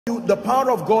The power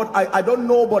of God, I don't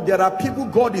know, but there are people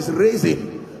God is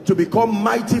raising to become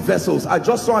mighty vessels. I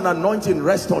just saw an anointing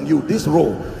rest on you, this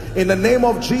row. In the name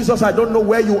of Jesus, I don't know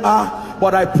where you are,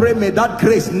 but I pray may that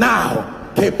grace now,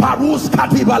 let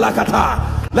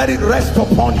it rest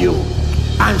upon you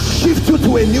and shift you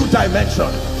to a new dimension.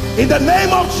 In the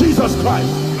name of Jesus Christ.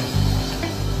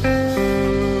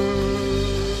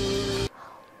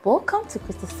 Welcome to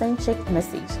Christocentric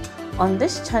Message. On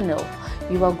this channel,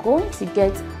 you are going to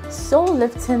get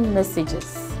soul-lifting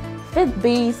messages,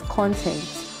 faith-based content,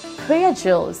 prayer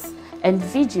drills, and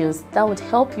videos that would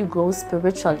help you grow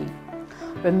spiritually.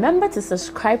 Remember to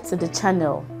subscribe to the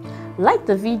channel, like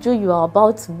the video you are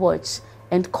about to watch,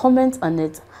 and comment on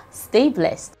it. Stay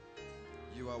blessed.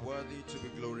 You are worthy to be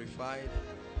glorified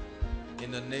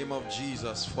in the name of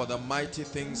Jesus for the mighty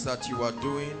things that you are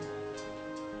doing.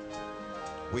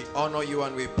 We honor you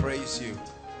and we praise you.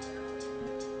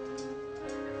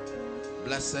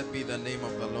 Blessed be the name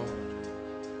of the Lord.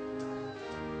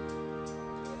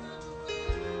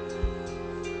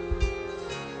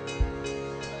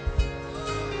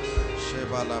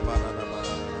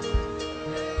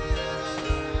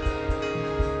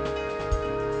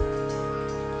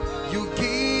 You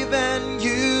give and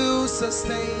you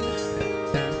sustain.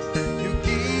 You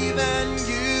give and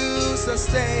you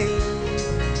sustain.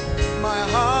 My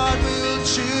heart will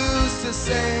choose to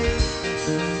say,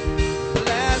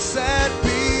 blessed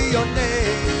be your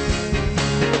name.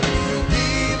 You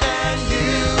give and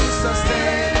you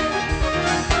sustain.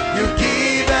 You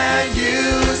give and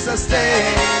you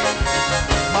sustain.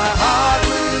 My heart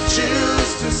will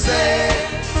choose to say,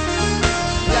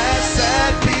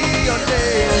 blessed be your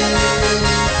name.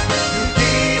 You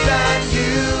give and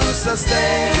you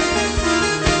sustain.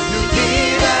 You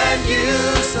give and you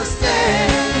sustain.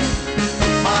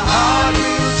 My heart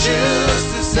will choose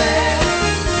to say,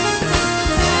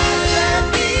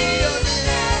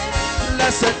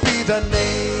 blessed be the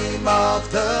name of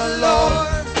the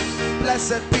Lord.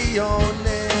 Blessed be your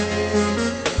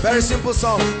name. Very simple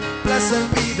song. Blessed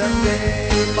be the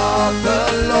name of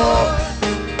the Lord.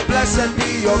 Blessed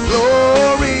be your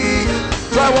glory.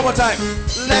 Try one more time.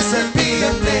 Blessed be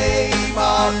the name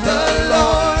of the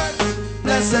Lord.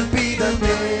 Blessed be the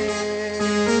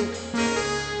name.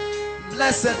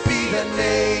 Blessed be the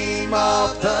name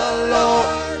of the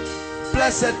Lord.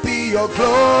 Blessed be your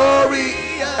glory.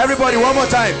 Everybody, one more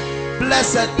time.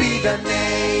 Blessed be the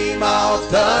name of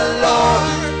the Lord.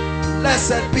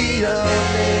 Blessed be the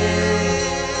name.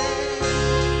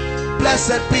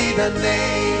 Blessed be the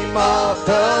name of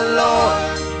the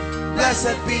Lord.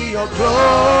 Blessed be your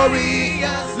glory.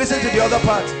 Listen to the other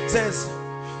part. It says,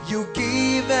 you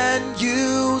give and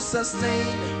you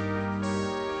sustain.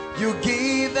 You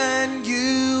give and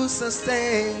you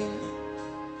sustain.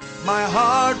 My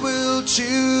heart will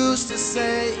choose to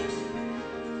say,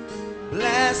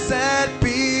 blessed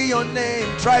be your name.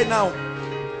 Try it now.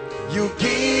 You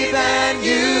give and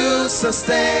you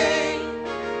sustain.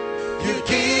 You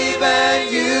give and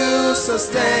you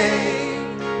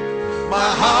sustain. My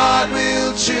heart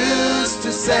will choose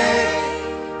to say,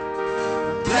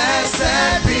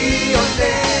 blessed be your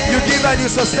name. You give and you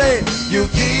sustain. You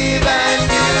give and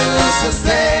you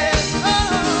sustain.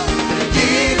 You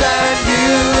give and you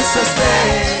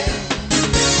sustain.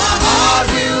 My heart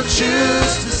will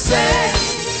choose to say,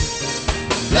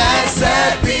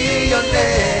 blessed be your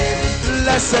name.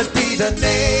 Blessed be the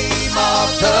name of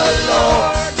the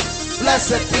Lord.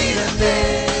 Blessed be the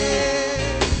name.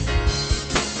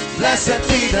 Blessed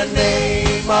be the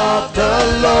name of the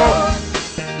Lord.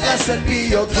 Blessed be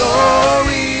your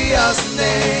glorious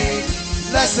name.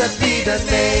 Blessed be the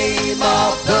name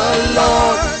of the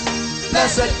Lord.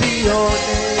 Blessed be your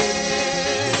name.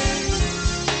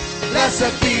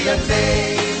 Blessed be the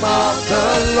name of the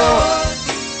Lord.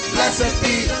 Blessed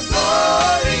be the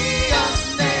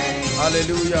glorious name.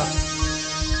 Hallelujah.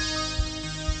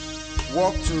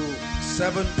 Walk to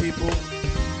 7 people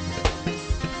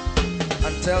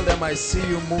and tell them, I see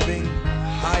you moving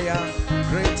higher,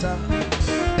 greater.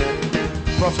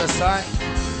 Prophesy.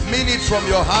 Mean it from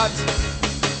your heart.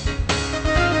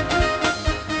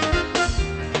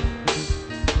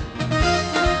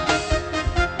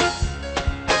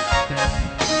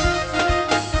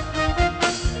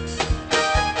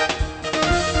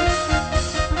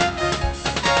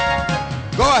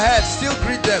 Go ahead, still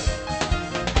greet them.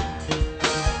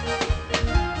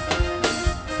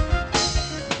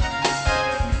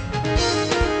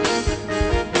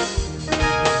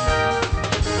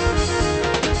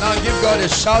 Now give God a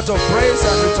shout of praise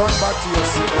and return back to your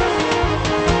seat.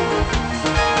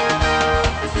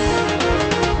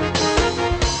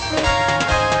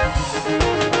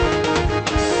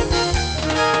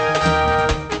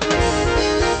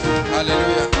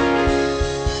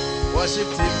 worship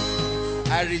team,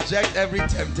 I reject every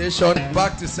temptation.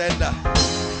 Back to sender.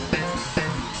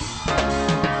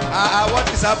 What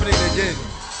is happening again?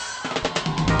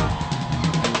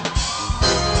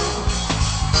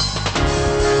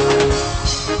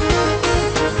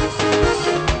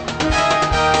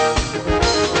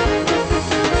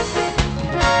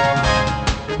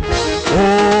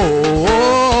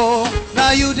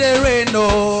 Now you there ain't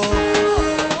no.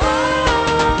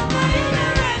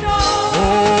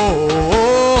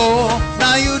 Oh,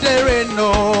 now you there ain't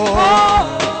no.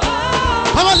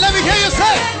 Come on, let me hear you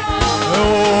say.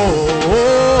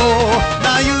 Oh,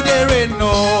 now you there ain't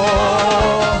no.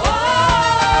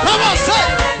 Come on,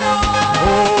 say.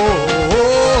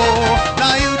 Oh,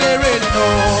 now you there ain't no.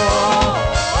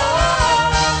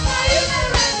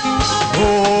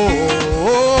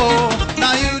 Oh,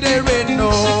 now you there ain't no.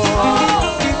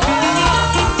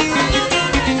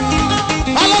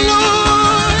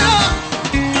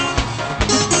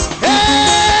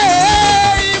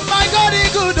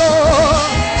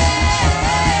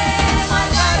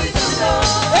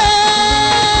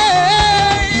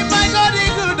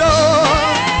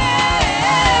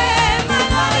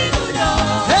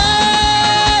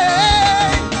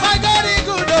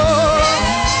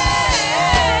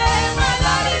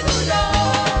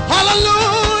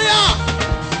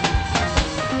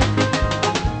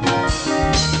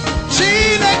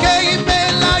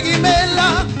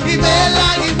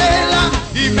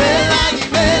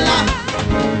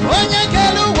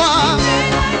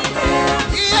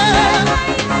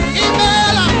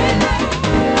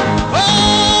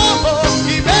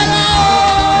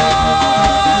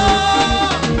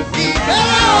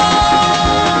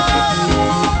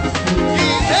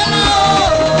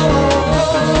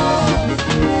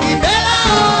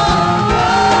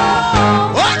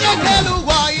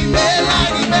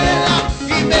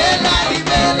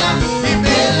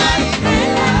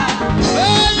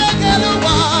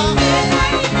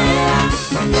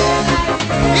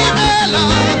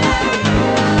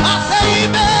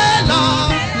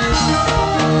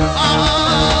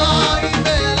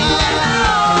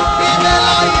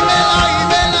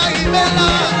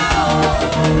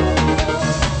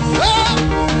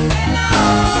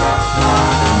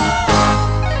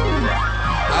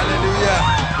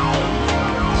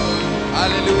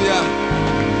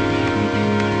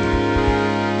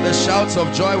 Shouts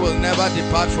of joy will never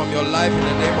depart from your life in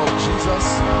the name of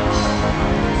Jesus.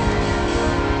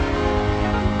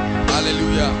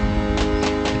 Hallelujah.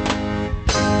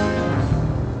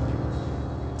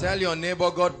 Tell your neighbor,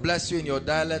 God bless you in your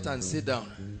dialect, and sit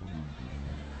down.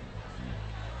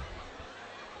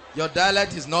 Your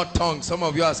dialect is not tongue. Some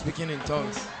of you are speaking in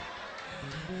tongues.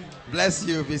 Bless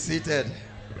you. Be seated.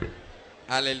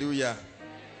 Hallelujah.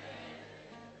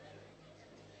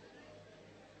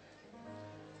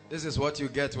 This is what you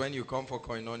get when you come for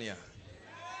koinonia.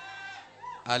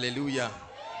 Hallelujah.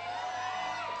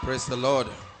 Praise the Lord.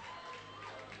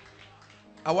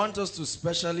 I want us to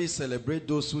specially celebrate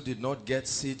those who did not get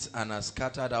seats and are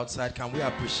scattered outside. Can we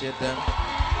appreciate them?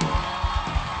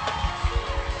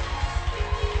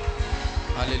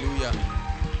 Hallelujah.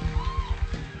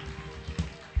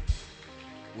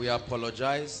 We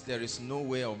apologize. There is no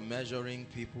way of measuring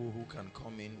people who can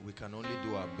come in. We can only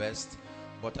do our best.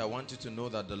 But I want you to know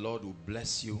that the Lord will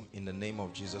bless you in the name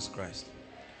of Jesus Christ.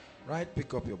 Right,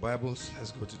 pick up your Bibles.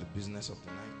 Let's go to the business of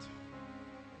the night.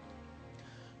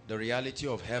 The reality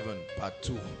of heaven, part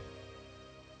 2.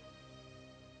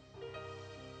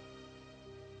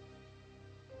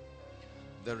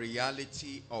 The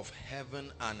reality of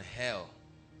heaven and hell.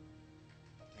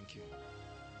 Thank you.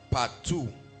 Part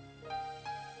 2.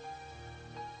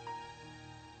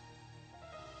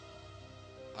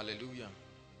 Hallelujah.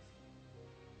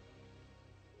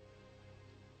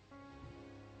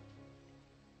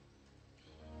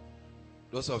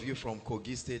 Those of you from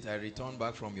Kogi State, I returned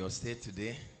back from your state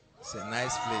today. It's a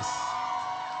nice place.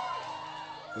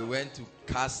 We went to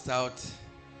cast out,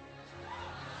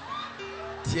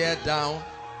 tear down,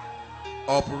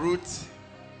 uproot.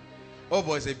 Oh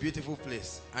boy, it's a beautiful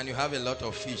place. And you have a lot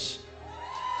of fish.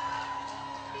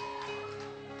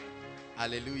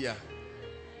 Hallelujah.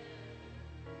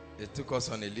 They took us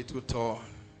on a little tour.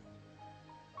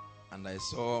 And I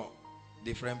saw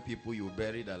different people you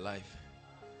buried alive.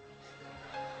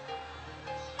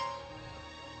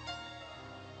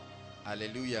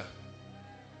 Hallelujah.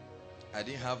 I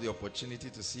didn't have the opportunity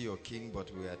to see your king, but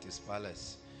we were at his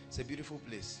palace. It's a beautiful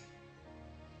place.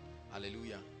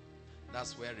 Hallelujah.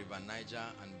 That's where River Niger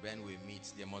and Benue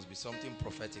meet. There must be something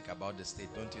prophetic about the state,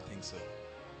 don't you think so?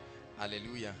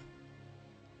 Hallelujah.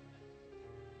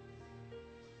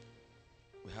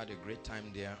 We had a great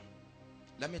time there.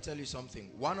 Let me tell you something.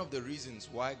 One of the reasons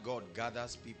why God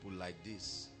gathers people like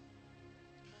this,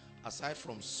 aside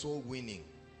from soul winning,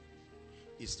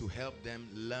 is to help them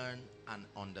learn and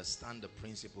understand the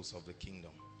principles of the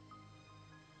kingdom.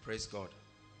 Praise God.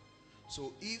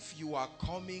 So if you are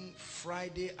coming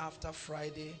Friday after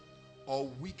Friday or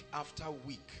week after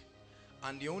week,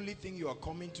 and the only thing you are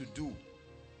coming to do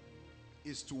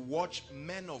is to watch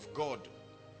men of God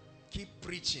keep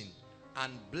preaching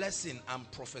and blessing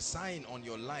and prophesying on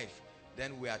your life,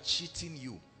 then we are cheating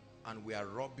you and we are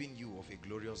robbing you of a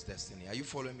glorious destiny. Are you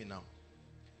following me now?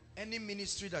 Any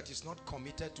ministry that is not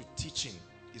committed to teaching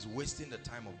is wasting the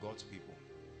time of God's people.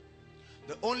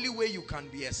 The only way you can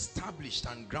be established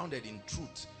and grounded in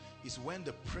truth is when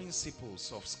the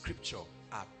principles of scripture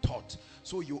are taught,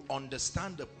 so you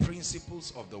understand the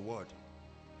principles of the word.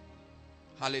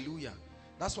 Hallelujah.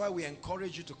 That's why we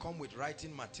encourage you to come with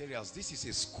writing materials. This is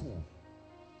a school.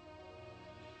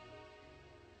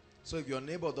 So if your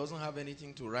neighbor doesn't have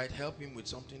anything to write, help him with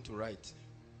something to write.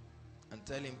 And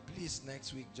tell him, please,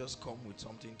 next week, just come with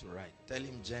something to write. Tell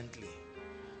him gently,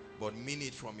 but mean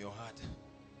it from your heart.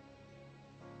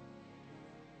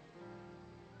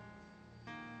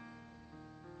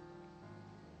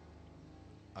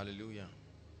 Hallelujah.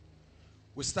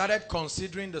 We started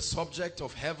considering the subject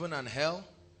of heaven and hell.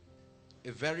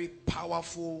 A very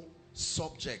powerful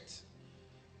subject.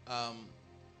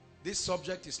 This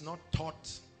subject is not taught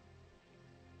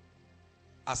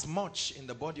as much in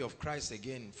the body of Christ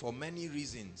again, for many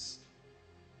reasons.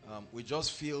 We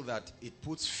just feel that it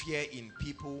puts fear in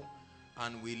people,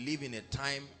 and we live in a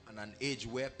time and an age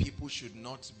where people should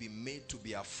not be made to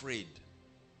be afraid.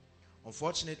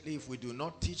 Unfortunately, if we do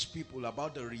not teach people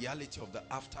about the reality of the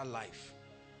afterlife,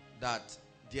 that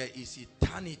there is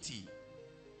eternity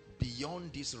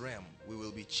beyond this realm, we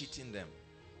will be cheating them.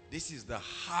 This is the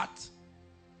heart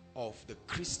of the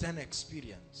Christian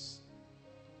experience.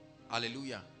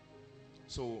 Hallelujah.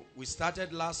 So we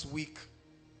started last week.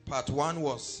 Part 1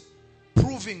 was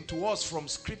proving to us from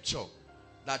scripture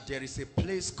that there is a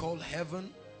place called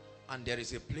heaven and there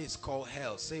is a place called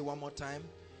hell. Say it one more time.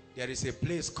 There is a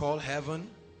place called heaven.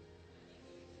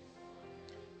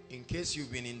 In case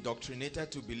you've been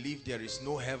indoctrinated to believe there is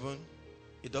no heaven,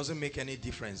 it doesn't make any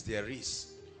difference. There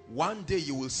is. One day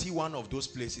you will see one of those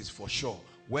places for sure,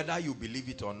 whether you believe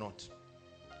it or not.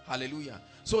 Hallelujah.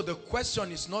 So the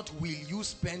question is not, will you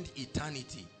spend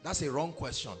eternity? That's a wrong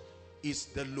question. It's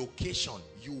the location.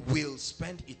 You will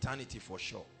spend eternity for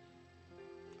sure.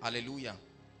 Hallelujah.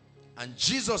 And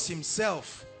Jesus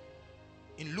himself,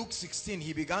 in Luke 16,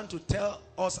 he began to tell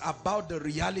us about the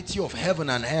reality of heaven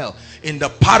and hell in the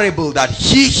parable that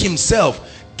he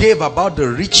himself gave about the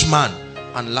rich man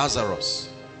and Lazarus.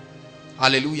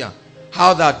 Hallelujah.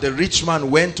 How that the rich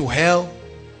man went to hell,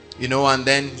 you know, and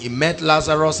then he met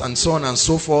Lazarus and so on and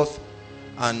so forth.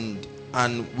 And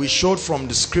we showed from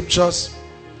the scriptures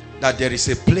that there is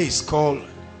a place called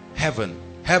heaven.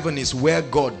 Heaven is where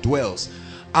God dwells.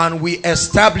 And we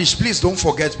established, please don't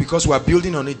forget, because we are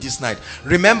building on it this night.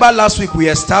 Remember last week we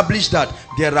established that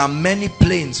there are many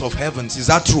planes of heavens. Is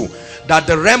that true? That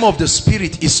the realm of the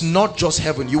spirit is not just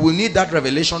heaven. You will need that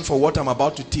revelation for what I'm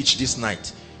about to teach this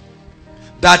night.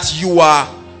 That you are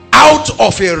out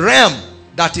of a realm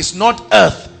that is not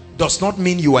earth does not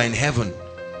mean you are in heaven.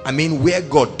 I mean where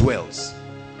God dwells.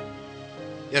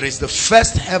 There is the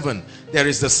first heaven, there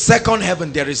is the second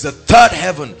heaven, there is the third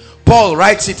heaven. Paul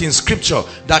writes it in scripture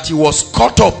that he was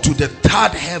caught up to the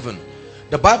third heaven.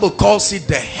 The Bible calls it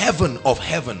the heaven of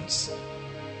heavens.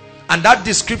 And that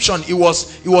description, it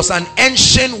was an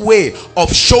ancient way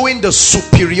of showing the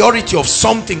superiority of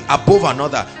something above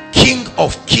another. King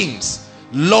of kings,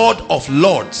 Lord of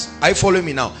lords. Are you following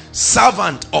me now?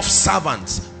 Servant of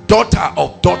servants, daughter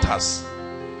of daughters.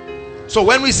 So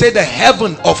when we say the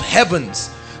heaven of heavens,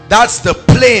 that's the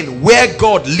plane where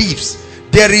God lives.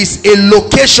 There is a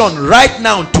location right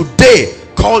now today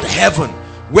called heaven,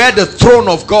 where the throne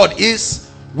of God is,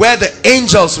 where the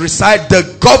angels reside,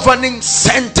 the governing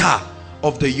center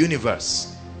of the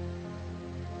universe.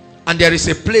 And there is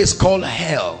a place called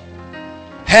hell.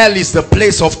 Hell is the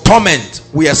place of torment.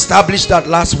 We established that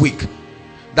last week,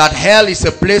 that hell is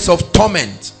a place of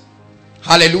torment.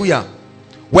 Hallelujah.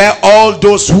 Where all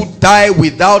those who die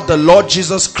without the Lord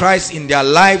Jesus Christ in their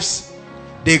lives,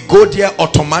 they go there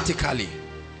automatically.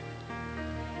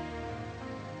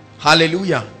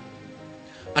 Hallelujah.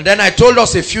 And then I told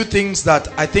us a few things that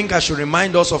I think I should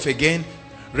remind us of again.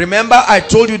 Remember, I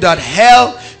told you that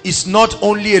hell is not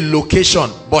only a location,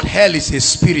 but hell is a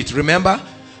spirit. Remember,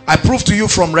 I proved to you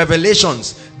from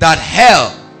Revelations that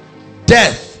hell,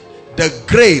 death, the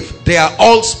grave, they are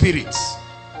all spirits.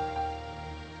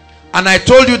 And I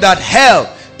told you that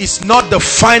hell is not the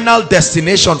final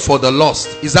destination for the lost.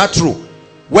 Is that true?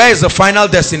 Where is the final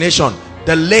destination?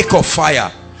 The lake of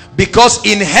fire. Because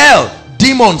in hell,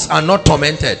 demons are not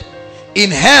tormented.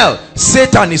 In hell,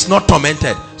 Satan is not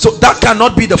tormented. So that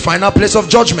cannot be the final place of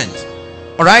judgment.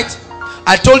 All right?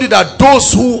 I told you that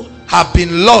those who have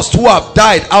been lost, who have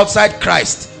died outside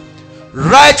Christ,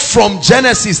 right from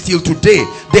Genesis till today,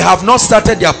 they have not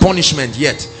started their punishment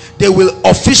yet. They will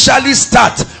officially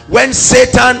start when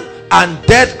Satan and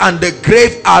death and the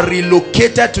grave are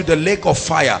relocated to the lake of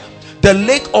fire. The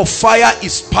lake of fire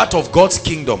is part of God's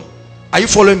kingdom. Are you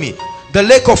following me? The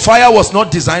lake of fire was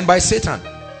not designed by Satan.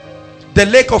 The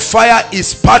lake of fire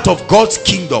is part of God's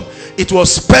kingdom. It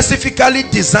was specifically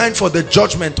designed for the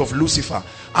judgment of Lucifer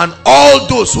and all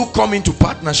those who come into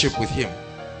partnership with him.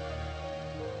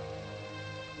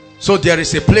 So there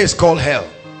is a place called hell.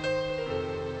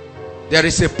 There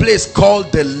is a place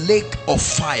called the lake of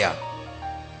fire.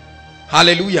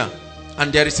 Hallelujah.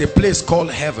 And there is a place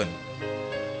called heaven.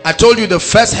 I told you the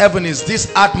first heaven is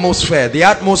this atmosphere, the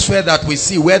atmosphere that we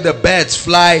see where the birds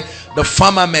fly, the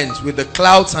firmament with the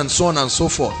clouds and so on and so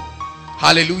forth.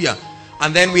 Hallelujah.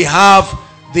 And then we have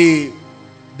the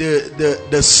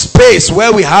space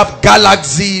where we have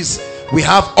galaxies, we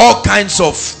have all kinds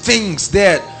of things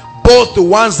there, both the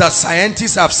ones that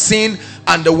scientists have seen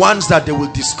and the ones that they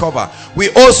will discover.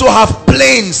 We also have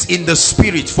planes in the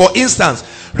spirit. For instance,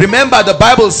 remember the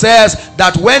Bible says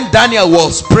that when Daniel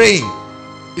was praying,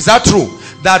 is that true?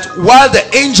 That while the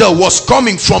angel was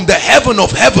coming from the heaven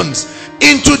of heavens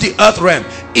into the earth realm,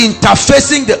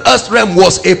 interfacing the earth realm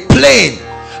was a plane,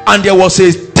 and there was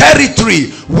a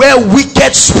territory where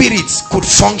wicked spirits could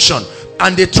function,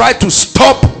 and they tried to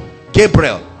stop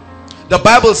Gabriel. The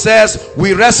Bible says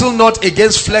we wrestle not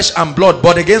against flesh and blood,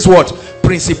 but against what?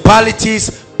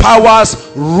 Principalities,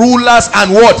 powers, rulers,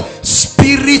 and what?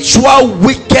 Spiritual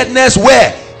wickedness.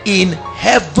 Where? In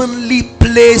heavenly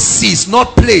places.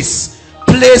 Not place,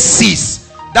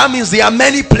 places. That means there are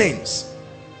many planes.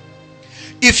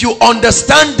 If you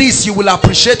understand this, you will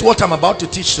appreciate what I'm about to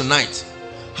teach tonight.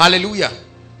 Hallelujah.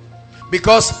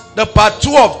 Because the part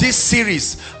 2 of this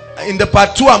series, in the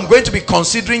part 2, I'm going to be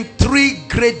considering 3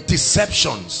 great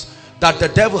deceptions that the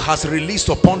devil has released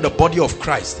upon the body of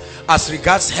Christ as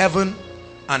regards heaven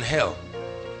and hell.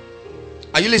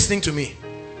 Are you listening to me?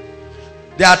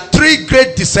 There are 3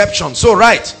 great deceptions. So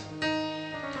right,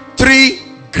 3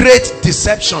 great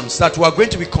deceptions that we are going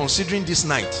to be considering this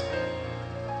night.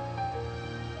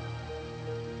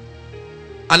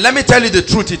 And let me tell you the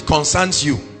truth, it concerns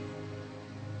you.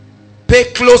 Pay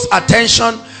close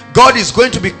attention. God is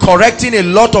going to be correcting a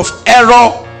lot of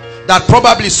error that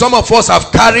probably some of us have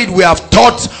carried, we have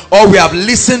taught, or we have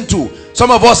listened to.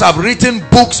 Some of us have written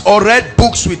books or read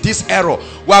books with this error.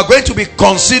 We are going to be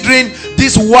considering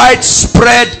this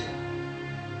widespread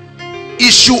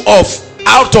issue of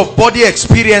out-of-body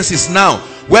experiences now,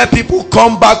 where people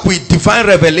come back with divine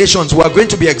revelations. We are going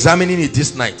to be examining it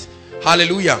this night.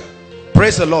 Hallelujah.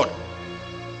 Praise the Lord.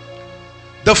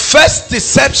 The first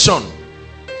deception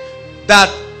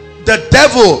that the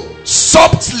devil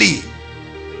subtly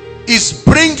is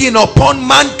bringing upon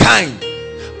mankind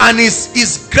and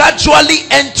is gradually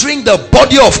entering the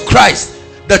body of Christ,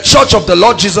 the church of the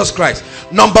Lord Jesus Christ.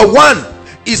 Number 1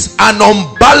 is an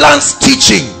unbalanced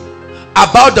teaching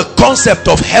about the concept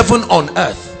of heaven on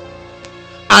earth.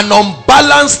 An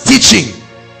unbalanced teaching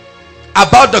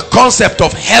about the concept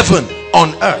of heaven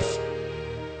on earth.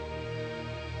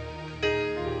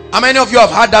 How many of you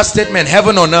have heard that statement,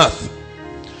 heaven on earth?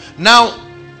 Now,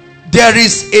 there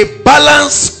is a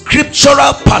balanced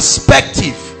scriptural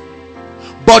perspective,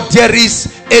 but there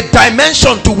is a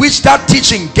dimension to which that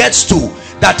teaching gets to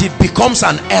that it becomes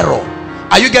an error.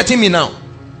 Are you getting me now?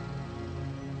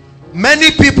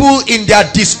 Many people in their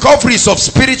discoveries of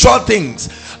spiritual things,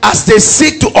 as they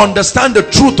seek to understand the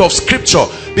truth of scripture,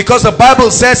 because the Bible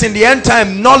says in the end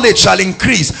time knowledge shall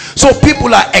increase, so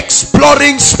people are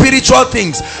exploring spiritual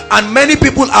things, and many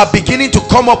people are beginning to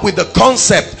come up with the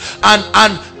concept,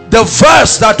 and the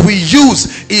verse that we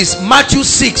use is Matthew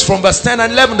 6 from verse 10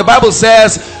 and 11. The Bible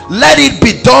says, let it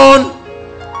be done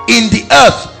in the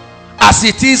earth as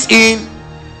it is in.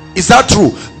 Is that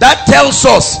true? That tells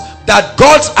us that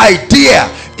God's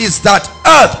idea is that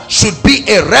earth should be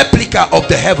a replica of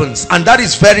the heavens, and that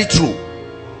is very true.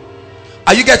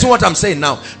 Are you getting what I'm saying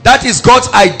now? That is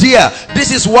God's idea.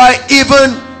 This is why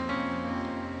even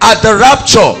at the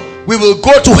rapture we will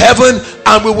go to heaven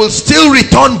and we will still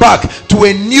return back to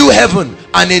a new heaven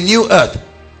and a new earth.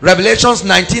 Revelations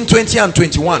 19, 20 and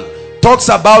 21 talks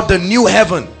about the new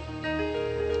heaven.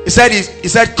 He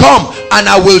said come and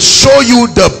I will show you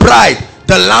the bride,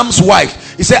 the Lamb's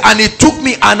wife. He said, and it took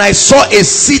me, and I saw a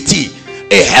city,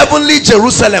 a heavenly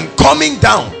Jerusalem, coming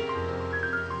down.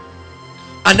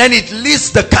 And then it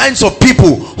lists the kinds of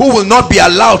people who will not be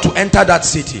allowed to enter that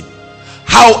city.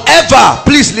 However,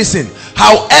 please listen,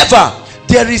 however,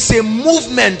 there is a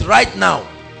movement right now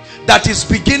that is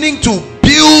beginning to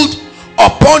build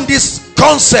upon this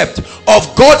concept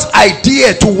of God's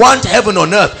idea to want heaven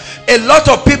on earth. A lot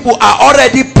of people are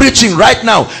already preaching right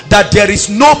now that there is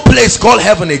no place called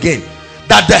heaven again,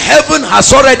 that the heaven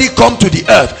has already come to the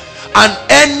earth, and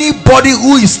anybody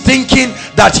who is thinking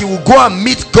that he will go and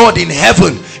meet God in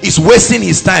heaven is wasting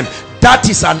his time. That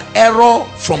is an error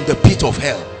from the pit of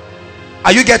hell.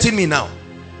 Are you getting me now?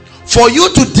 For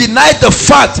you to deny the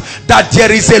fact that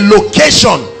there is a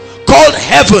location called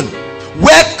heaven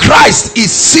where Christ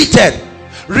is seated.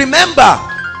 Remember,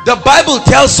 the Bible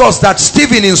tells us that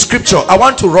Stephen in scripture, I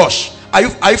want to rush. Are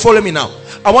you following me now?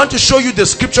 I want to show you the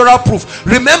scriptural proof.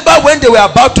 Remember when they were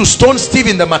about to stone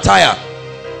Stephen the martyr,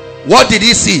 what did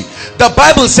he see? The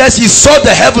Bible says he saw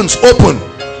the heavens open.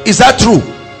 Is that true?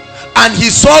 And he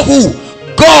saw who?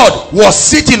 God was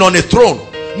sitting on a throne,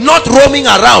 not roaming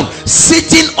around,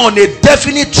 sitting on a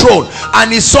definite throne.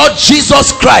 And he saw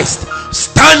Jesus Christ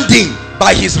standing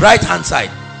by his right hand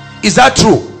side. Is that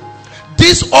true?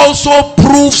 This also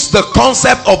proves the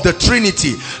concept of the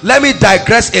Trinity. Let me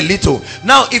digress a little.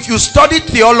 Now, if you study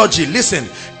theology, listen,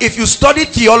 if you study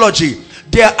theology,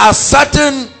 there are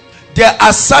certain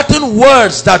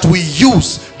words that we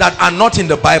use that are not in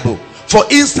the Bible. For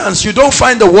instance, you don't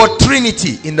find the word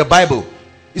Trinity in the Bible.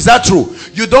 Is that true?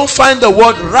 You don't find the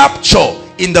word rapture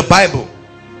in the Bible.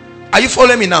 Are you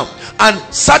following me now? And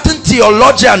certain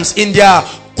theologians, in their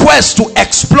quest to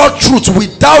explore truth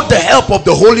without the help of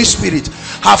the Holy Spirit,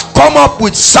 have come up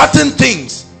with certain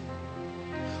things.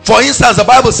 For instance, the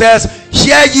Bible says,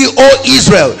 hear ye, O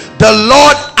Israel, the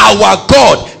Lord our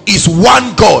God is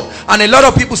one God. And a lot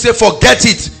of people say, forget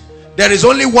it, there is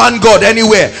only one God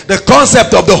anywhere. The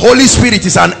concept of the Holy Spirit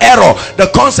is an error. The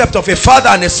concept of a father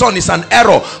and a son is an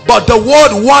error. But the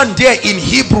word one there in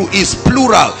Hebrew is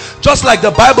plural. Just like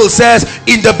the Bible says,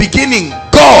 in the beginning,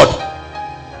 God.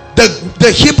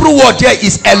 The Hebrew word there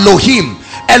is Elohim.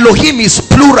 Elohim is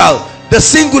plural. The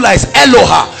singular is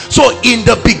Eloha. So in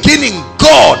the beginning,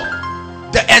 God,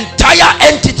 the entire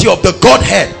entity of the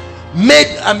Godhead, made,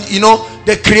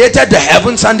 they created the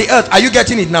heavens and the earth. Are you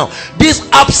getting it now? This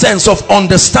absence of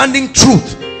understanding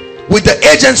truth with the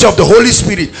agency of the Holy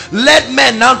Spirit led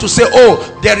men now to say,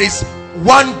 oh, there is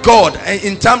one God.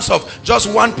 In terms of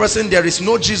just one person, there is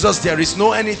no Jesus, there is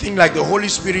no anything like the Holy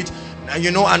Spirit,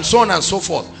 and so on and so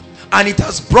forth. And it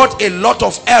has brought a lot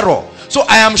of error. So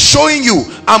I am showing you,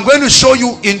 I'm going to show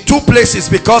you in two places,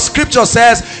 because scripture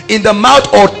says, in the mouth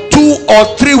of 2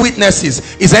 or 3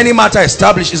 witnesses is any matter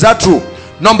established. Is that true?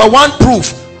 Number one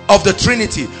proof of the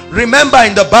Trinity. Remember,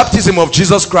 in the baptism of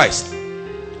Jesus Christ,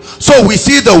 so we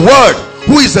see the Word,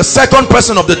 who is the second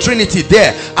person of the Trinity,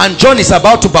 there, and John is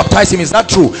about to baptize him. Is that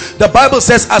true? The Bible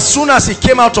says, as soon as he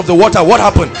came out of the water, what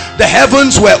happened? The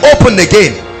heavens were opened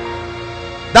again.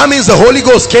 That means the Holy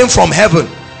Ghost came from heaven,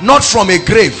 not from a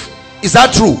grave. Is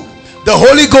that true? The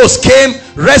Holy Ghost came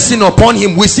resting upon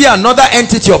him. We see another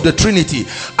entity of the Trinity,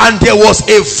 and there was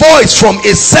a voice from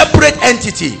a separate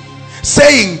entity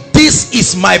saying, this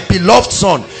is my beloved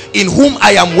Son, in whom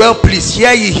I am well pleased,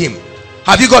 hear ye him.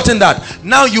 Have you gotten that?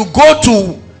 Now you go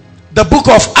to the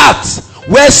book of Acts,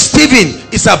 where Stephen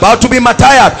is about to be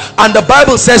martyred, and the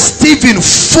Bible says Stephen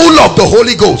full of the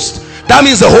Holy Ghost. That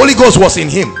means the Holy Ghost was in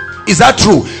him. Is that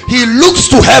true? He looks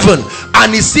to heaven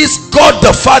and he sees God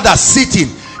the Father sitting,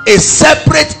 a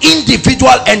separate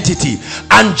individual entity,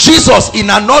 and Jesus in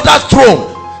another throne,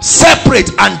 separate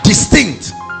and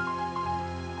distinct.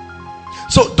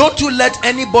 So don't you let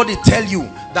anybody tell you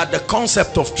that the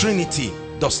concept of Trinity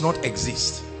does not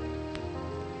exist.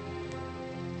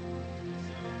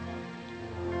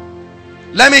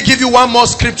 Let me give you one more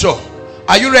scripture.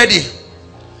 Are you ready?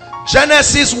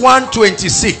 Genesis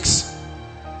 1:26.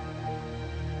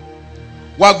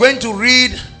 We are going to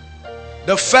read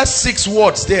the first 6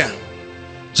 words there.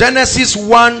 Genesis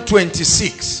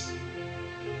 1:26.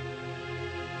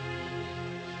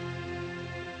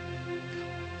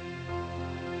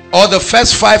 Or the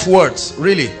first 5 words,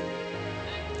 really.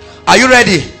 Are you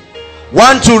ready?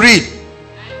 1 to read.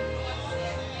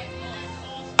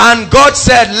 And God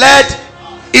said, let.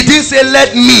 It didn't say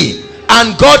let me.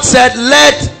 And God said,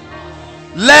 let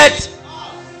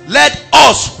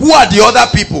us. Who are the other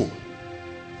people?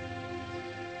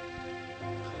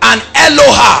 And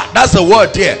Eloha, that's the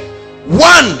word there.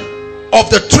 One of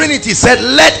the Trinity said,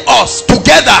 let us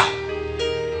together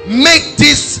make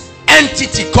this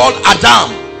entity called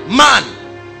Adam, man.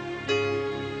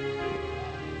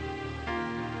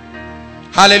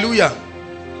 Hallelujah.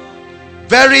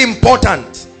 Very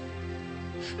important.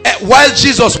 While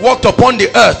Jesus walked upon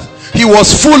the earth, he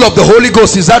was full of the Holy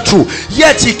Ghost. Is that true?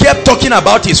 Yet he kept talking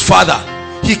about his Father.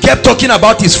 He kept talking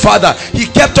about his Father. He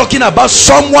kept talking about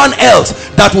someone else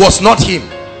that was not him.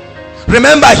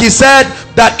 Remember, he said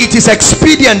that it is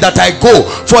expedient that I go,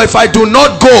 for if I do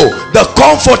not go, the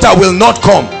Comforter will not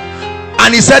come.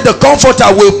 And he said the Comforter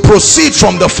will proceed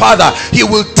from the Father. He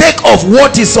will take of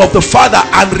what is of the Father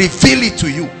and reveal it to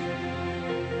you.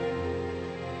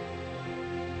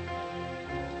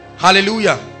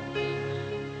 Hallelujah.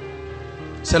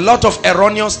 It's a lot of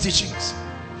erroneous teachings.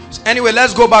 Anyway,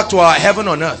 let's go back to our heaven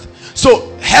on earth.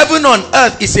 So heaven on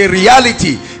earth is a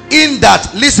reality in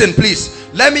that, listen please,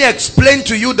 let me explain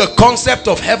to you the concept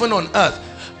of heaven on earth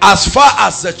as far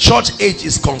as the church age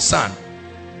is concerned.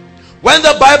 When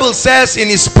the Bible says in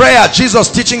his prayer, Jesus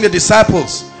teaching the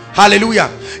disciples, hallelujah,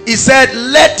 he said,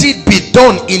 let it be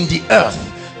done in the earth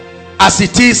as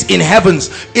it is in heavens.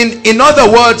 In other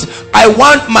words, I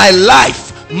want my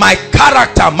life, my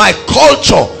character, my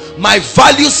culture, my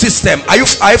value system, are you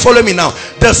following me now?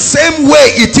 The same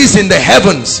way it is in the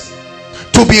heavens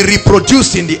to be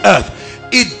reproduced in the earth.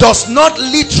 It does not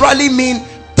literally mean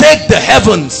take the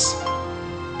heavens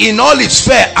in all its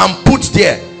fare and put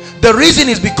there. The reason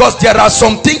is because there are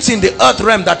some things in the earth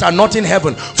realm that are not in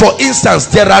heaven. For instance,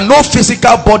 there are no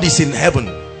physical bodies in heaven.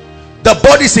 The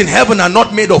bodies in heaven are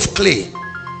not made of clay.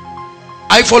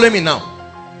 Are you following me now?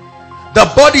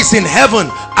 The bodies in heaven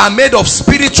are made of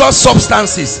spiritual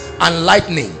substances and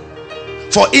lightning.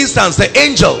 For instance, the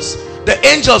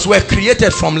angels were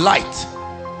created from light.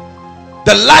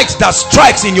 The light that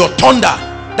strikes in your thunder,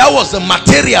 that was the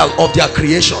material of their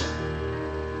creation.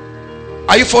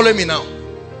 Are you following me now?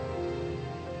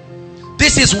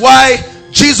 This is why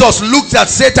Jesus looked at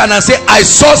Satan and said, I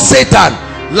saw Satan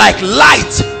like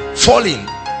light falling.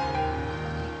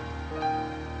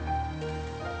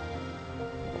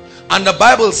 And the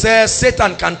Bible says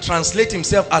Satan can translate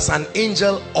himself as an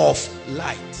angel of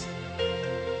light.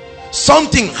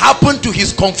 Something happened to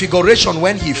his configuration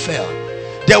when he fell.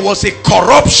 There was a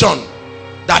corruption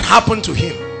that happened to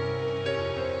him.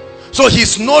 So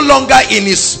he's no longer in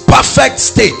his perfect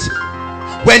state.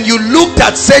 When you looked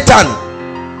at Satan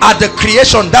at the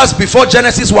creation, that's before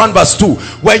Genesis 1 verse 2.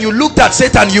 When you looked at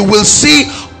Satan, you will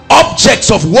see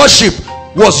objects of worship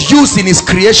was used in his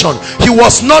creation. He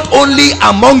was not only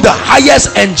among the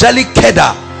highest angelic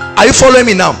cadre. Are you following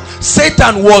me now?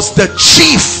 Satan was the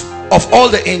chief of all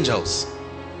the angels.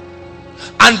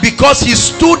 And because he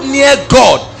stood near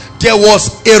God, there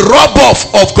was a rub-off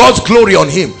of God's glory on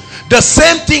him. The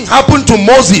same thing happened to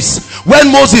Moses.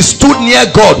 When Moses stood near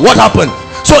God, what happened?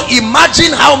 So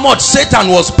imagine how much Satan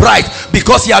was bright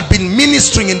because he had been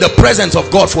ministering in the presence of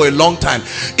God for a long time.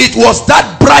 It was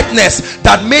that brightness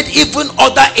that made even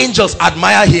other angels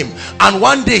admire him. And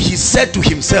one day he said to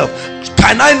himself,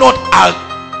 can I not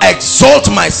exalt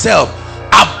myself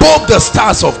above the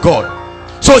stars of God?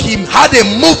 So he had a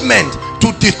movement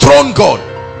to dethrone God.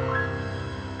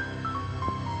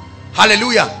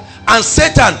 Hallelujah. And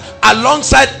Satan,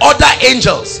 alongside other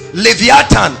angels,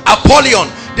 Leviathan, Apollyon,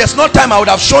 there's no time I would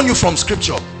have shown you from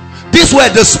scripture. These were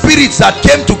the spirits that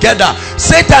came together.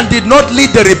 Satan did not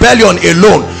lead the rebellion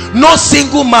alone. No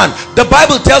single man. The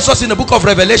Bible tells us in the book of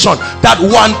Revelation that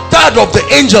 1/3 of the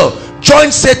angel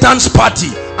joined Satan's party,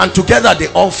 and together they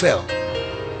all fell.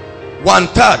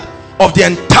 1/3 of the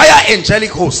entire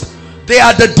angelic host. They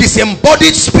are the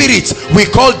disembodied spirits we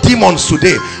call demons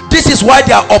today. This is why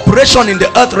their operation in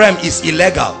the earth realm is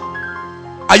illegal.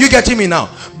 Are you getting me now?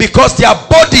 Because their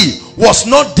body was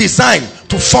not designed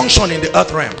to function in the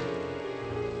earth realm.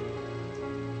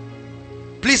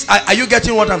 Please, are you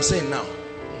getting what I'm saying now?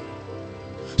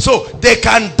 So they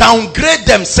can downgrade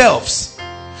themselves.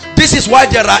 This is why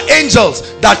there are angels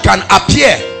that can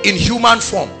appear in human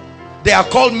form. They are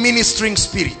called ministering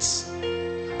spirits.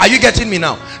 Are you getting me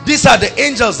now? These are the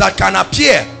angels that can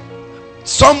appear.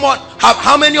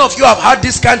 How many of you have had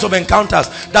these kinds of encounters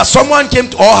that someone came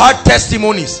to, or had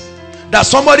testimonies that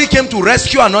somebody came to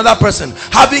rescue another person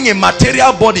having a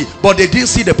material body, but they didn't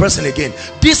see the person again?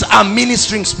 These are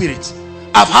ministering spirits.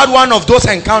 I've had one of those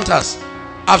encounters.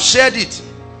 I've shared it.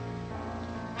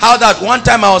 How that one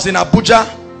time I was in Abuja,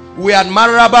 we had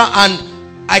Maraba, and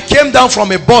I came down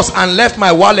from a bus and left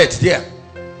my wallet there.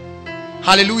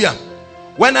 Hallelujah.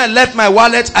 When I left my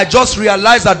wallet, I just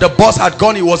realized that the bus had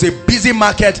gone. It was a busy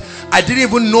market. I didn't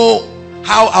even know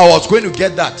how I was going to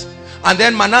get that. And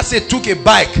then Manasseh took a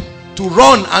bike to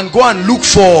run and go and look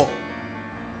for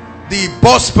the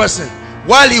bus person.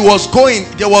 While he was going,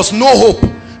 there was no hope.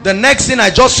 The next thing, I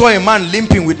just saw a man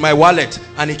limping with my wallet,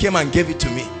 and he came and gave it to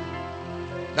me.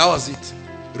 That was it.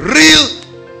 Real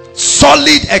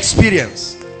solid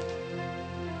experience.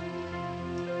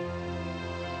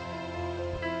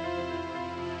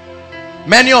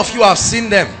 Many of you have seen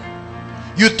them.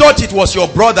 You thought it was your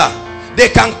brother. They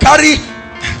can carry,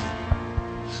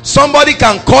 somebody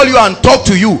can call you and talk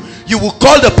to you. You will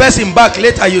call the person back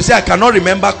later. You say, I cannot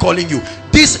remember calling you.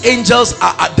 These angels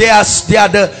are they are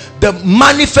the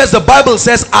manifest. The Bible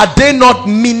says, are they not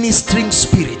ministering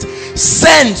spirit,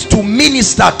 sent to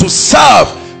minister, to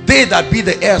serve they that be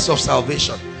the heirs of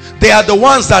salvation? They are the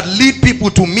ones that lead people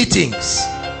to meetings.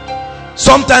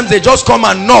 Sometimes they just come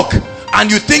and knock,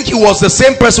 and you think it was the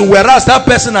same person, whereas that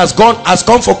person has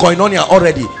come for koinonia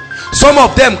already. Some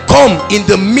of them come in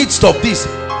the midst of this.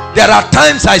 There are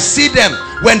times I see them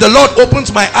when the Lord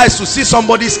opens my eyes to see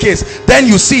somebody's case. Then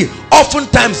you see,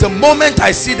 oftentimes the moment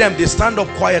I see them, they stand up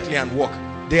quietly and walk.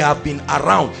 They have been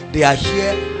around. They are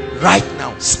here right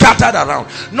now, scattered around.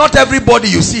 Not everybody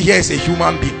you see here is a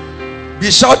human being.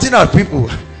 Be shouting at people.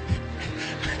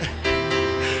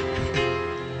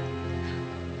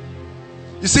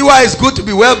 You see why it's good to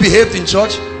be well behaved in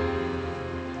church?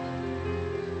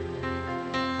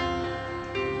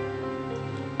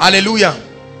 Hallelujah.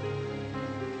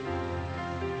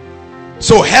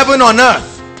 So heaven on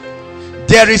earth,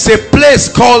 there is a place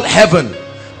called heaven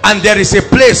and there is a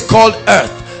place called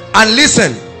earth. And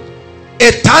listen,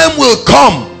 a time will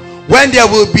come when there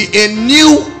will be a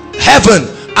new heaven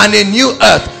and a new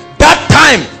earth. That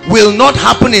time will not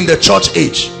happen in the church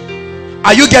age.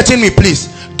 Are you getting me? Please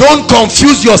don't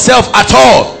confuse yourself at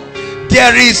all.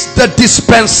 There is the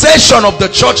dispensation of the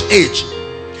church age.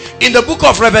 In the book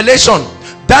of Revelation,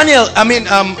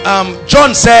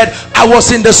 John said, I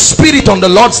was in the spirit on the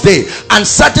Lord's day and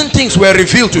certain things were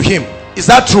revealed to him. Is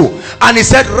that true? And he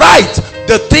said, write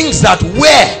the things that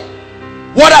were.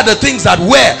 What are the things that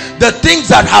were? The things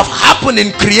that have happened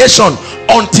in creation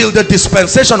until the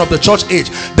dispensation of the church age.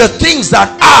 The things that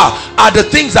are the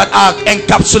things that are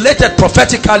encapsulated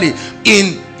prophetically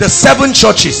in the 7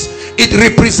 churches. It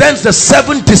represents the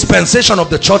 7 dispensation of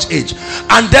the church age.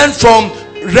 And then from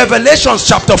Revelations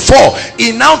chapter 4,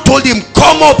 he now told him,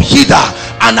 come up hither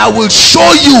and I will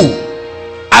show you.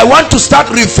 I want to start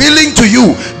revealing to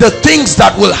you the things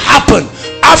that will happen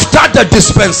after the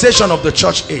dispensation of the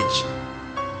church age.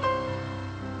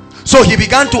 So he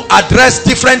began to address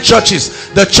different churches.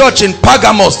 The church in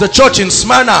Pergamos, the church in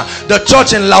Smyrna, the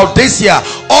church in Laodicea.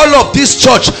 All of these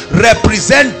churches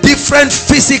represent different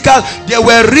physical. There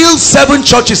were real 7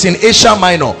 churches in Asia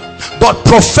Minor, but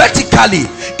prophetically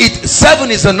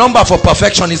 7 is the number for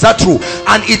perfection. Is that true?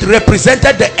 And it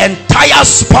represented the entire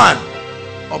span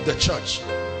of the church.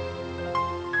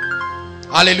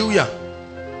 Hallelujah.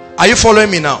 Are you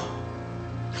following me now?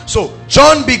 So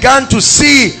John began to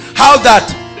see how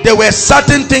that there were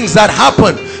certain things that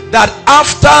happened, that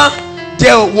after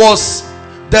there was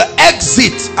the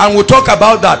exit, and we'll talk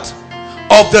about that,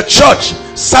 of the church,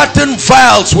 certain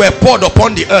vials were poured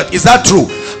upon the earth. Is that true?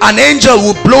 An angel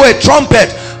will blow a trumpet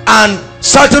and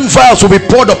certain vials will be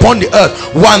poured upon the earth.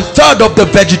 1/3 of the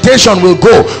vegetation will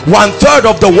go, 1/3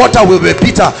 of the water will be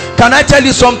bitter. Can I tell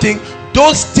you something?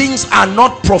 Those things are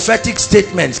not prophetic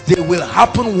statements. They will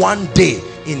happen one day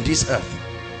in this earth.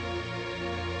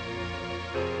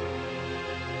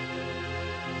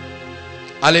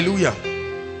 Hallelujah.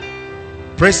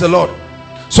 Praise the Lord.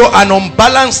 So an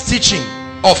unbalanced teaching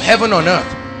of heaven on earth.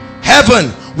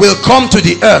 Heaven will come to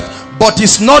the earth, but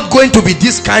it's not going to be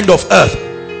this kind of earth.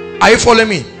 Are you following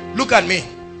me? Look at me.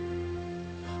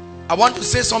 I want to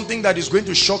say something that is going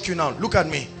to shock you now. Look at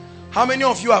me. How many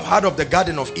of you have heard of the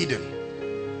Garden of Eden?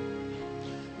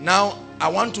 Now I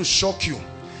want to shock you.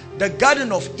 The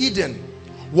Garden of Eden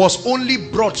was only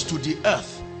brought to the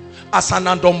earth as an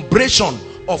adumbration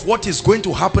of what is going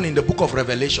to happen in the book of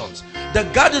Revelations. The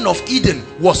Garden of Eden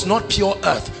was not pure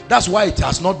earth. That's why it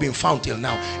has not been found till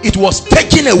now. It was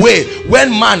taken away when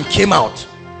man came out.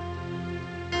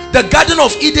 The Garden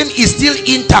of Eden is still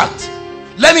intact.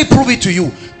 Let me prove it to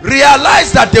you.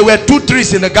 Realize that there were 2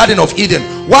 trees in the Garden of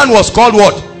Eden. One was called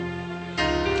what?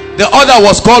 The other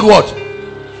was called what?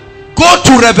 Go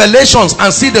to Revelations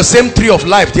and see the same tree of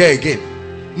life there again.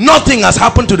 Nothing has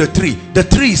happened to the tree. The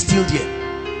tree is still there.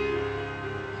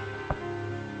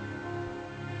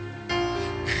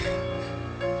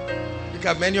 Look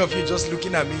at many of you just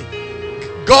looking at me.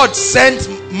 God sent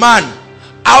man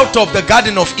out of the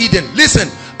Garden of Eden. Listen,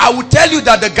 I will tell you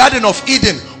that the Garden of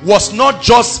Eden was not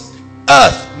just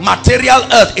earth, material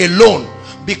earth alone,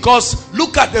 because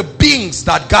look at the beings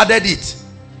that guarded it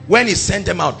when he sent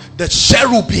them out. The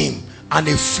cherubim and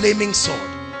a flaming sword.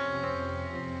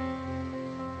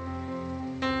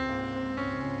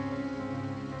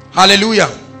 Hallelujah.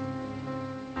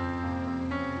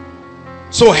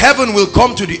 So heaven will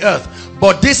come to the earth,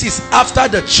 but this is after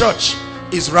the church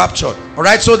is raptured. All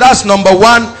right, so that's number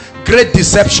one, great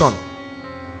deception.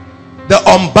 The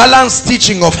unbalanced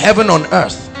teaching of heaven on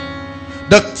earth.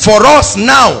 For us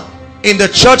now in the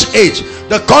church age,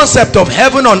 the concept of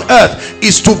heaven on earth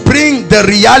is to bring the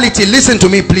reality, listen to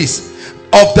me please,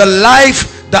 of the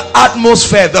life, the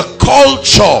atmosphere, the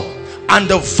culture and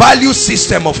the value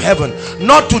system of heaven,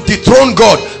 not to dethrone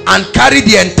God and carry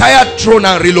the entire throne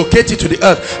and relocate it to the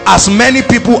earth as many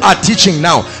people are teaching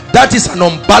now. That is an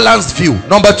unbalanced view.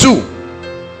 Number two,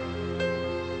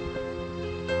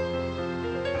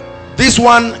 this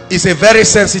one is a very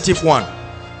sensitive one.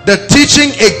 The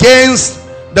teaching against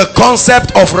the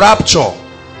concept of rapture.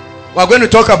 We're going to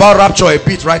talk about rapture a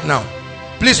bit right now.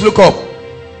 Please look up.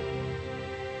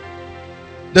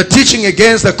 The teaching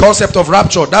against the concept of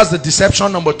rapture. That's the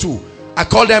deception number two. I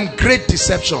call them great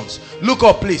deceptions. Look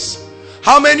up please.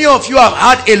 How many of you have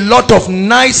had a lot of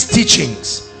nice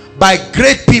teachings by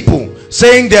great people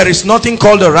saying there is nothing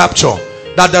called a rapture,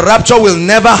 that the rapture will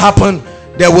never happen,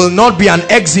 there will not be an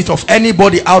exit of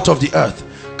anybody out of the earth?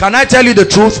 Can I tell you the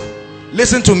truth?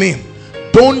 Listen to me.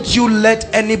 Don't you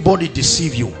let anybody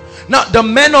deceive you. Now, the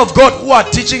men of God who are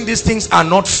teaching these things are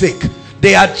not fake.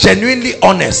 They are genuinely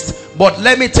honest. But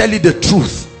let me tell you the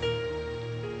truth.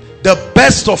 The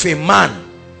best of a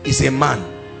man is a man.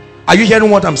 Are you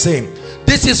hearing what I'm saying?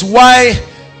 This is why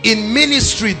in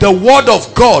ministry, the word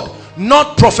of God,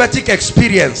 not prophetic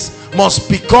experience, must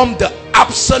become the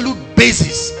absolute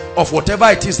basis of whatever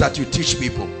it is that you teach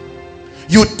people.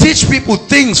 You teach people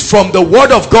things from the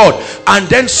word of God and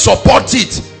then support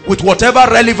it with whatever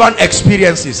relevant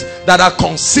experiences that are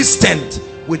consistent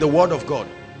with the word of God.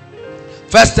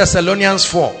 1 Thessalonians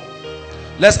 4.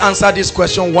 Let's answer this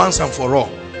question once and for all.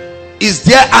 Is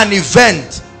there an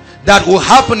event that will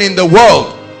happen in the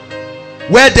world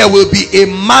where there will be a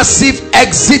massive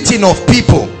exiting of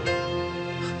people?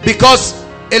 Because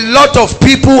a lot of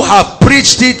people have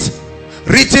preached it,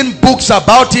 written books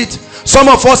about it. Some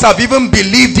of us have even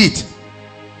believed it,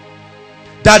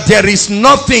 that there is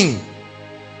nothing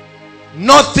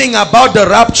about the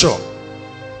rapture.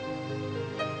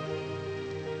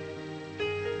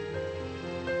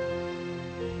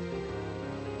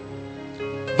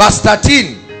 Verse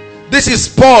 13. This is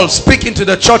Paul speaking to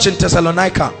the church in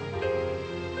Thessalonica. 1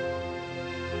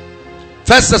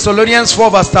 Thessalonians 4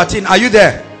 verse 13. Are you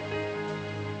there?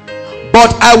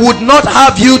 But I would not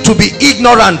have you to be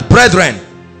ignorant, brethren,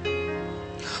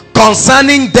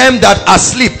 concerning them that are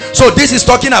asleep. So this is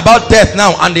talking about death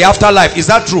now and the afterlife. Is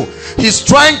that true? He's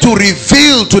trying to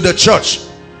reveal to the church.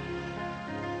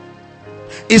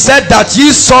 He said that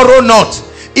ye sorrow not,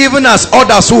 even as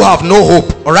others who have no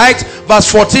hope. All right,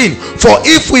 verse 14. For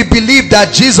if we believe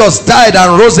that Jesus died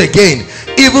and rose again,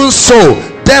 even so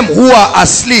them who are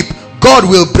asleep God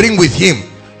will bring with him.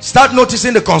 Start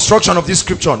noticing the construction of this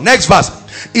scripture. Next verse.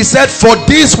 He said, for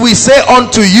this we say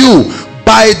unto you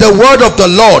by the word of the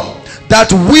Lord,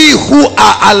 that we who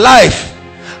are alive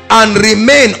and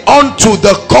remain unto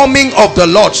the coming of the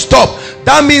Lord. Stop.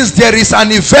 That means there is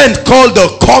an event called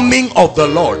the coming of the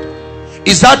Lord.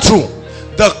 Is that true?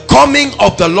 The coming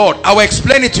of the Lord. I will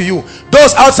explain it to you.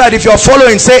 Those outside, if you're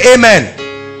following, say amen.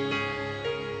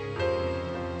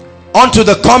 Unto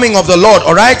the coming of the Lord,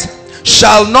 all right,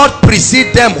 shall not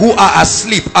precede them who are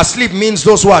asleep. Asleep means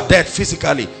those who are dead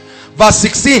physically. Verse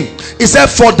 16, he said,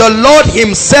 for the Lord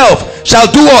himself shall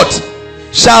do what?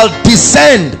 Shall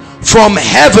descend from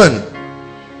heaven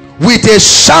with a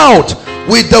shout,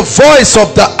 with the voice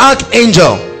of the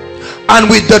archangel, and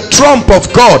with the trump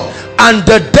of God, and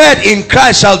the dead in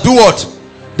Christ shall do what?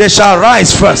 They shall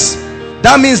rise first.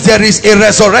 That means there is a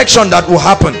resurrection that will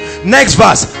happen. Next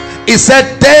verse, he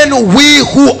said, then we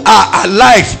who are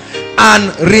alive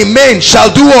and remain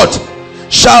shall do what?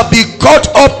 Shall be caught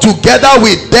up together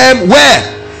with them. Where?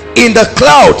 In the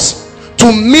clouds,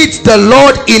 to meet the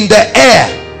Lord in the air,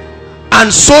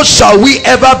 and so shall we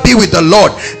ever be with the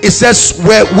Lord. It says,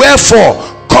 wherefore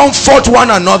comfort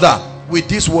one another with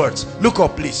these words. Look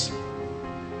up please.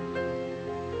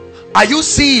 Are you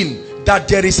seeing that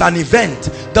there is an event?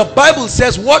 The Bible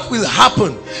says what will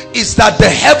happen is that the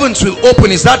heavens will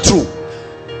open. Is that true?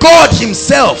 God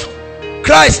himself,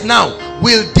 Christ now,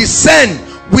 will descend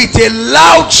with a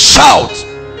loud shout,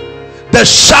 the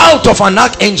shout of an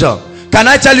archangel. Can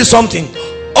I tell you something?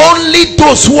 Only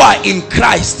those who are in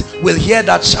Christ will hear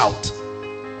that shout.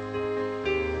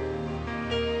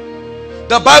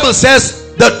 The Bible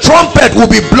says the trumpet will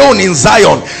be blown in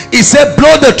Zion. He said,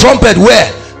 blow the trumpet where?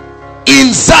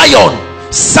 In Zion.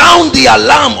 Sound the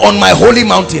alarm on my holy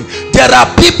mountain. There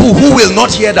are people who will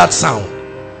not hear that sound.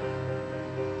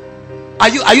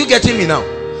 Are you getting me now?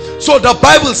 So the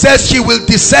Bible says he will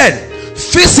descend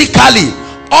physically.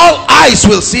 All eyes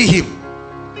will see him.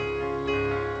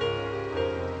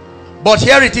 But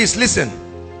here it is, listen.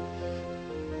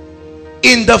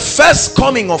 In the first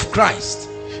coming of Christ,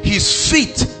 his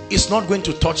feet is not going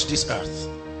to touch this earth.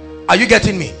 Are you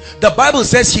getting me? The Bible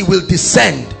says he will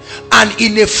descend, and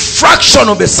in a fraction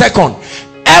of a second,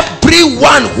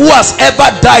 everyone who has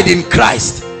ever died in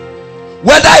Christ,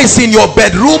 whether it's in your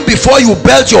bedroom before you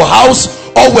built your house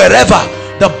or wherever,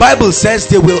 the Bible says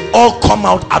they will all come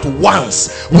out at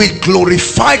once with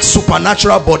glorified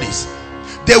supernatural bodies.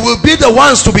 They will be the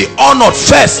ones to be honored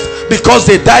first because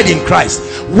they died in Christ.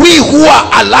 We who are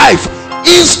alive,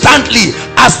 instantly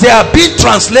as they are being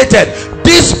translated,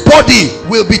 this body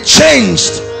will be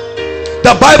changed.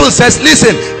 The Bible says,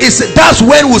 listen, that's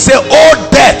when we say, oh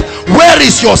death, where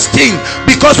is your sting?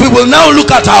 Because we will now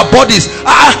look at our bodies.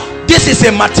 This is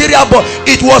a material body.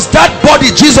 It was that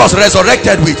body Jesus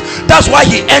resurrected with. That's why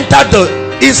he entered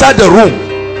inside the room.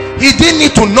 He didn't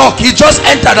need to knock. He just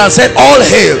entered and said, all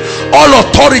hail, all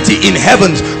authority in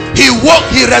heavens. He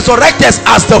resurrected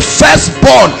as the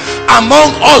firstborn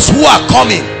among us who are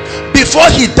coming. Before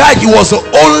he died, he was the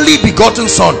only begotten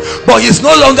son, but he's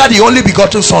no longer the only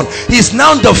begotten son. He's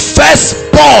now the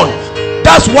firstborn.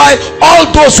 That's why all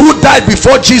those who died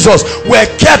before Jesus were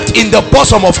kept in the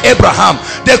bosom of Abraham.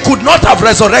 They could not have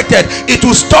resurrected. It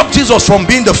will stop Jesus from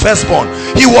being the firstborn.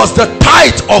 He was the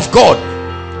tithe of God.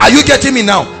 Are you getting me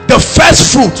now? The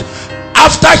first fruit.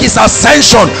 After his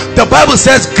ascension, the Bible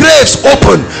says graves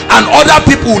opened and other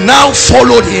people now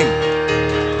followed him.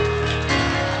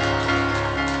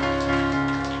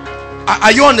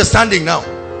 Are you understanding now?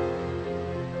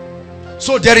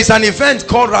 So there is an event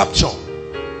called rapture.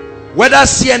 Whether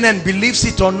CNN believes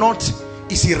it or not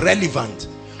is irrelevant.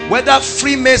 Whether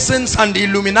Freemasons and the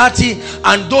Illuminati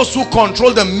and those who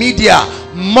control the media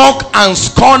mock and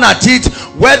scorn at it,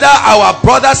 whether our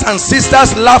brothers and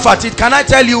sisters laugh at it, can I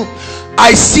tell you,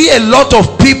 I see a lot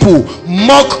of people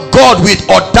mock God with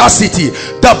audacity.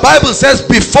 The Bible says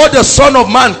before the Son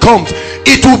of Man comes,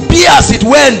 it will be as it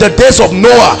were in the days of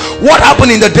Noah. What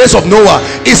happened in the days of Noah?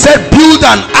 He said, build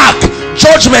an ark.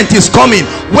 Judgment is coming.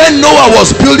 When Noah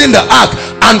was building the ark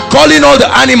and calling all the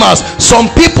animals, some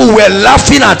people were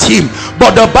laughing at him,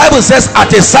 but the Bible says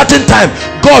at a certain time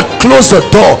God closed the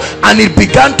door and it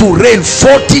began to rain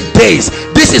 40 days.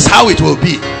 This is how it will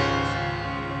be,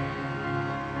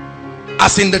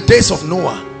 as in the days of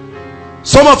Noah.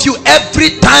 Some of you,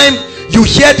 every time you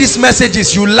hear these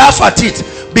messages, you laugh at it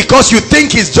because you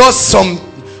think it's just some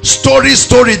story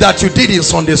that you did in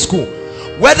Sunday school.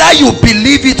 Whether you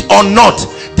believe it or not,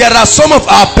 there are some of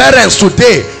our parents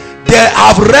today, they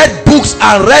have read books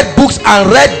and read books and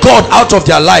read God out of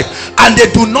their life, and they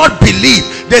do not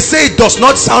believe. They say it does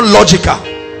not sound logical.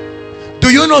 Do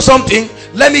you know something?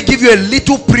 Let me give you a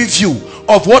little preview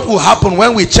of what will happen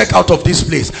when we check out of this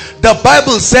place. The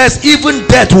Bible says even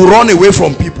death will run away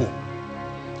from people.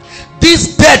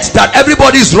 This death that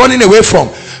everybody is running away from,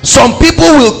 some people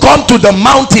will come to the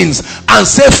mountains and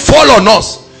say, fall on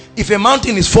us. If a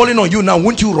mountain is falling on you now,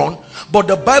 won't you run? But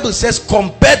the Bible says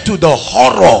compared to the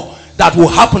horror that will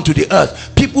happen to the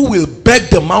earth, people will beg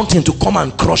the mountain to come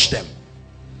and crush them.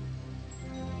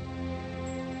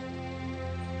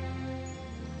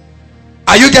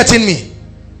 Are you getting me?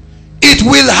 It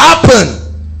will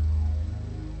happen.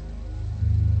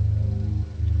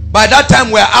 By that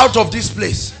time, we're out of this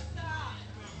place.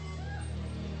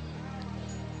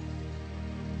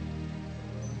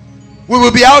 We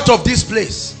will be out of this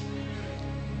place.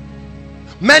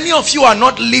 Many of you are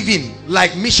not living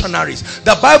like missionaries.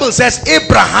 The Bible says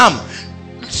Abraham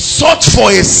sought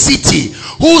for a city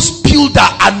whose builder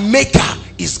and maker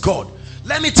is God.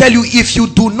 Let me tell you, if you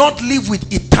do not live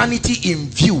with eternity in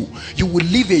view, you will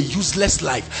live a useless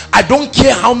life. I don't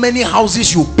care how many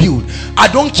houses you build. I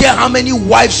don't care how many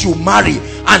wives you marry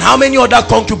and how many other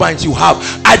concubines you have.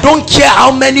 I don't care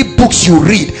how many books you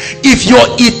read. If your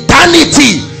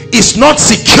eternity is not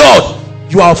secured,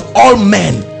 you are of all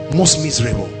men most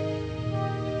miserable.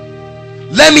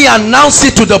 Let me announce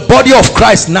it to the body of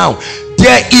Christ now.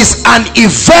 There is an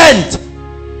event,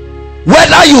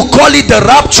 whether you call it the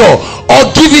rapture or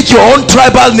give it your own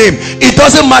tribal name, it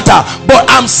doesn't matter. But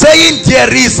I'm saying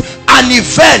there is an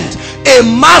event, a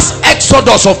mass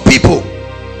exodus of people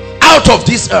out of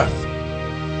this earth.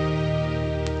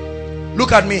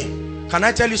 Look at me. Can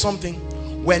I tell you something?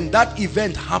 When that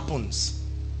event happens,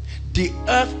 the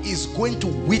earth is going to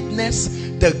witness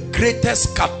the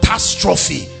greatest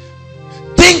catastrophe.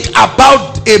 Think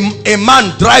about a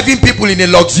man driving people in a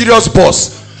luxurious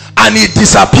bus and he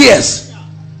disappears.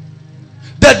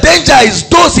 The danger is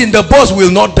those in the bus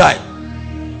will not die.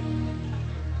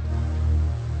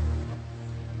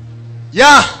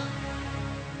 Yeah.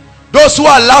 Those who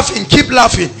are laughing, keep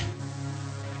laughing.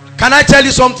 Can I tell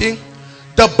you something?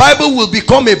 The Bible will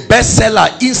become a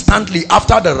bestseller instantly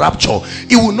after the rapture.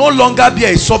 It will no longer be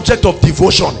a subject of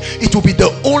devotion. It will be the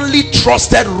only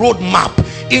trusted roadmap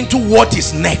into what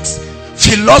is next.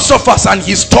 Philosophers and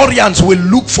historians will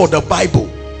look for the Bible.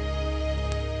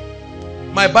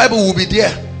 My Bible will be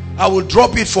there. I will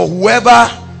drop it for whoever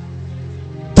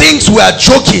thinks we are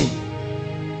joking,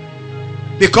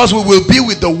 because we will be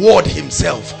with the Word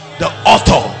himself, the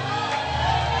author.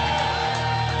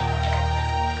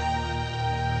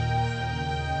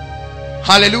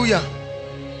 Hallelujah.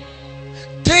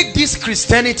 Take this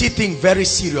Christianity thing very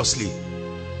seriously.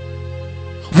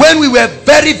 When we were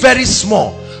very, very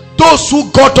small, those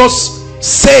who got us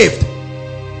saved,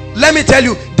 let me tell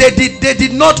you, they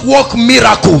did not work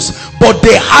miracles, but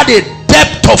they had a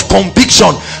depth of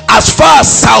conviction as far as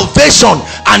salvation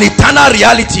and eternal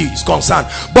reality is concerned.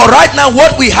 But right now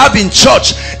what we have in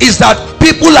church is that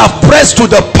people have pressed to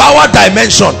the power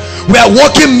dimension. We are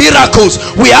working miracles,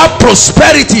 we have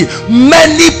prosperity.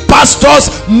 Many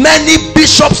pastors, many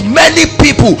bishops, many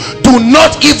people do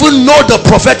not even know the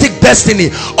prophetic destiny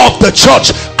of the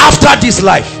church after this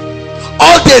life.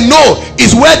 All they know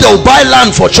is where they will buy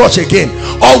land for church again,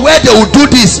 or where they will do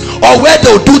this, or where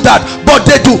they will do that. But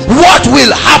they do. What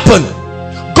will happen?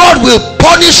 God will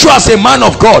punish you as a man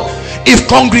of God if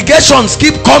congregations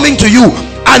keep coming to you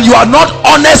and you are not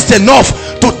honest enough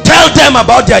to tell them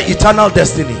about their eternal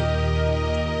destiny.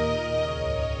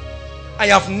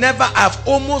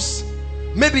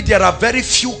 Maybe there are very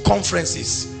few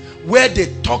conferences where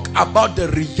they talk about the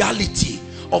reality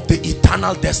of the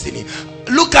eternal destiny.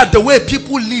 Look at the way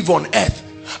people live on earth,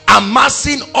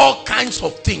 amassing all kinds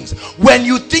of things. When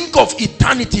you think of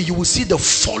eternity, you will see the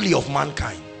folly of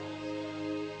mankind.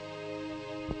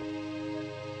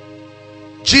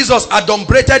 Jesus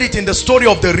adumbrated it in the story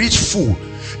of the rich fool.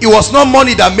 It was not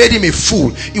money that made him a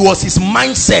fool. It was his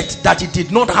mindset that he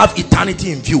did not have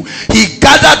eternity in view. He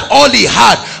gathered all he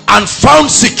had and found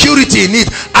security in it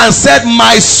and said,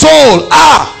 my soul,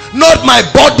 not my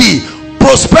body.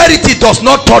 Prosperity does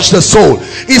not touch the soul.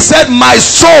 He said, my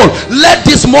soul, let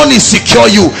this money secure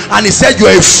you. And he said,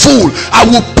 you're a fool. I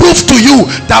will prove to you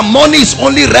that money is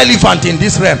only relevant in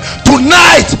this realm.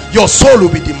 Tonight your soul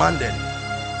will be demanded.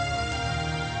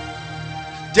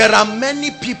 There are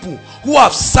many people who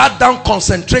have sat down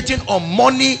concentrating on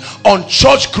money, on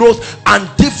church growth and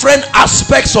different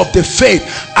aspects of the faith,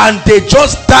 and they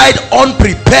just died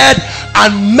unprepared,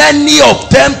 and many of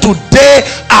them today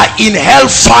are in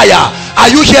hellfire.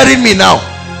 Are you hearing me now?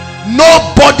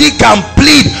 Nobody can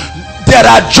plead. There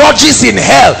are judges in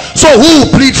hell, so who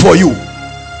will plead for you?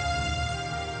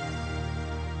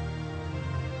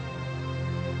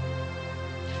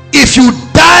 If you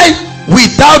die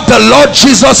without the Lord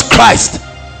Jesus Christ,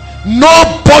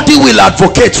 nobody will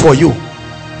advocate for you.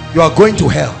 You are going to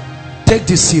hell. Take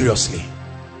this seriously.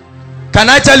 Can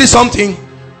I tell you something?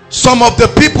 Some of the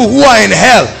people who are in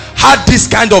hell had this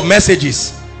kind of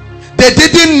messages. They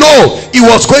didn't know it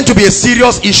was going to be a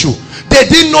serious issue. They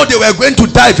didn't know they were going to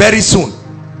die very soon.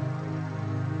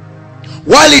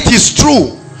 While it is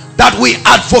true that we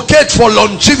advocate for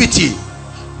longevity,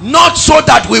 not so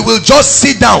that we will just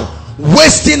sit down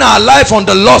wasting our life on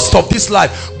the lust of this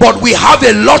life, but we have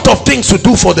a lot of things to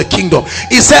do for the kingdom.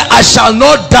 He said, I shall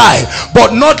not die,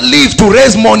 but not live to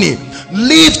raise money,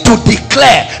 live to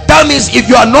declare. That means if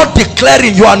you are not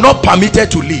declaring, you are not permitted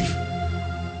to live.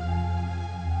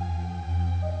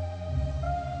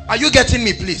 Are you getting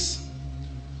me, please?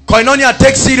 Koinonia,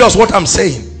 take serious what I'm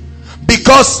saying,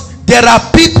 because there are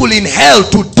people in hell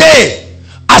today.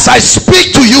 As I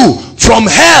speak to you from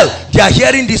hell, they are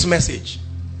hearing this message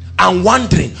and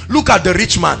wondering. Look at the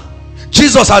rich man.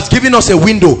 Jesus has given us a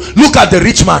window. Look at the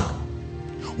rich man.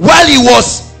 While he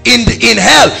was in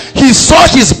hell, he saw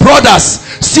his brothers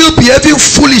still behaving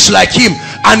foolish like him,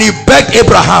 and he begged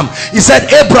Abraham. He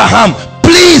said, Abraham,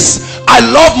 please, I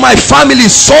love my family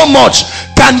so much.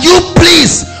 Can you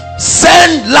please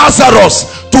send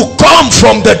Lazarus to come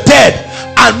from the dead,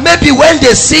 and maybe when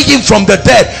they see him from the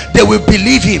dead, they will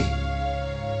believe him.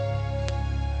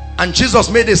 And Jesus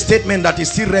made a statement that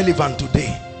is still relevant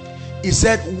today. He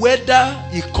said, whether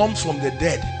he comes from the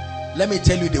dead, let me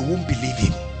tell you, they won't believe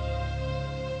him,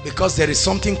 because there is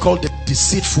something called the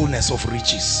deceitfulness of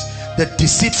riches, the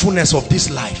deceitfulness of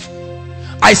this life.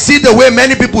 I see the way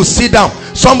many people sit down.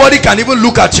 Somebody can even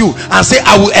look at you and say,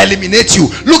 I will eliminate you.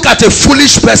 Look at a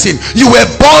foolish person. You were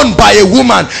born by a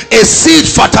woman. A seed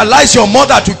fertilized your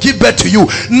mother to give birth to you.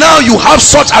 Now you have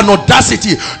such an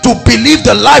audacity to believe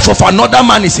the life of another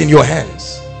man is in your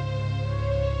hands.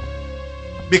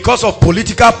 Because of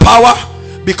political power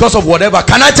because of whatever.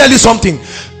 Can I tell you something?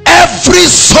 Every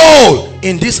soul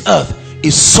in this earth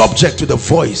is subject to the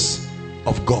voice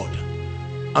of God.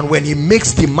 And when he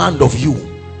makes demand of you,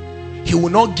 he will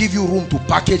not give you room to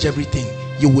package everything.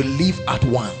 You will leave at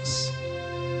once.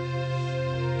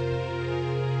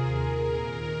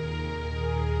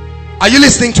 Are you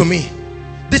listening to me?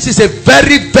 This is a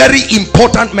very, very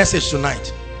important message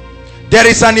tonight. There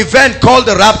is an event called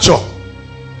the rapture.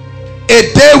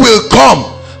 A day will come.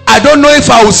 I don't know if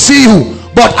I will see you,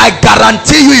 but I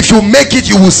guarantee you, if you make it,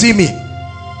 you will see me.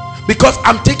 Because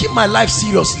I'm taking my life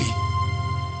seriously.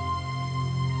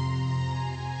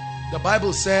 The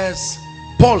Bible says,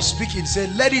 Paul speaking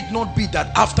said, let it not be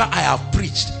that after I have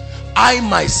preached, I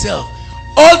myself,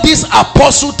 all this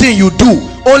apostle thing you do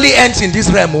only ends in this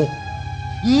realm.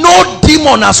 No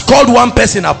demon has called one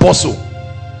person apostle.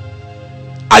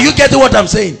 Are you getting what I'm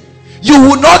saying? You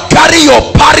will not carry your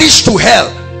parish to hell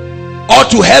or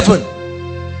to heaven.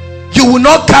 You will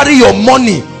not carry your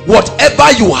money,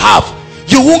 whatever you have.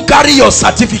 You won't carry your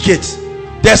certificates.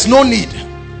 There's no need.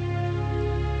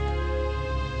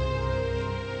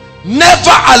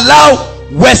 Never allow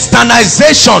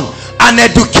westernization and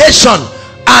education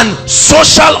and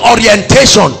social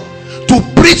orientation to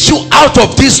preach you out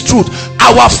of this truth.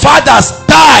 Our fathers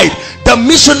died. The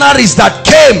missionaries that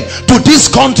came to this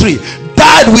country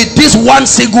died with this one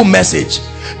single message.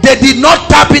 They did not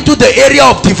tap into the area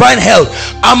of divine health,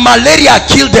 and malaria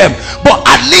killed them, but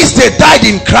at least they died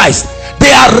in Christ.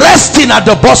 They are resting at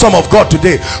the bosom of God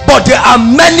today. But there are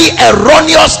many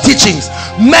erroneous teachings,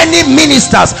 many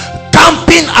ministers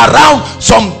camping around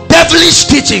some devilish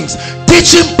teachings,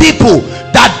 teaching people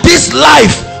that this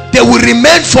life, they will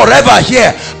remain forever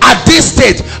here at this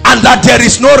state, and that there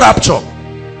is no rapture.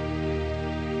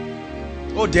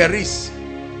 Oh, there is.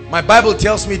 My Bible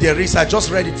tells me there is. I just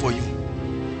read it for you.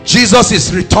 Jesus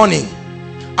is returning.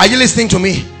 Are you listening to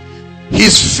me?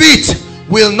 His feet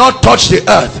will not touch the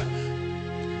earth.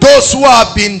 Those who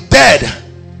have been dead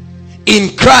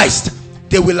in Christ,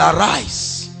 they will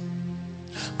arise,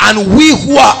 and we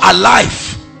who are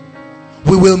alive,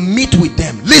 we will meet with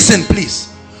them. Listen please.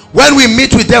 When we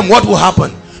meet with them, what will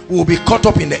happen? We will be caught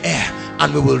up in the air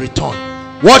and we will return.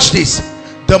 Watch this.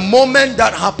 The moment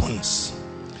that happens,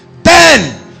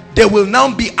 then there will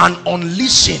now be an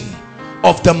unleashing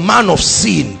of the man of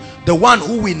sin, the one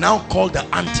who we now call the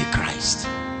Antichrist.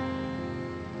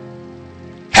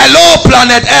 Hello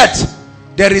planet Earth.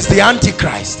 There is the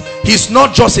Antichrist. He's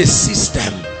not just a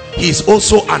system, he is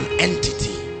also an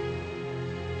entity.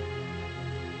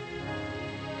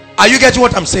 Are you getting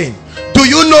what I'm saying? Do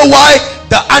you know why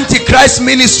the Antichrist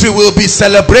ministry will be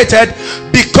celebrated?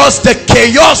 Because the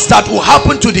chaos that will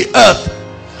happen to the earth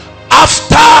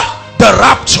after the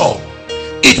rapture,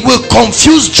 it will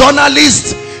confuse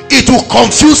journalists, it will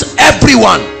confuse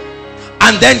everyone,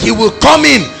 and then he will come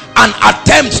in and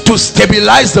attempt to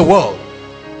stabilize the world.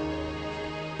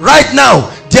 Right now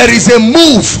there is a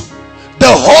move. The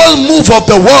whole move of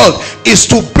the world is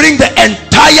to bring the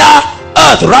entire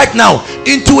earth right now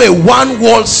into a one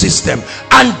world system,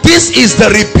 and this is the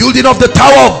rebuilding of the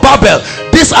Tower of Babel.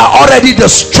 These are already the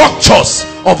structures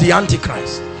of the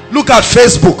Antichrist. Look at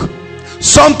Facebook.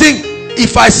 Something,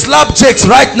 if I slap Jakes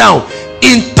right now,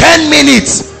 in 10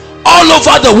 minutes all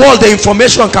over the world the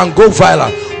information can go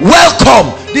viral.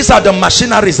 Welcome. These are the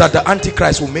machineries that the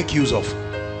Antichrist will make use of.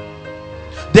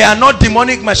 They are not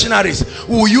demonic machineries.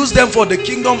 We will use them for the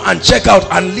kingdom and check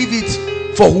out and leave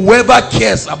it for whoever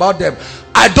cares about them.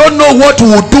 I don't know what we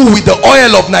will do with the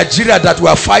oil of Nigeria that we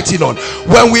are fighting on.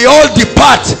 When we all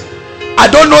depart, I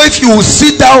don't know if you will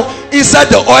sit down inside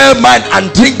the oil mine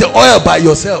and drink the oil by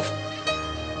yourself.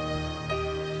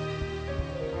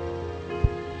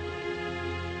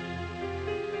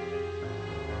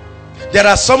 There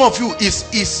are some of you,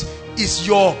 is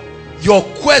your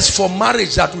quest for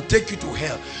marriage that will take you to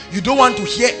hell. You don't want to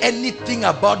hear anything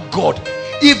about God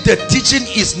if the teaching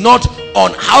is not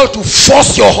on how to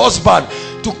force your husband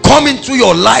to come into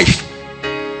your life.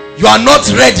 You are not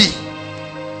ready.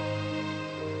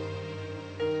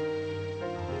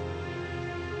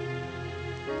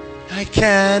 I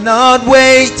cannot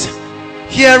wait.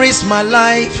 Here is my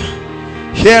life.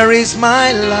 Here is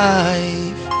my life.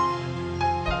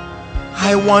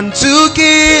 I want to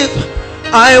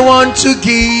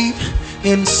give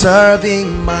in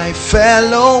serving my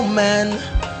fellow man,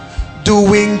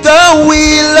 doing the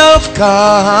will of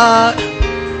God.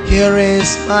 Here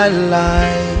is my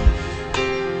life.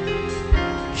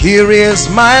 Here is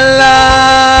my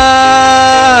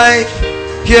life.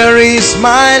 Here is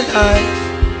my life.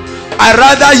 I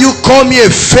rather you call me a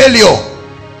failure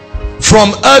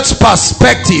from earth's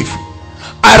perspective.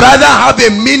 I rather have a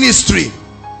ministry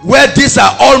where these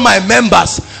are all my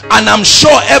members and I'm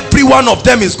sure every one of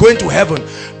them is going to heaven,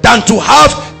 than to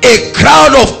have a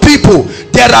crowd of people.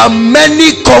 There are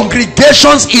many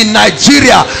congregations in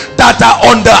Nigeria that are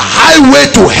on the highway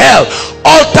to hell.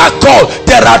 Altar call,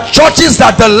 there are churches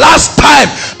that the last time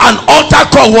an altar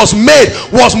call was made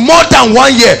was more than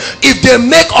 1 year. If they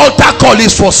make altar call,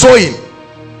 is for sowing.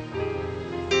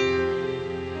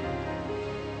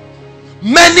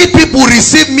 Many people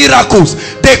receive miracles.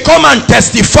 They come and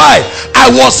testify, I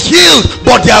was healed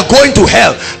but they are going to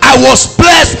hell. I was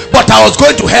blessed but I was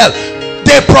going to hell.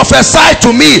 They prophesied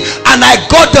to me and I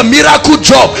got the miracle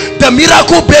job. The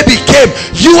miracle baby came.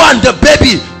 You and the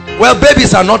baby, well,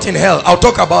 babies are not in hell. I'll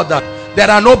talk about that. There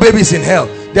are no babies in hell.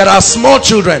 There are small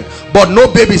children but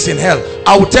no babies in hell.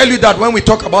 I will tell you that when we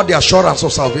talk about the assurance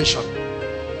of salvation.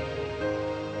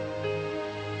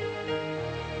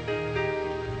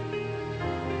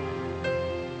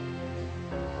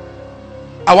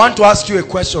 I want to ask you a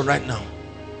question right now.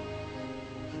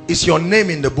 Is your name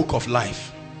in the book of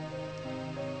life?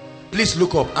 Please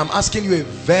look up. I'm asking you a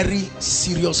very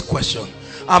serious question.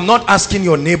 I'm not asking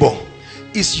your neighbor.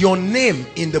 Is your name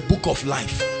in the book of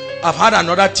life? I've had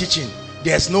another teaching.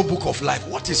 There's no book of life.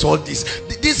 What is all this?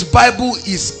 This Bible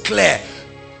is clear.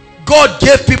 God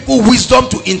gave people wisdom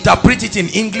to interpret it in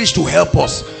English to help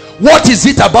us. What is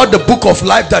it about the book of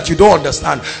life that you don't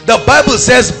understand? The Bible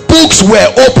says books were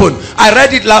open. I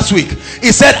read it last week.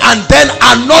 It said, and then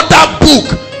another book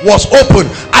was open,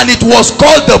 and it was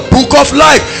called the book of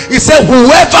life. It said,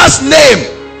 whoever's name,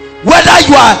 whether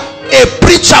you are a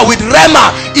preacher with Rema,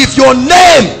 if your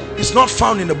name is not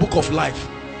found in the book of life,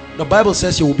 the Bible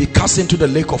says you will be cast into the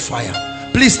lake of fire.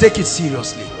 Please take it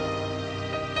seriously.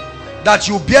 That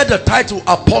you bear the title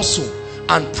apostle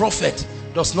and prophet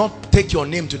does not take your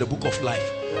name to the book of life.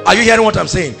 Are you hearing what I'm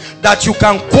saying? That you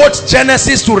can quote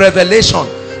Genesis to Revelation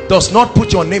does not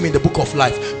put your name in the book of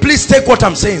life. Please take what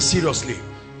I'm saying seriously.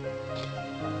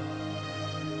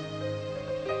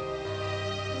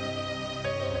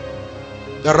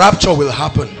 The rapture will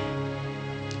happen.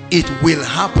 It will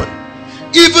happen.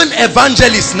 Even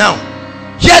evangelists now,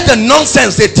 hear the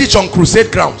nonsense they teach on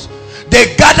crusade grounds.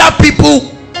 They gather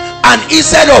people and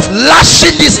instead of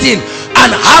lashing this thing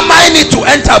and hammering it to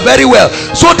enter very well,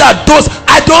 so that those,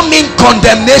 I don't mean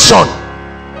condemnation,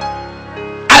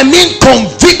 I mean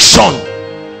conviction.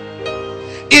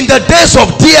 In the days of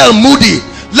D.L. Moody,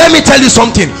 let me tell you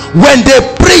something, when they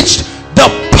preached, the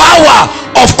power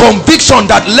of conviction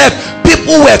that left,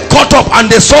 people were caught up and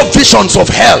they saw visions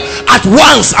of hell at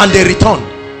once and they returned.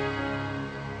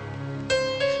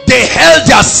 They held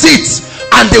their seats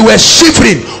and they were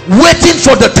shivering, waiting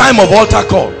for the time of altar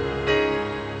call.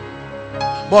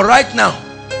 But right now,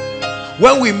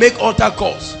 when we make altar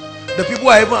calls, the people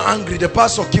are even angry. The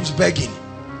pastor keeps begging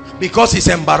because he's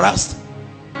embarrassed.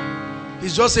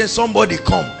 He's just saying, somebody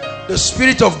come. The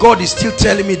Spirit of God is still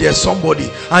telling me there's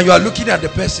somebody, and you are looking at the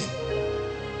person.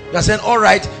 You're saying, all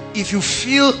right, if you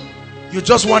feel you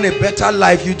just want a better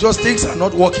life, you just things are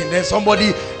not working, then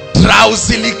somebody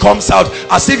drowsily comes out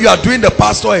as if you are doing the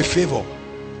pastor a favor.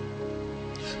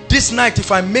 This night,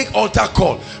 if I make altar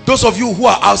call, those of you who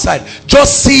are outside,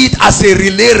 just see it as a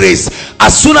relay race.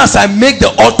 As soon as I make the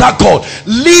altar call,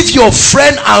 leave your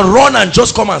friend and run and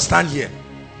just come and stand here,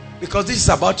 because this is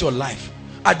about your life.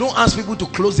 I don't ask people to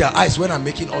close their eyes when I'm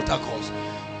making altar calls.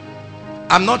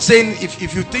 I'm not saying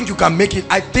if you think you can make it.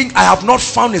 I think I have not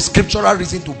found a scriptural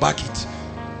reason to back it.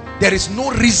 There is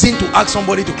no reason to ask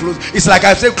somebody to close. It's like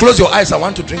I say, close your eyes, I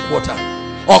want to drink water,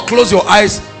 or close your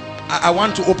eyes, I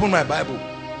want to open my Bible.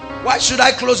 Why should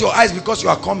I close your eyes? Because you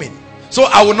are coming, so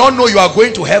I will not know you are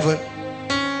going to heaven.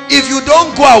 If you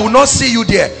don't go, I will not see you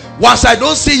there. Once I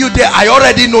don't see you there, I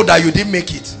already know that you didn't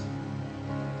make it.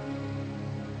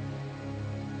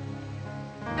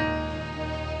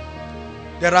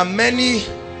 There are many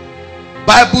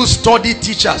Bible study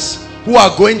teachers who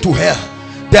are going to hell.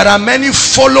 There are many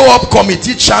follow-up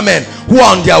committee chairmen who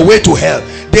are on their way to hell.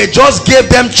 They just gave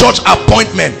them church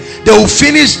appointment. They will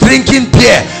finish drinking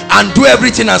beer and do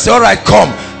everything and say, all right, come,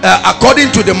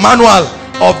 according to the manual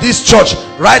of this church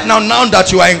right now, now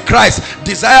that you are in Christ,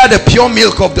 desire the pure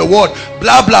milk of the word,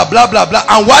 blah blah blah blah blah.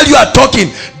 And while you are talking,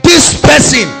 this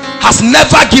person has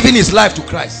never given his life to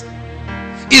Christ.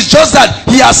 It's just that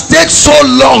he has stayed so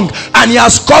long and he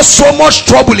has caused so much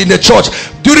trouble in the church.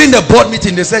 During the board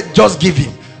meeting, they said, just give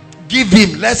him,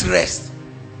 let's rest.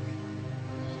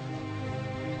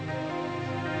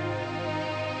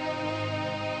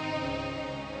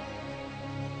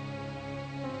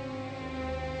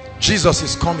 Jesus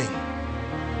is coming.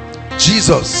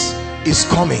 Jesus is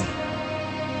coming.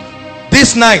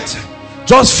 This night,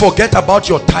 just forget about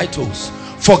your titles.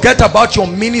 Forget about your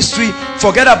ministry.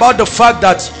 Forget about the fact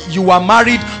that you are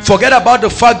married. Forget about the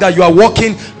fact that you are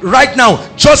working. Right now,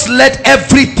 just let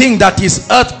everything that is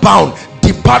earthbound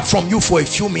depart from you for a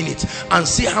few minutes and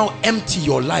see how empty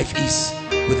your life is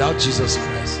without Jesus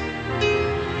Christ.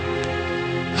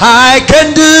 I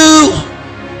can do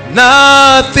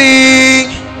nothing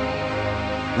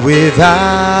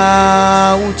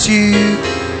without you.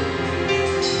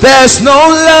 There's no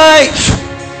life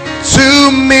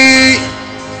to me,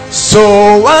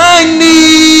 so I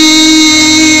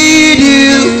need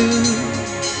you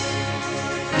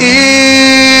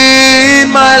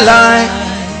in my life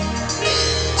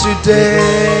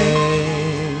today.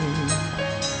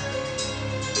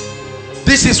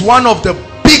 This is one of the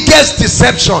biggest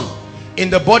deception in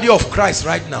the body of Christ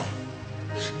right now.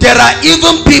 There are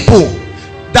even people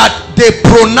that they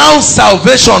pronounce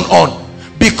salvation on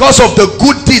because of the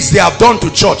good deeds they have done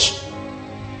to church.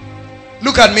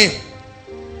 Look at me.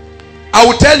 I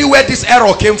will tell you where this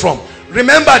error came from.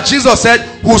 Remember, Jesus said,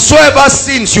 whosoever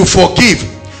sins you forgive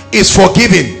is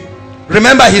forgiven.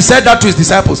 Remember, he said that to his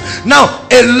disciples. Now,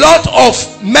 a lot of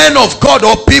men of God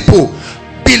or people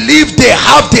believe they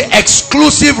have the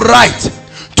exclusive right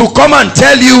to come and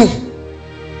tell you,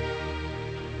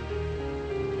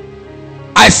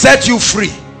 I set you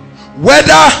free.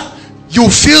 Whether you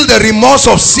feel the remorse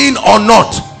of sin or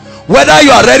not, whether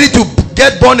you are ready to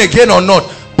get born again or not.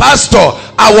 Pastor,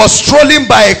 I was strolling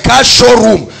by a car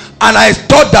showroom and I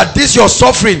thought that this your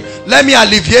suffering, let me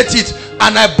alleviate it,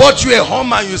 and I bought you a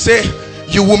home and you say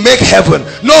you will make heaven.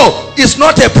 No, it's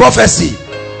not a prophecy.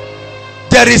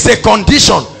 There is a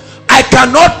condition. I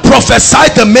cannot prophesy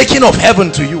the making of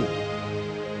heaven to you.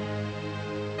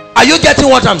 Are you getting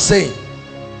what I'm saying?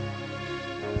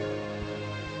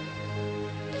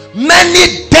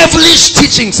 Many devilish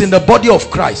teachings in the body of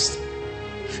Christ.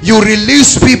 You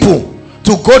release people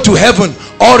to go to heaven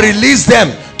or release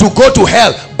them to go to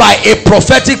hell by a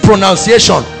prophetic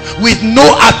pronunciation with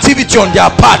no activity on their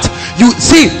part. You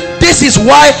see, this is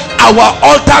why our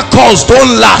altar calls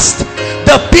don't last.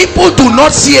 The people do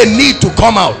not see a need to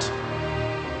come out.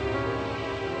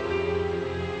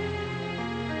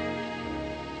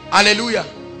 Hallelujah.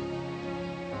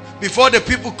 Before the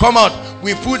people come out,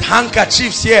 we put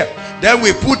handkerchiefs here, then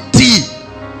we put tea,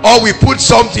 or we put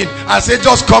something and say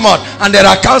just come out, and there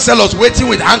are counselors waiting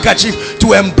with handkerchief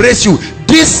to embrace you.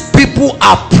 These people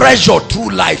are pressured through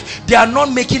life. They are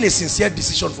not making a sincere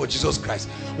decision for Jesus Christ.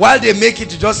 While they make it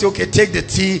to just say, okay, take the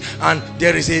tea, and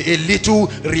there is a little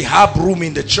rehab room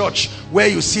in the church where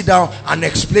you sit down and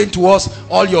explain to us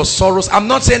all your sorrows. I'm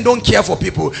not saying don't care for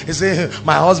people. You say,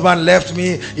 my husband left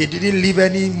me, he didn't leave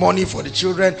any money for the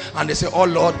children, and they say, oh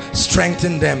Lord,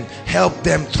 strengthen them, help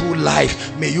them through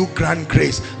life, may you grant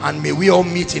grace, and may we all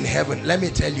meet in heaven. Let me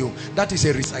tell you, that is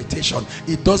a recitation.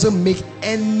 It doesn't make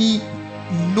any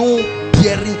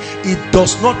bearing. It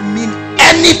does not mean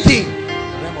anything in the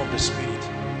realm of the spirit.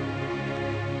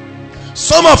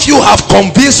 Some of you have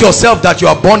convinced yourself that you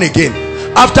are born again.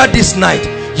 After this night,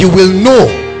 you will know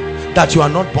that you are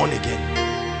not born again.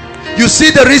 You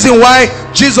see the reason why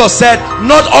Jesus said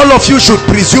not all of you should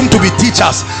presume to be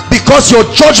teachers, because your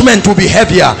judgment will be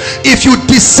heavier. If you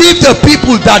deceive the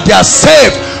people that they are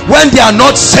saved when they are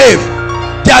not saved,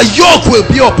 their yoke will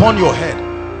be upon your head.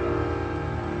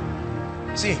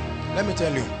 See, let me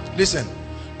tell you, listen,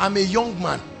 I'm a young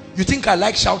man. You think I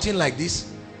like shouting like this?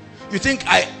 You think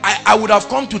I would have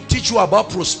come to teach you about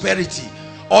prosperity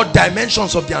or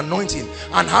dimensions of the anointing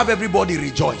and have everybody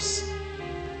rejoice?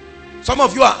 Some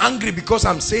of you are angry because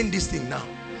I'm saying this thing now,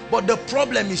 but the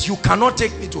problem is you cannot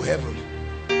take me to heaven.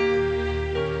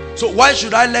 So why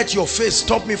should I let your face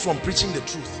stop me from preaching the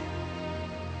truth?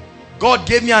 God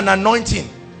gave me an anointing.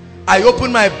 I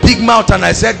opened my big mouth and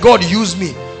I said, God, use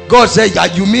me. God said, yeah,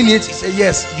 you mean it? He said,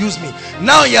 yes, use me.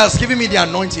 Now he has given me the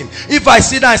anointing. If I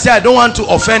sit down and say, I don't want to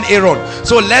offend Aaron,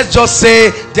 so let's just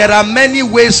say there are many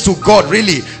ways to God.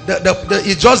 Really,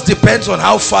 it just depends on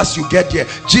how fast you get there.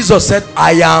 Jesus said,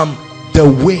 I am the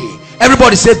way.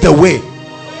 Everybody said the way.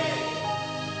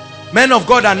 Men of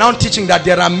God are now teaching that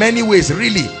there are many ways.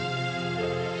 Really,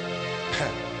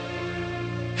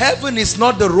 heaven is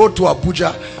not the road to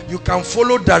Abuja. You can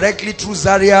follow directly through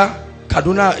Zaria,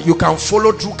 Kaduna, you can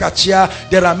follow through Kachia.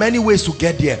 There are many ways to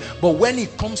get there. But when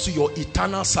it comes to your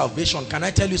eternal salvation, can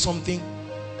I tell you something?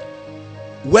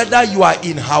 Whether you are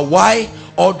in Hawaii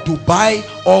or Dubai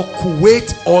or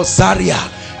Kuwait or Zaria,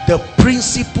 the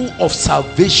principle of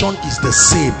salvation is the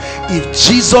same. If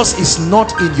Jesus is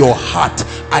not in your heart,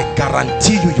 I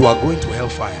guarantee you, you are going to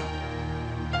hellfire.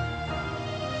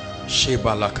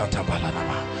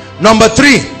 Number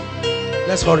 3,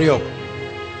 let's hurry up.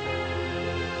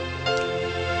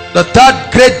 The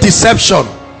third great deception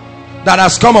that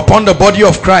has come upon the body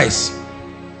of Christ,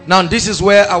 now this is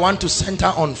where I want to center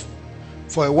on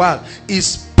for a while,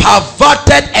 is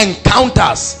perverted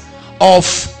encounters of,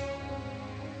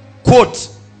 quote,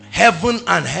 heaven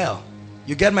and hell.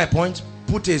 You get my point?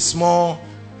 Put a small,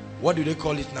 what do they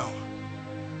call it now?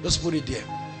 Just put it there.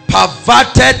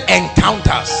 Perverted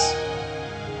encounters.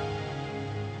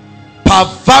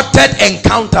 Perverted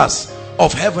encounters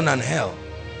of heaven and hell.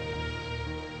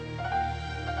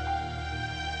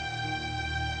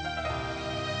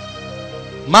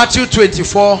 Matthew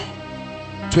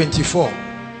 24:24.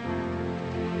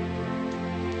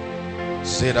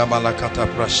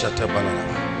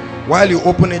 While you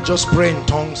open it, just pray in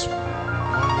tongues.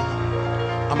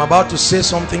 I'm about to say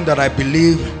something that I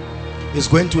believe is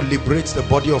going to liberate the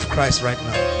body of Christ right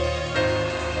now.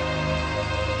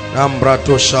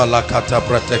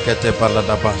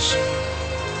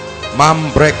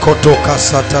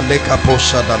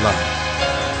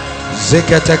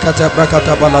 Zekete kata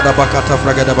brakata balada bakata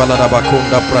fragada balada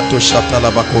bakunda prato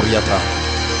shatala bakuriata.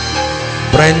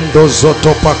 Brendo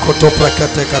zoto pakoto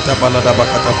prakate kata balada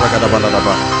bakata fragada balada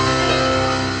ba.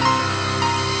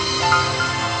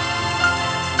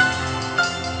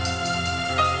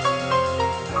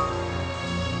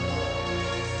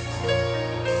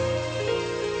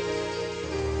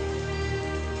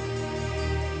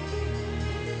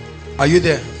 Are you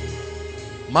there?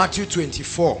 Matthew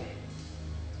 24.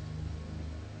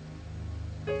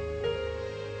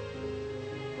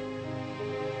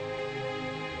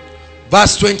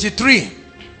 Verse 23.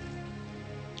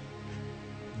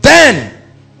 Then,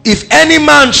 if any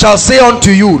man shall say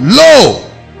unto you, Lo,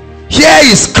 here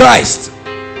is Christ,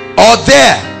 or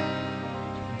there,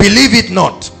 believe it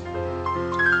not.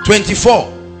 24.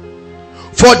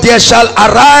 For there shall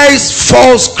arise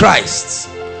false Christs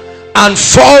and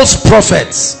false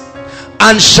prophets,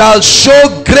 and shall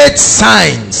show great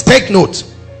signs, take note,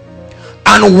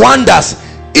 and wonders,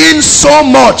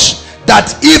 insomuch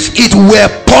that if it were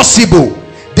possible,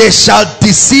 they shall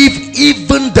deceive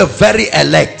even the very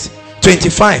elect.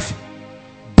 25.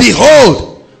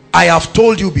 Behold, I have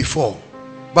told you before.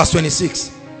 Verse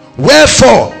 26.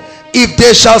 Wherefore, if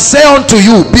they shall say unto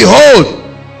you, Behold,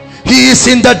 he is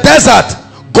in the desert,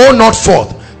 go not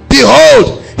forth.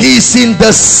 Behold, he is in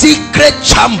the secret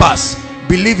chambers,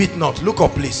 believe it not. Look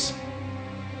up, please.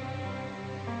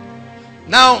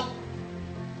 Now,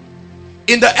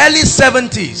 in the early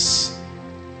 70s,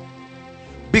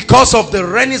 because of the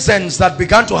renaissance that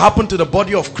began to happen to the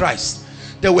body of Christ,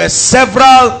 there were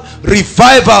several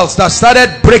revivals that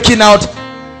started breaking out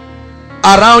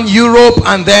around Europe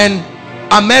and then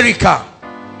America.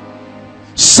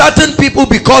 Certain people,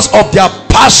 because of their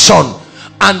passion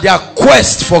and their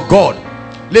quest for God,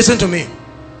 listen to me,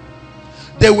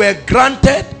 they were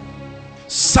granted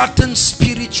certain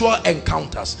spiritual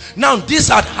encounters. Now this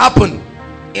had happened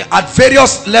at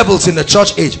various levels in the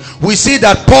church age. We see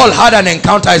that Paul had an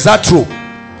encounter. Is that true?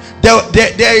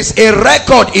 There is a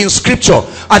record in scripture.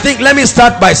 I think, let me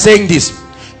start by saying this: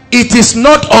 it is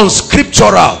not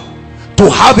unscriptural to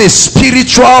have a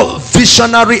spiritual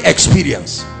visionary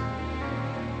experience.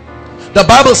 The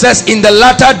Bible says in the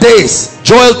latter days,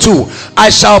 Joel 2, I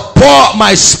shall pour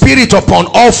my spirit upon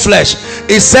all flesh.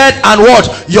 It said, and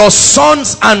what? Your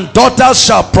sons and daughters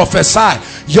shall prophesy.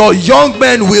 Your young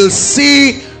men will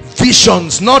see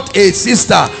visions. Not a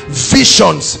sister,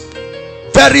 visions.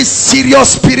 Very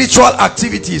serious spiritual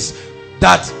activities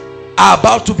that are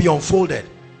about to be unfolded.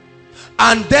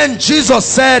 And then Jesus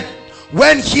said,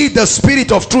 when he, the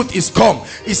Spirit of truth, is come,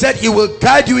 he said he will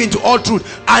guide you into all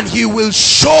truth, and he will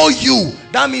show you.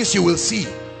 That means you will see.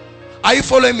 Are you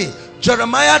following me?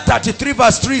 Jeremiah 33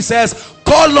 verse 3 says,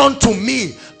 call unto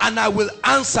me and I will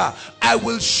answer. I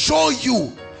will show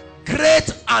you great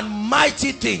and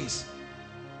mighty things.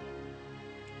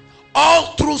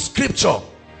 All through scripture,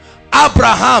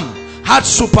 Abraham had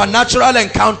supernatural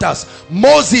encounters.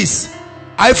 Moses,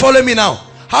 are you following me now,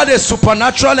 had a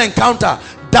supernatural encounter.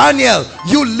 Daniel,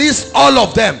 you list all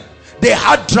of them. They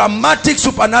had dramatic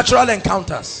supernatural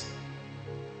encounters.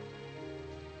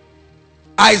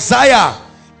 Isaiah,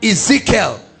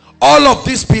 Ezekiel, all of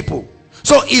these people.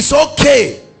 So it's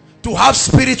okay to have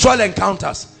spiritual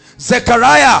encounters.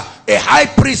 Zechariah, a high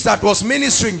priest that was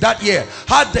ministering that year,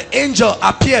 had the angel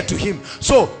appear to him.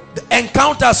 So the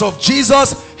encounters of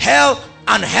Jesus, hell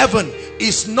and heaven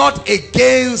is not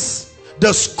against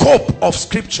the scope of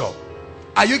scripture.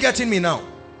 Are you getting me now?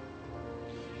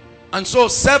 And so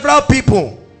several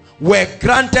people were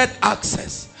granted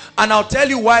access. And I'll tell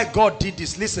you why God did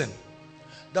this. Listen,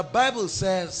 the Bible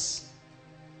says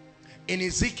in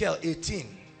Ezekiel 18,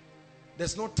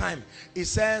 there's no time, it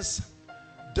says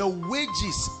the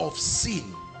wages of sin,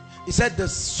 he said, the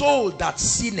soul that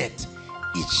sinneth,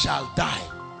 it shall die.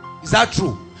 Is that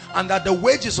true? And that the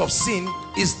wages of sin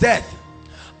is death.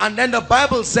 And then the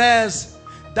Bible says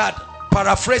that,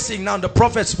 paraphrasing now, the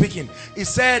prophet speaking, he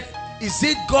said, is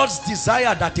it God's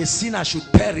desire that a sinner should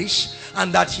perish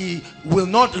and that he will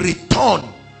not return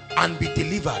and be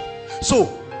delivered?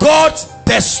 So God's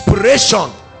desperation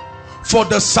for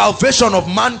the salvation of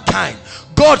mankind,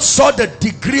 God saw the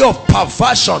degree of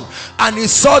perversion, and he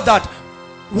saw that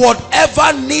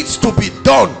whatever needs to be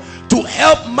done to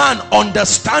help man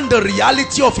understand the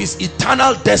reality of his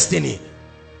eternal destiny.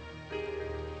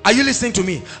 Are you listening to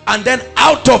me? And then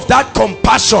out of that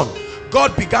compassion,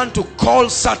 God began to call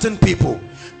certain people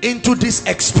into these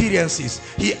experiences.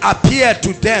 He appeared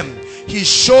to them. He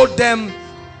showed them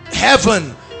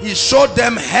heaven. He showed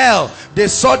them hell. They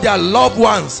saw their loved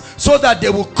ones, so that they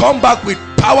will come back with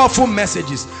powerful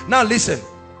messages. Now listen.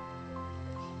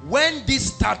 When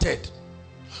this started,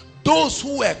 those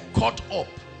who were caught up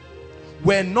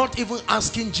were not even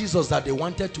asking Jesus that they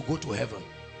wanted to go to heaven.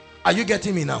 Are you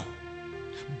getting me now?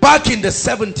 Back in the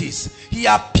 70s, he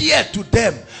appeared to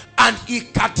them and he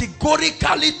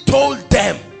categorically told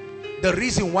them the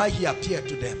reason why he appeared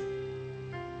to them.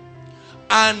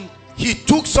 And he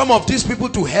took some of these people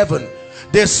to heaven.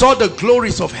 They saw the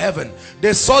glories of heaven.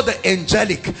 They saw the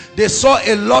angelic. They saw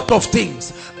a lot of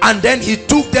things. And then he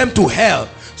took them to hell.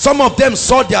 Some of them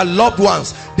saw their loved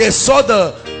ones. They saw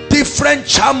the different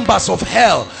chambers of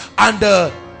hell. And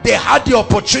they had the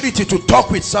opportunity to talk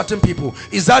with certain people.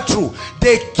 Is that true?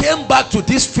 They came back to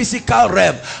this physical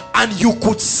realm, and you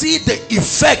could see the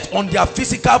effect on their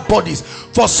physical bodies.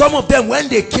 For some of them, when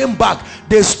they came back,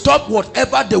 they stopped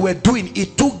whatever they were doing.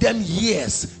 It took them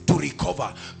years to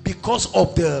recover because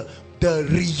of the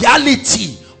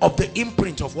reality of the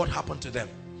imprint of what happened to them.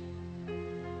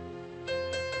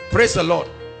 Praise the Lord.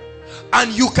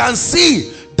 And you can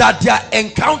see that their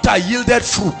encounter yielded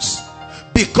fruits,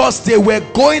 because they were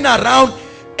going around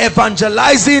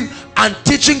evangelizing and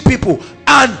teaching people,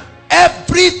 and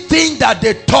everything that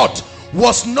they taught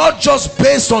was not just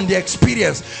based on the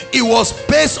experience. It was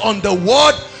based on the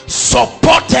word,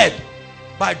 supported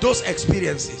by those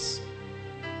experiences.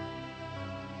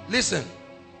 Listen,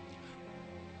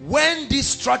 when this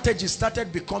strategy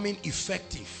started becoming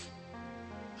effective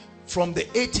from the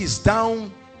 80s down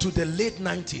to the late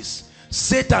 90s,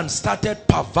 Satan started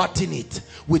perverting it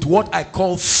with what I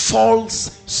call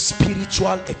false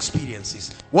spiritual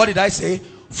experiences. What did I say?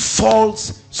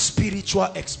 False spiritual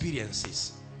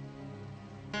experiences.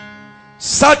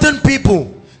 Certain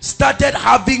people started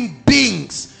having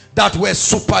beings that were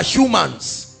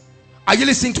superhumans. Are you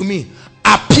listening to me?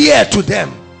 Appear to them,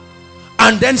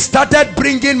 and then started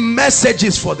bringing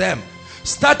messages for them.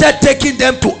 Started taking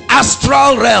them to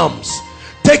astral realms,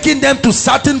 taking them to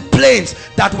certain planes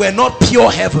that were not pure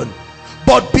heaven.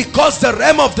 But because the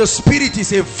realm of the spirit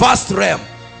is a vast realm,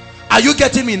 are you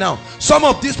getting me now? Some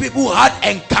of these people had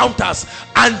encounters,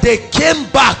 and they came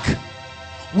back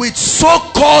with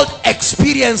so-called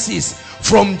experiences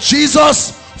from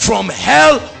Jesus, from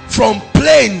hell, from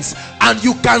planes, and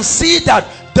you can see that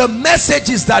the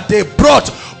messages that they brought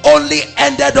only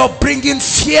ended up bringing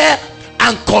fear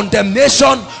and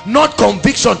condemnation, not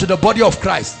conviction, to the body of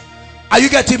Christ. Are you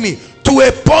getting me? To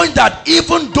a point that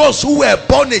even those who were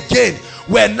born again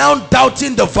were now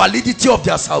doubting the validity of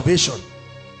their salvation.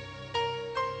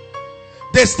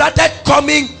 They started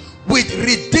coming with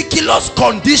ridiculous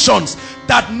conditions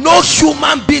that no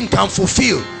human being can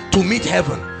fulfill to meet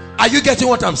heaven. Are you getting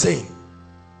what I'm saying?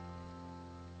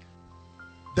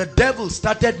 The devil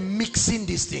started mixing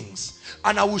these things,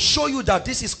 and I will show you that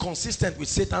this is consistent with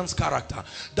Satan's character.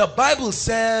 The Bible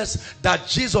says that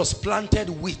Jesus planted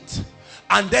wheat,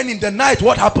 and then in the night,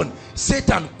 what happened?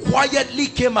 Satan quietly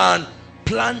came and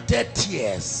planted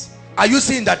tears. Are you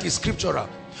seeing that is scriptural?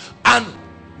 And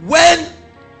when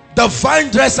the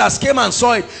vine dressers came and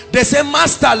saw it, they said,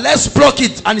 "Master, let's pluck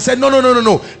it." And he said, no,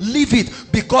 leave it,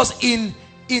 because in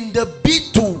the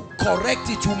bid to correct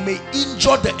it, you may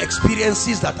injure the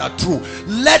experiences that are true.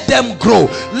 Let them grow,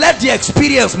 let the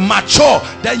experience mature,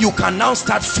 then you can now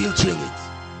start filtering it.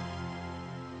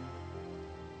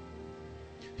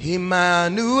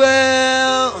 Emmanuel,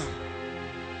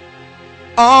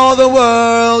 all the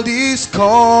world is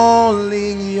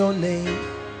calling your name.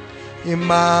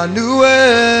 Emmanuel,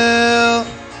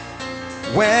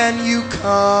 when you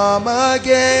come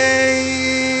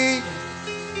again.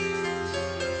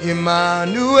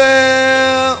 Emmanuel,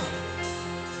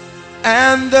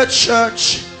 and the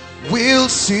church will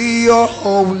see your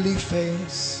holy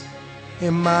face.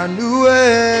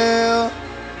 Emmanuel,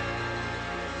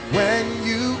 when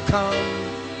you come.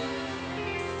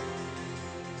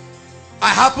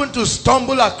 happened to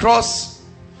stumble across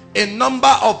a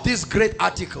number of these great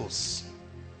articles.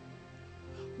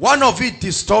 One of it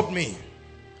disturbed me.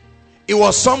 It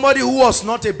was somebody who was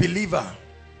not a believer,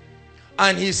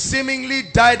 and he seemingly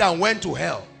died and went to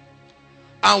hell.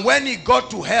 And when he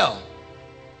got to hell,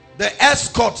 the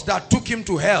escort that took him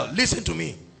to hell, listen to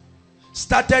me,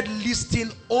 started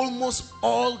listing almost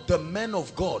all the men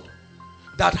of God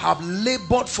that have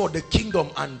labored for the kingdom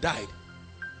and died.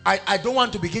 I don't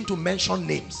want to begin to mention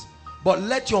names, but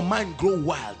let your mind grow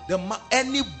wild.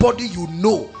 Anybody you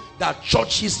know that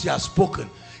church history has spoken,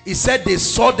 he said they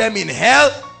saw them in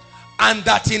hell, and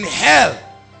that in hell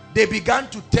they began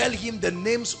to tell him the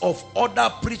names of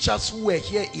other preachers who were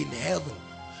here in heaven,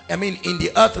 I mean in the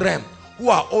earth realm, who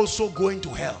are also going to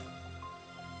hell.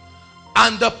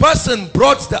 And the person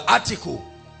brought the article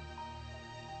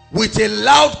with a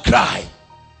loud cry,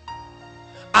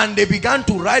 and they began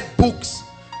to write books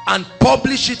and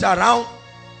publish it around.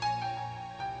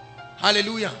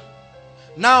 Hallelujah.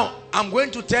 Now I'm going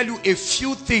to tell you a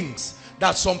few things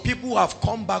that some people have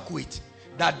come back with,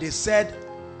 that they said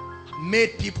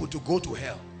made people to go to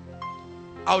hell.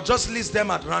 I'll just list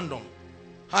them at random.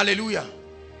 Hallelujah.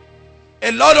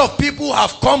 A lot of people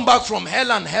have come back from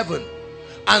hell and heaven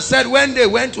and said when they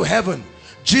went to heaven,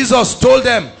 Jesus told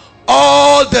them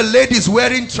all the ladies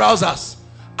wearing trousers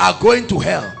are going to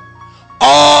hell.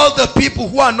 All the people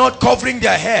who are not covering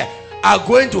their hair are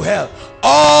going to hell.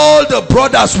 All the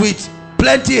brothers with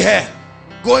plenty hair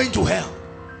going to hell.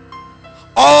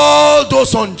 All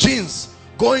those on jeans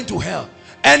going to hell.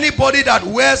 Anybody that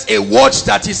wears a watch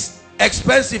that is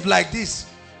expensive like this,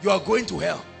 you are going to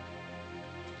hell.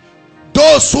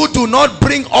 Those who do not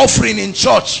bring offering in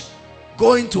church,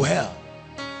 going to hell.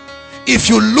 If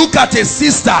you look at a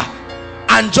sister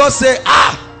and just say,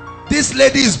 ah, this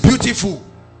lady is beautiful,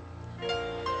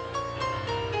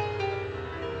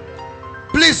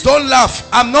 please don't laugh.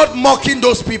 I'm not mocking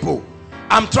those people.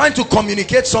 I'm trying to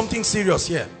communicate something serious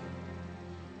here.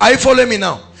 Are you following me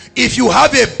now? If you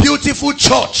have a beautiful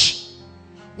church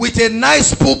with a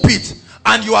nice pulpit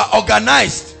and you are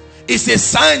organized, it's a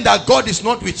sign that God is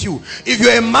not with you. If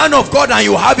you're a man of God and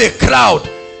you have a crowd,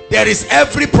 there is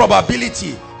every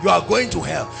probability you are going to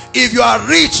hell. If you are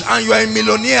rich and you are a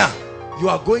millionaire, you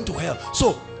are going to hell.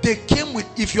 So they came with,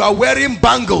 if you are wearing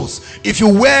bangles, if you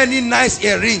wear any nice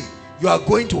earring, you are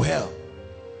going to hell.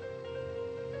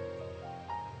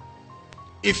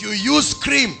 If you use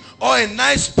cream or a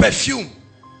nice perfume,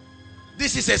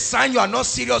 this is a sign you are not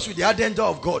serious with the agenda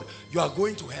of God. You are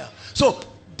going to hell. So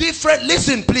different,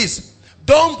 listen please,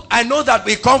 don't, I know that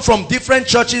we come from different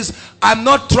churches. I'm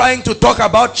not trying to talk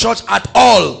about church at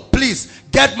all. Please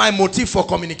get my motive for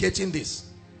communicating this.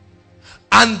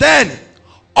 And then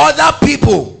other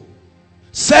people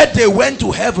said they went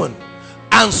to heaven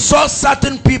and saw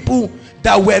certain people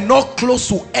that were not close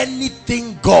to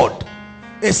anything God.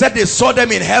 They said they saw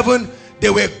them in heaven.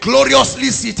 They were gloriously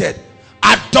seated,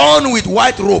 adorned with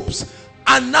white robes,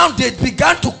 and now they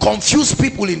began to confuse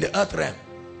people in the earth realm.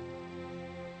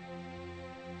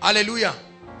 Hallelujah.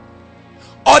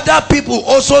 Other people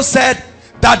also said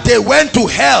that they went to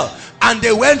hell and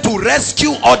they went to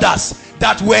rescue others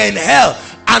that were in hell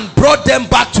and brought them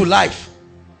back to life.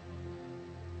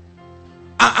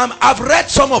 I've read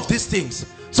some of these things,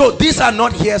 so these are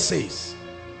not hearsays.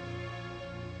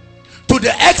 To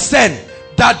the extent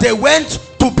that they went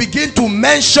to begin to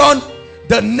mention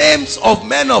the names of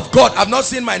men of God. I've not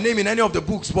seen my name in any of the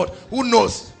books, but who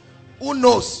knows? Who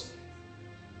knows?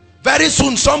 Very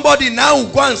soon somebody now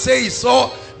will go and say he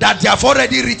saw that they have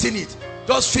already written it.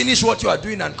 Just finish what you are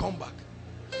doing and come back.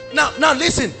 Now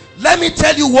listen, let me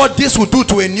tell you what this will do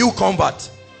to a new convert.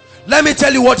 Let me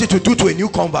tell you what it will do to a new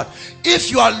convert. If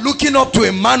you are looking up to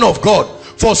a man of God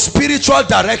for spiritual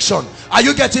direction, are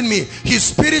you getting me? His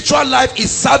spiritual life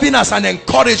is serving as an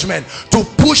encouragement to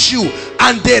push you,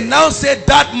 and they now say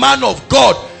that man of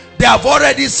God, they have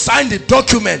already signed the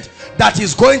document that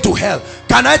is going to hell.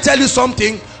 Can I tell you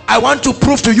something? I want to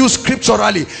prove to you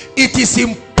scripturally, it is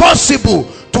impossible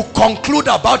to conclude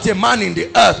about a man in the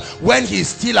earth when he is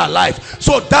still alive.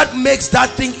 So that makes that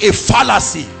thing a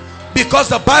fallacy, because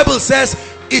the Bible says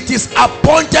it is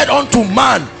appointed unto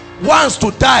man once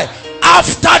to die.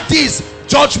 After this,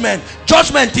 judgment.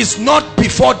 Judgment is not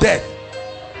before death.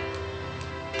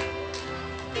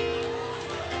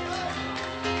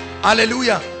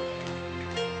 Hallelujah.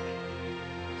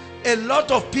 A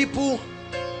lot of people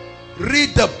read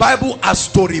the Bible as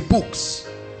storybooks.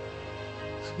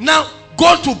 Now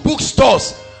go to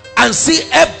bookstores and see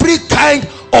every kind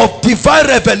of divine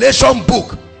revelation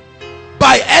book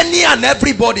by any and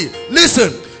everybody.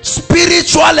 Listen,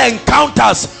 spiritual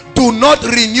encounters do not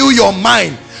renew your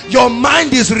mind. your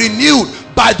mind is renewed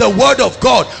by the word of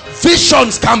God,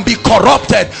 visions can be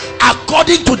corrupted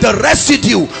according to the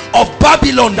residue of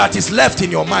Babylon that is left in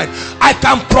your mind. I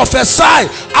can prophesy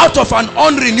out of an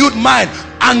unrenewed mind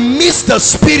and miss the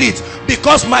spirit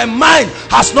because my mind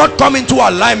has not come into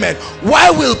alignment. Why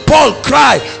will Paul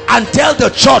cry and tell the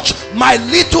church, my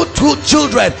little two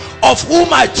children of whom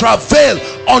I travail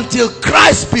until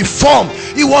Christ be formed?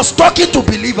 He was talking to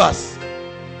believers.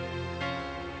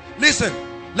 Listen,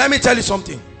 let me tell you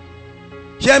something.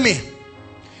 Hear me.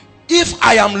 If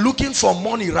I am looking for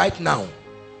money right now,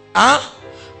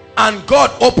 and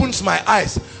God opens my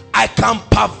eyes, I can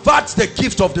pervert the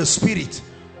gift of the spirit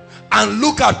and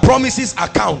look at promises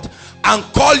account and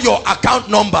call your account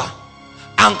number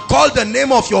and call the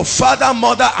name of your father,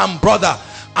 mother and brother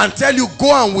and tell you,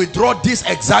 go and withdraw this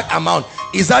exact amount.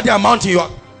 Is that the amount you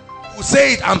will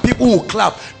say it and people will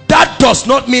clap? That does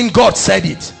not mean God said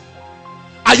it.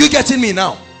 Are you getting me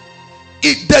now?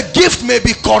 The gift may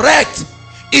be correct,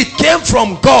 it came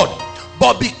from God,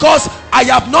 but because I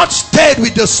have not stayed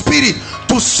with the spirit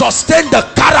to sustain the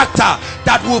character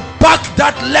that will back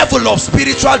that level of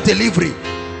spiritual delivery,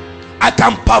 I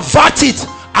can pervert it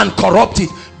and corrupt it.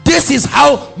 This is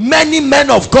how many men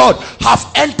of God have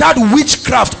entered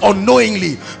witchcraft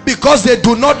unknowingly, because they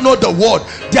do not know the word.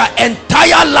 Their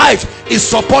entire life is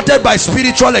supported by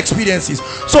spiritual experiences.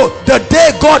 So the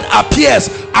day God appears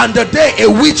and the day a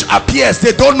witch appears,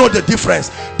 they don't know the difference.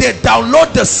 They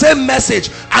download the same message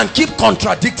and keep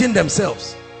contradicting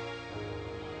themselves.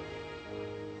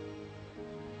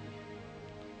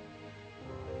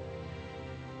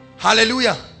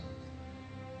 Hallelujah.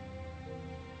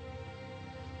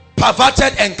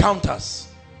 Perverted encounters.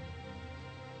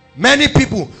 Many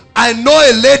people, I know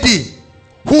a lady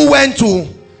who went to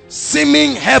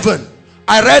seeming heaven.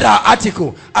 I read her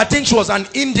article. I think she was an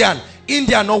Indian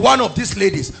or one of these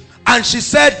ladies, and she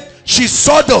said she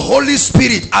saw the Holy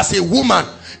Spirit as a woman.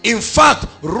 In fact,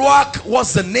 Ruach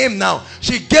was the name now.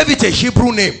 She gave it a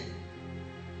Hebrew name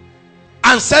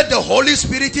and said the Holy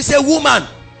Spirit is a woman.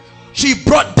 She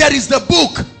brought, there is the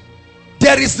book.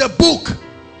 There is the book.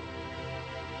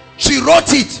 She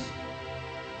wrote it.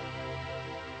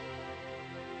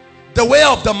 The Way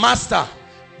of the Master.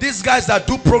 These guys that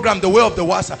do program The Way of the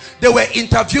Master, they were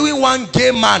interviewing one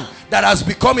gay man that has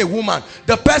become a woman.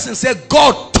 The person said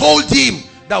God told him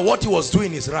that what he was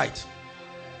doing is right.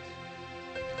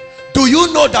 Do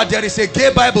you know that there is a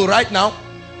gay Bible right now?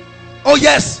 Oh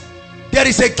yes, there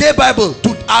is a gay Bible.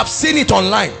 I've seen it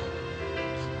online.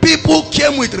 People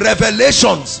came with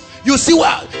revelations. You see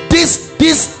what this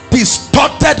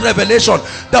distorted revelation,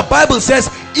 the Bible says,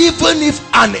 even if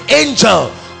an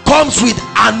angel comes with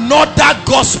another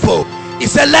gospel, he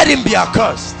said, let him be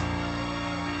accursed.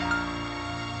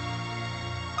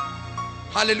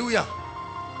 Hallelujah.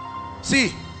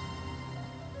 See,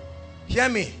 hear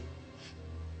me.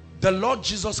 The Lord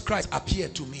Jesus Christ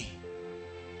appeared to me.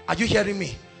 Are you hearing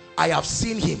me? I have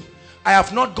seen him. I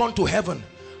have not gone to heaven.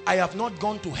 I have not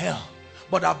gone to hell,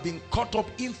 but I've been caught up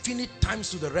infinite times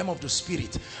to the realm of the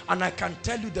spirit. And I can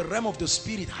tell you the realm of the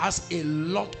spirit has a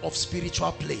lot of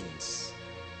spiritual planes.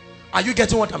 Are you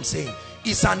getting what I'm saying?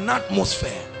 It's an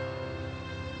atmosphere.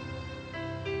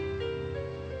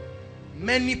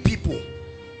 Many people,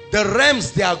 the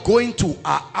realms they are going to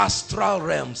are astral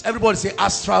realms. Everybody say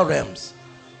astral realms.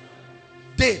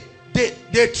 They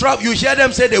travel. You hear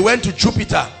them say they went to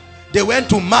Jupiter, they went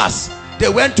to Mars, they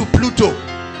went to Pluto.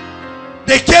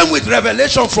 They came with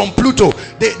revelation from Pluto.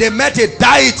 They met a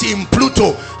deity in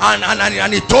Pluto,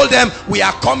 and he told them, we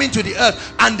are coming to the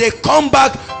earth. And they come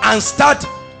back and start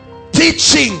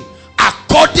teaching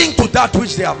according to that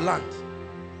which they have learned.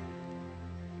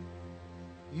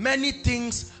 Many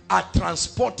things are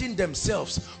transporting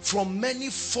themselves from many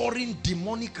foreign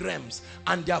demonic realms,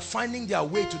 and they are finding their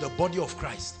way to the body of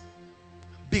Christ,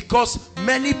 because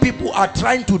many people are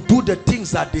trying to do the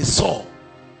things that they saw.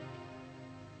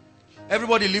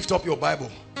 Everybody lift up your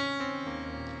Bible.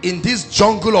 In this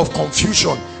jungle of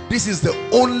confusion, this is the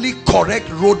only correct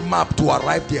roadmap to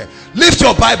arrive there. Lift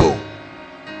your Bible.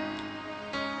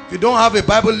 If you don't have a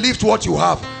Bible, lift what you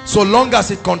have, so long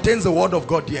as it contains the word of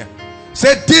God here.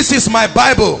 Say, this is my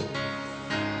Bible.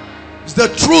 It's the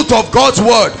truth of God's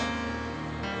word.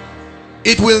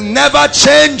 It will never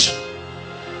change.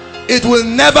 It will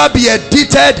never be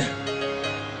edited.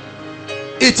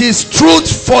 It is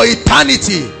truth for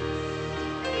eternity.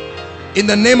 In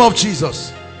the name of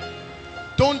Jesus.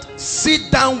 Don't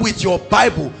sit down with your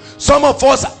Bible. Some of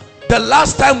us, the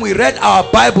last time we read our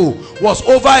Bible was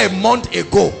over a month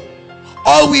ago.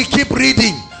 All we keep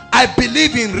reading, I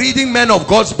believe in reading men of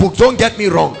God's books, don't get me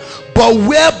wrong, but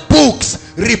where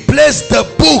books replace the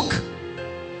book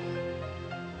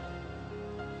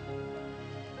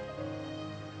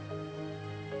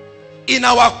in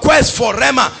our quest for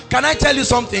Rhema. Can I tell you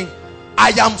something? I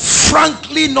am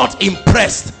frankly not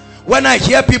impressed when I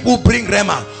hear people bring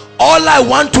Rhema. All I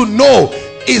want to know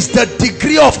is the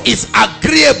degree of its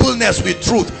agreeableness with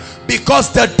truth,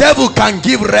 because the devil can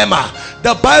give Rhema.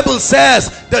 The Bible says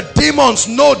the demons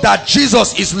know that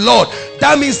Jesus is Lord.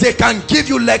 That means they can give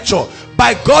you lecture.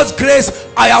 By God's grace,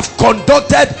 I have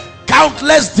conducted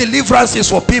countless deliverances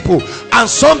for people, and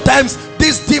sometimes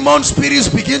these demon spirits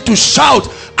begin to shout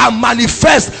and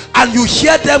manifest, and you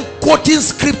hear them quoting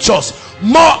scriptures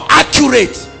more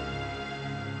accurate.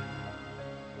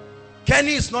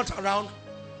 Kenny is not around.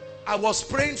 I was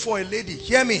praying for a lady.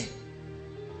 Hear me.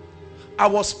 I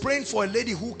was praying for a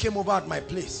lady who came over at my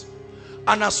place,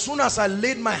 and as soon as I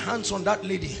laid my hands on that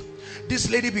lady, this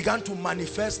lady began to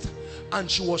manifest, and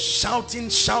she was shouting,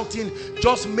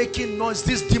 just making noise.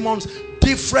 These demons,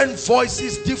 different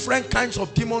voices, different kinds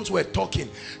of demons were talking.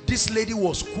 This lady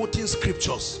was quoting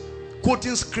scriptures,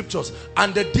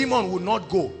 and the demon would not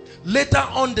go. Later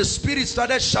on, the spirit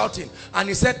started shouting, and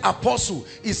he said, Apostle,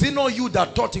 is it not you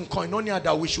that taught in Koinonia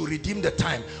that we should redeem the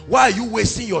time? Why are you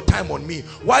wasting your time on me?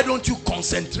 Why don't you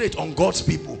concentrate on God's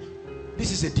people?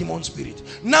 This is a demon spirit.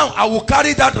 Now I will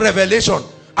carry that revelation.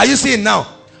 Are you seeing now?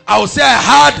 I will say,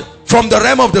 I heard from the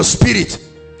realm of the spirit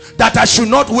that I should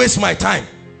not waste my time.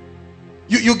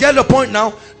 You get the point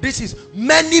now? This is,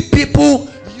 many people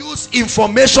use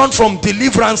information from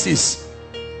deliverances.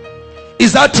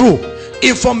 Is that true?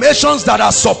 Informations that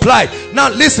are supplied. Now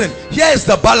listen, here is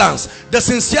the balance. The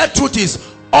sincere truth is,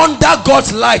 under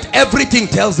God's light, everything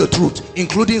tells the truth,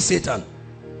 including Satan.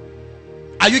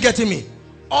 Are you getting me?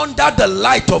 Under the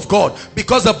light of God,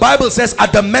 because the Bible says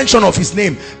at the mention of his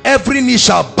name, every knee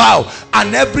shall bow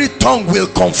and every tongue will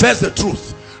confess the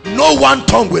truth. No one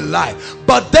tongue will lie.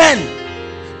 But then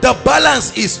the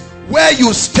balance is where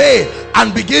you stay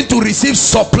and begin to receive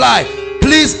supply.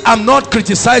 Please, I'm not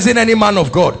criticizing any man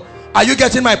of God. Are you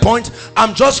getting my point?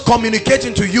 I'm just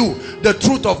communicating to you the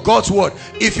truth of God's word.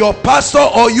 If your pastor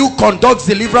or you conducts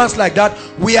deliverance like that,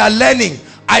 we are learning.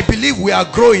 I believe we are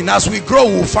growing. As we grow,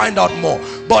 we'll find out more.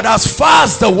 But as far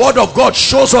as the word of God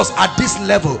shows us at this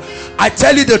level, I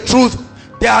tell you the truth,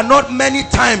 there are not many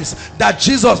times that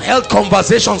Jesus held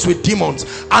conversations with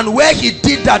demons, and where he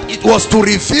did that, it was to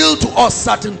reveal to us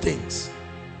certain things.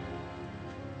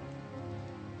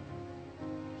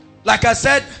 Like I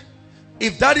said,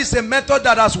 if that is a method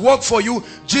that has worked for you,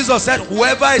 Jesus said,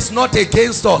 whoever is not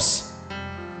against us,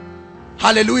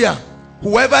 hallelujah,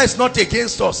 whoever is not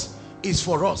against us is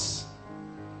for us.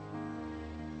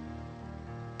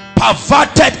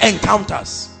 Perverted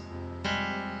encounters.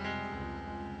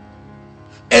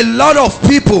 A lot of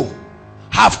people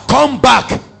have come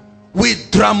back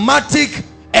with dramatic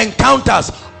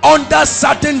encounters under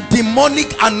certain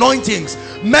demonic anointings.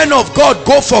 Men of God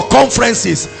go for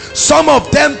conferences. Some of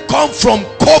them come from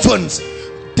covens,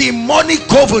 demonic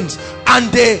covens,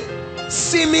 and they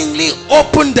seemingly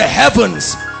open the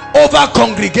heavens over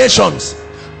congregations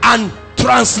and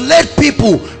translate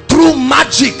people through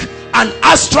magic and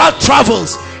astral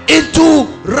travels into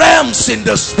realms in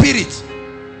the spirit.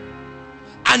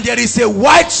 And there is a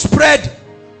widespread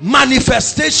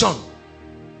manifestation.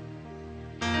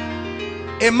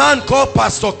 A man called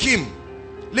Pastor Kim,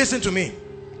 listen to me,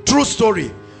 true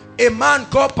story. A man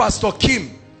called Pastor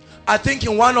Kim, I think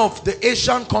in one of the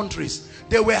Asian countries,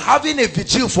 they were having a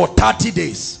vigil for 30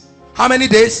 days. How many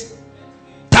days?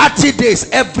 30 days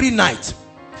every night.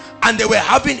 And they were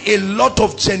having a lot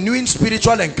of genuine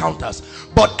spiritual encounters.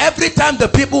 But every time the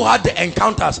people had the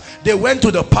encounters, they went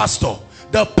to the pastor.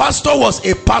 The pastor was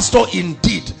a pastor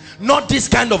indeed, not this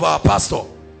kind of our pastor.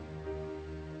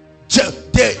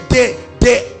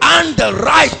 They earned the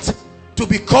right to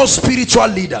be called spiritual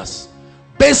leaders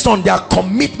based on their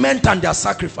commitment and their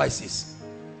sacrifices.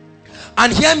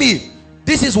 And hear me,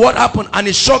 this is what happened, and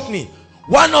it shocked me.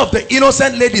 One of the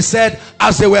innocent ladies said,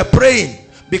 as they were praying,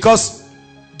 because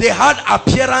they had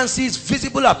appearances,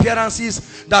 visible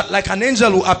appearances, that like an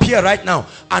angel will appear right now,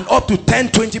 and up to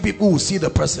 10-20 people will see the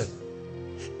person.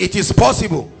 It is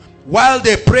possible. While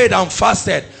they prayed and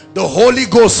fasted, the Holy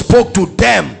Ghost spoke to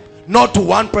them, not to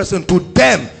one person, to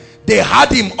them. They had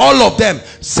him, all of them.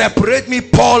 Separate me,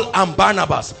 Paul and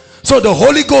Barnabas. So the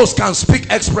Holy Ghost can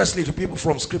speak expressly to people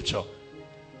from scripture.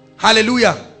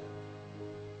 Hallelujah.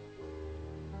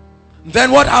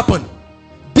 Then what happened?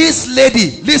 This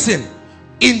lady, listen,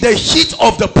 in the heat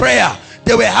of the prayer,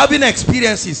 they were having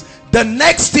experiences. The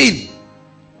next thing,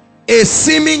 a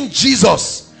seeming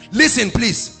Jesus, listen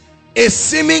please, a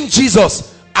seeming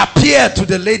Jesus appeared to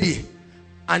the lady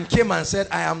and came and said,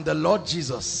 I am the Lord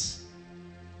Jesus.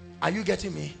 Are you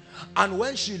getting me? And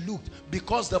when she looked,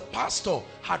 because the pastor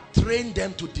had trained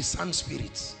them to discern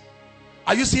spirits.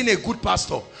 Are you seeing a good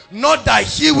pastor? Not that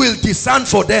he will discern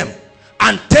for them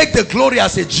and take the glory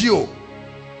as a GO.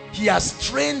 He has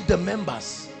trained the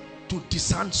members to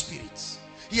discern spirits.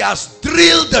 He has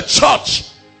drilled the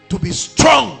church to be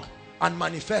strong and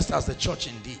manifest as the church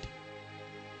indeed.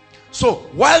 So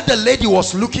while the lady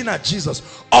was looking at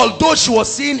Jesus, although she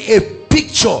was seeing a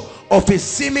picture of a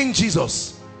seeming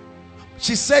Jesus,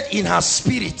 she said in her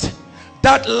spirit,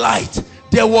 that light,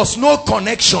 there was no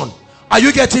connection. Are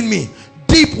you getting me?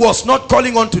 Deep was not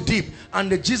calling on to deep.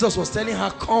 And the Jesus was telling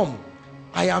her, come,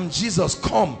 I am Jesus,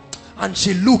 come. And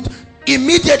she looked.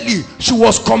 Immediately she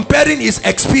was comparing his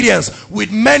experience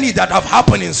with many that have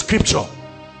happened in scripture.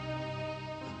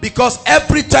 Because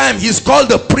every time he's called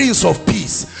the Prince of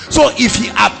Peace. So if he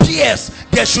appears,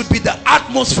 there should be the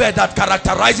atmosphere that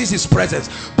characterizes his presence.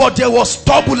 But there was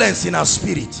turbulence in her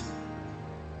spirit.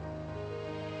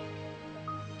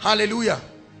 Hallelujah.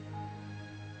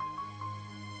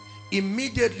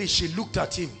 Immediately she looked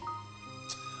at him.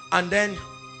 And then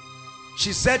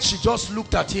she said she just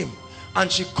looked at him.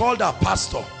 And she called her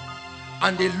pastor.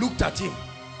 And they looked at him.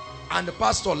 And the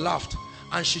pastor laughed.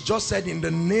 And she just said, in the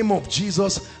name of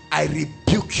Jesus, I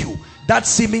rebuke you. That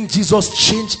seeming Jesus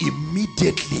changed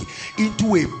immediately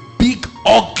into a big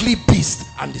ugly beast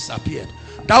and disappeared.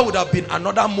 That would have been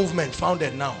another movement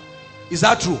founded now. Is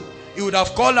that true? He would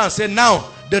have called and said, now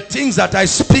the things that I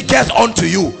speaketh unto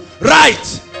you,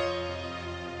 right?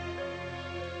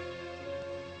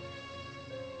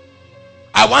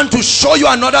 I want to show you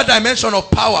another dimension of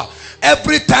power.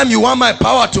 Every time you want my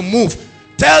power to move,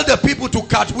 tell the people to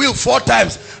cartwheel 4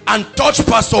 times and touch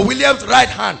Pastor William's right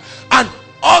hand, and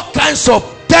all kinds of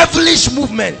devilish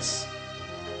movements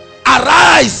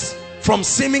arise from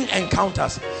seeming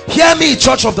encounters. Hear me,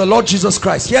 Church of the Lord Jesus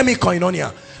Christ. Hear me,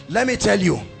 Koinonia. Let me tell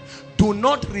you, do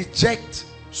not reject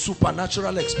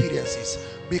supernatural experiences,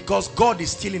 because God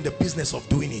is still in the business of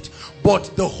doing it.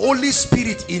 But the Holy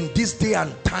Spirit in this day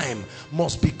and time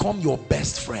must become your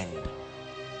best friend.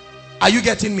 Are you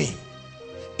getting me?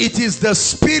 It is the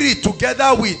Spirit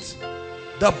together with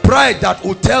the bride that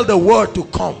will tell the word to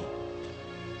come.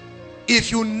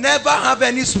 If you never have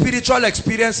any spiritual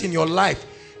experience in your life,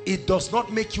 it does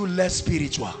not make you less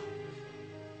spiritual.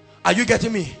 Are you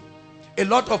getting me? A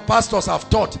lot of pastors have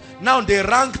taught. Now they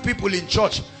rank people in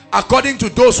church according to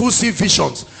those who see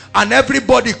visions. And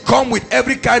everybody come with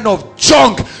every kind of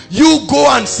junk. You go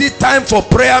and see time for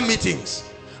prayer meetings.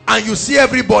 And you see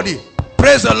everybody.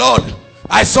 Praise the Lord.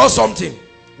 I saw something.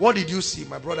 What did you see,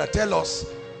 my brother? Tell us.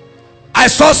 I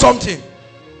saw something.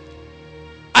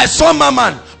 I saw my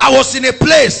man. I was in a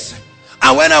place,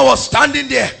 and when I was standing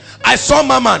there, I saw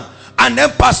my man. And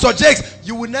then Pastor Jakes,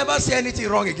 you will never say anything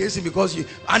wrong against him, because you,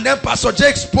 and then Pastor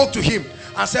Jakes spoke to him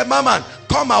and said, my man,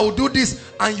 come, I will do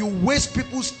this. And you waste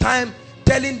people's time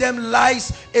telling them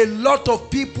lies. A lot of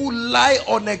people lie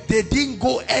on it. They didn't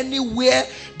go anywhere.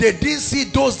 They didn't see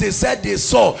those they said they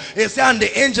saw. They said, and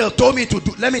the angel told me to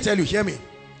do. Let me tell you, hear me.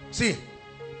 See,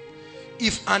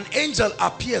 if an angel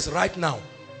appears right now,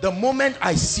 the moment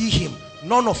I see him,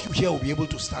 none of you here will be able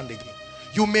to stand again.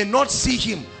 You may not see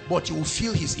him, but you will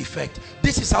feel his effect.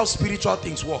 This is how spiritual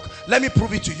things work. Let me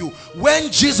prove it to you.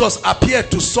 When Jesus appeared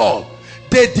to Saul,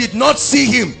 they did not see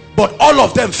him, but all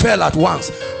of them fell at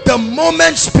once. The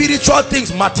moment spiritual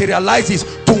things materializes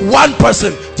to one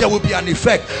person, there will be an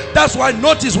effect. That's why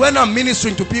notice when I'm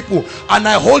ministering to people and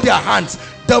I hold their hands,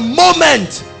 the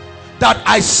moment that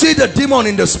I see the demon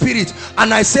in the spirit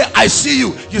and I say, I see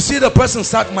you, you see the person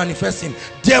start manifesting.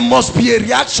 There must be a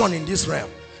reaction in this realm.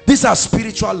 These are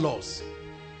spiritual laws.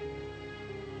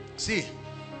 See,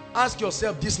 ask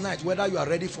yourself this night whether you are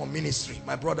ready for ministry,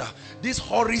 my brother. This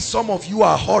hurry, some of you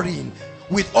are hurrying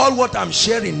with all what I'm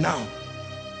sharing now.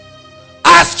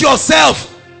 Ask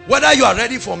yourself whether you are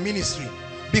ready for ministry,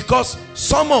 because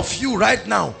some of you right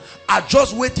now are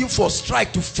just waiting for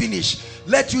strike to finish.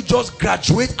 Let you just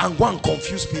graduate and go and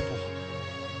confuse people.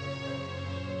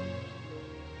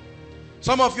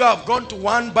 Some of you have gone to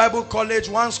one Bible college,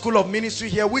 one school of ministry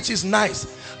here, which is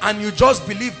nice, and you just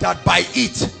believe that by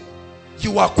it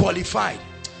you are qualified.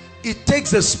 It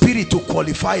takes the Spirit to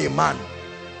qualify a man.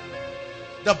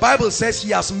 The Bible says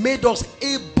he has made us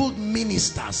able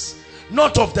ministers,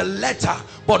 not of the letter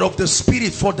but of the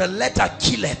Spirit. For the letter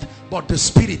killeth, but the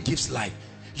Spirit gives life.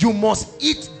 You must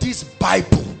eat this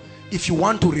Bible if you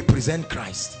want to represent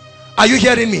Christ. Are you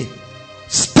hearing me?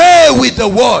 Stay with the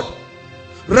word.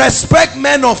 Respect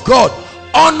men of God,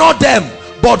 honor them,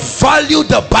 but value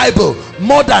the Bible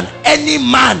more than any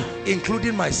man,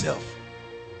 including myself.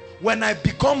 When I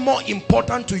become more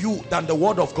important to you than the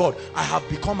word of God, I have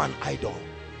become an idol.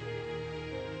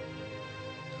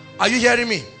 Are you hearing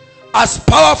me? As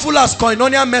powerful as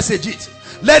Koinonia Message is,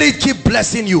 let it keep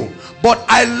blessing you. But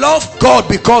I love God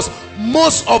because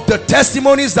most of the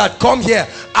testimonies that come here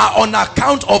are on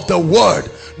account of the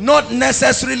word, not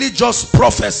necessarily just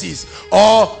prophecies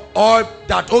or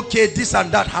that okay this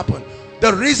and that happened.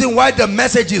 The reason why the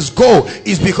messages go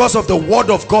is because of the word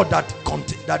of God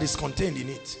that is contained in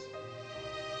it.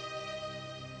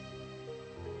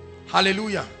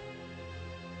 Hallelujah.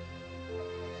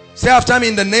 Say after me,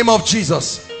 in the name of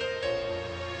Jesus.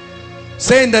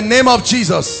 Say, in the name of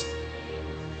Jesus,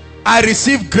 I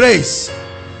receive grace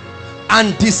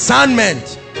and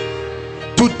discernment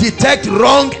to detect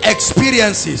wrong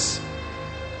experiences.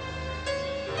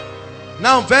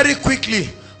 Now very quickly,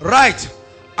 right,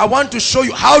 I want to show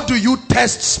you how do you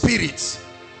test spirits.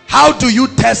 How do you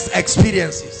test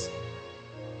experiences?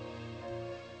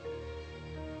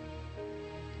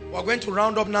 We're going to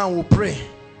round up now and we'll pray.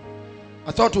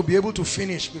 I thought we'll be able to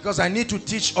finish because I need to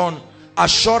teach on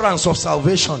assurance of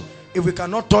salvation. If we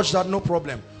cannot touch that, no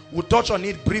problem. We'll touch on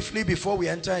it briefly before we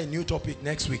enter a new topic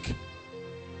next week.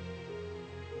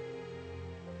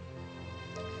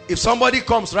 If somebody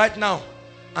comes right now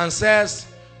and says,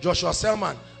 Joshua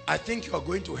Selman, I think you are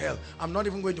going to hell, I'm not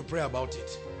even going to pray about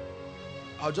it.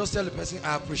 I'll just tell the person,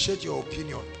 I appreciate your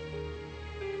opinion.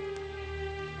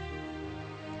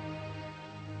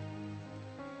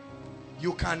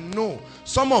 You can know.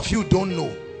 Some of you don't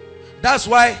know. That's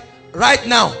why right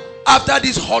now, after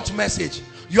this hot message,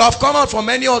 you have come out from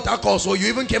many altar calls, or you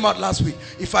even came out last week.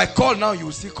 If I call now, you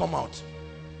will still come out.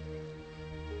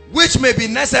 Which may be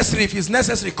necessary. If it's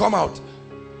necessary, come out.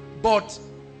 But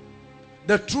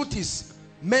the truth is,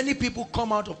 many people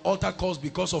come out of altar calls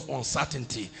because of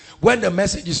uncertainty. When the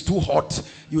message is too hot,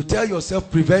 you tell yourself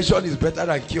prevention is better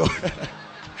than cure.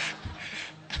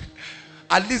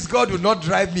 At least God will not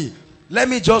drive me. Let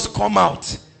me just come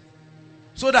out.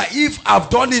 So that if I've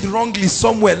done it wrongly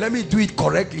somewhere, let me do it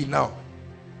correctly now.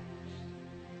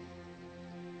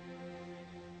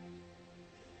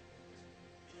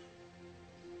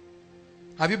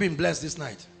 Have you been blessed this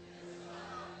night?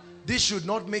 This should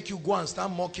not make you go and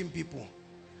start mocking people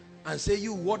and say,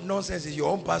 you, what nonsense is your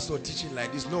own pastor teaching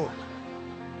like this? No.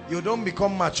 You don't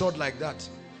become matured like that.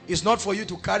 It's not for you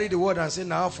to carry the word and say,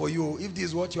 now for you, if this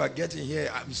is what you are getting here,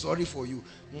 I'm sorry for you.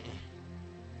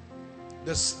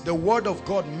 The word of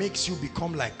God makes you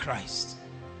become like Christ.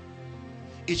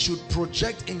 It should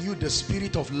project in you the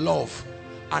spirit of love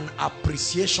and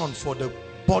appreciation for the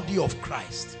body of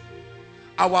Christ.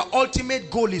 Our ultimate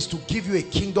goal is to give you a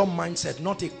kingdom mindset,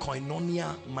 not a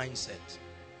koinonia mindset.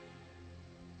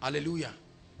 Hallelujah.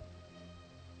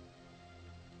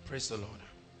 Praise the Lord.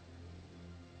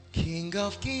 King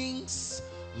of kings,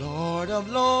 Lord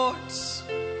of lords,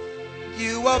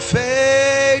 you are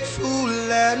faithful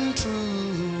and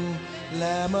true.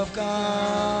 Lamb of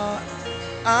God,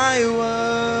 I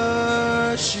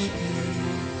worship you.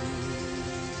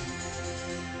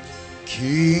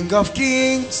 King of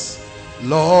kings,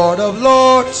 Lord of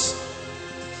lords,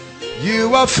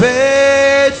 you are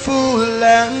faithful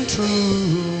and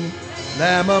true.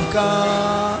 Lamb of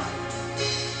God,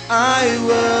 I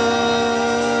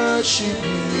worship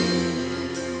you.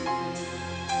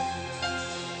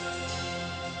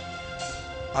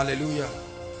 Hallelujah.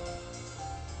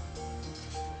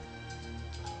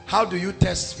 How do you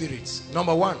test spirits?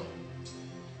 Number one,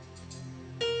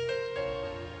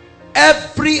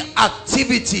 every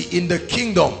activity in the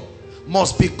kingdom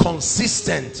must be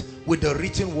consistent with the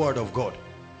written word of God.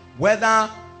 Whether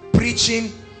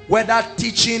preaching, whether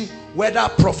teaching, whether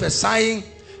prophesying,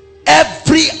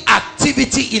 every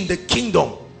activity in the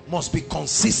kingdom must be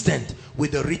consistent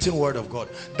with the written word of God.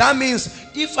 That means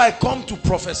if I come to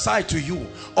prophesy to you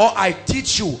or I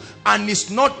teach you and it's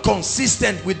not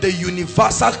consistent with the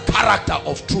universal character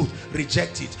of truth,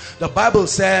 reject it. The Bible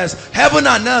says heaven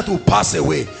and earth will pass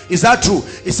away. Is that true?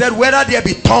 It said whether there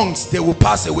be tongues, they will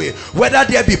pass away. Whether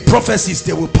there be prophecies,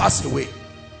 they will pass away.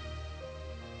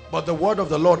 But the word of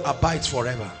the Lord abides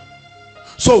forever.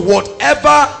 So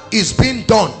whatever is being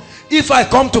done, if I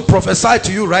come to prophesy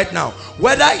to you right now,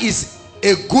 whether it's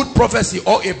a good prophecy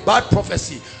or a bad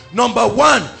prophecy, number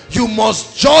one, you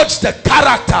must judge the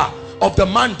character of the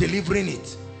man delivering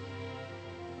it.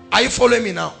 Are you following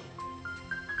me now?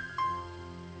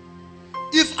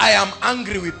 If I am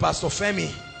angry with Pastor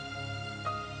Femi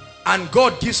and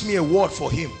God gives me a word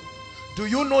for him, do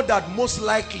you know that most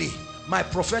likely my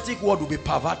prophetic word will be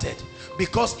perverted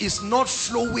because it's not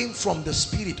flowing from the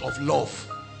spirit of love?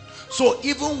 So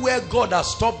even where God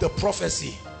has stopped the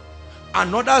prophecy,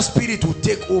 another spirit will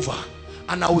take over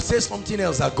and I will say something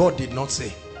else that God did not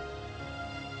say.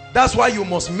 That's why you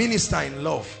must minister in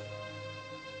love.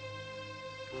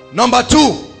 Number 2,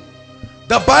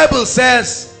 the Bible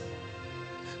says,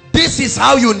 this is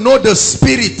how you know the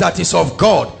spirit that is of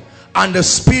God and the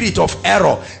spirit of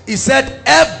error. He said,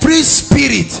 every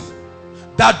spirit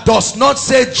that does not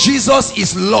say Jesus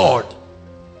is Lord,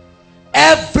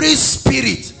 every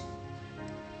spirit.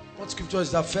 What scripture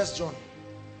is that? 1 John.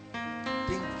 I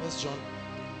think 1 John.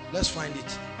 Let's find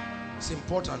it. It's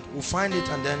important. We'll find it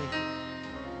and then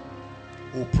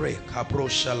we'll pray.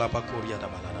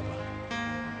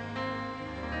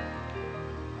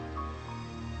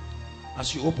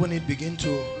 As you open it, begin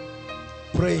to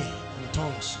pray in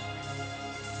tongues.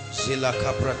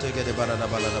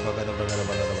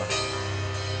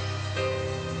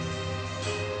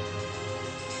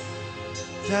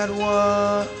 That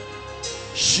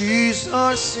washes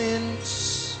our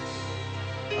sins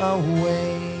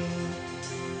away.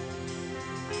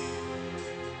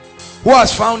 Who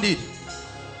has found it?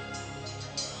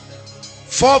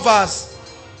 4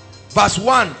 verse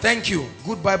 1. Thank you,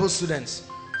 good Bible students.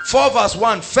 4 verse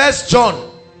 1. 1 John.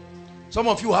 Some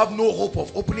of you have no hope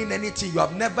of opening anything. You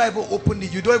have never ever opened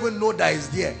it. You don't even know that it's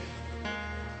there.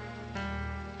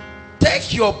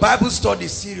 Take your Bible study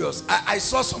serious. I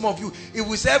saw some of you, it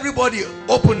was everybody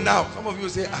open now. Some of you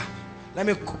say, let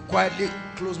me quietly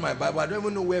close my Bible. I don't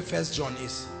even know where 1 John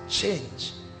is.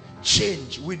 Change.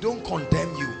 We don't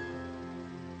condemn you.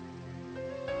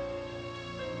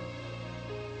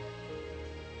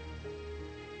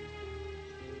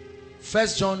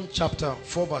 First John chapter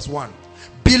 4 verse 1.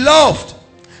 Beloved,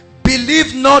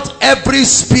 believe not every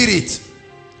spirit,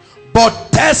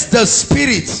 but test the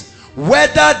spirits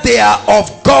whether they are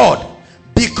of God,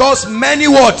 because many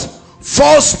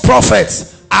false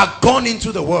prophets are gone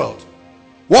into the world.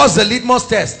 What's the litmus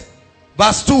test?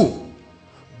 Verse 2.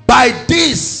 By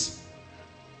this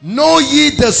know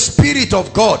ye the spirit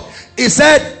of God. He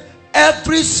said,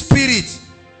 every spirit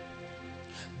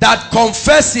that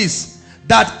confesses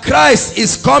that Christ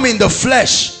is come in the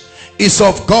flesh is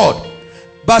of God.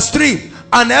 Verse 3.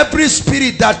 And every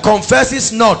spirit that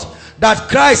confesses not that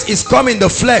Christ is come in the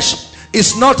flesh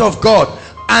is not of God.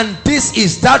 And this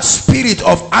is that spirit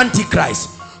of Antichrist,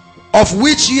 of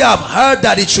which ye have heard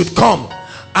that it should come,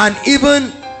 and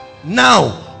even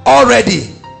now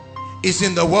already is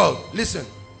in the world. Listen,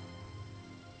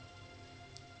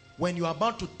 when you are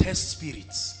about to test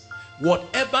spirits,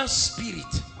 whatever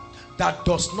spirit that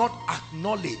does not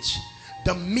acknowledge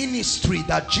the ministry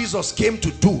that Jesus came to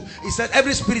do, he said,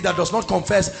 every spirit that does not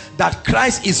confess that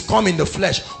Christ is come in the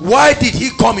flesh. Why did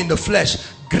he come in the flesh?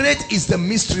 Great is the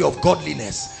mystery of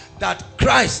godliness, that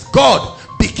Christ, God,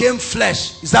 became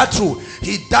flesh. Is that true?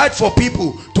 He died for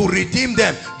people to redeem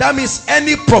them. That means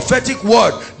any prophetic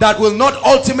word that will not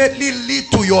ultimately lead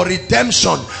to your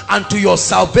redemption and to your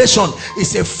salvation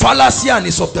is a fallacy and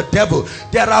is of the devil.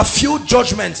 There are few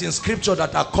judgments in scripture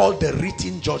that are called the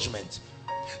written judgment.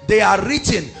 They are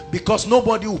written because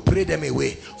nobody will pray them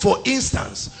away. For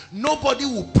instance, nobody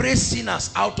will pray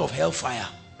sinners out of hellfire.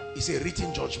 It's a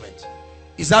written judgment.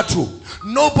 Is that true?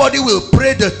 Nobody will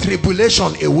pray the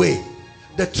tribulation away.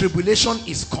 The tribulation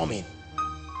is coming.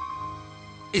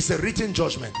 It's a written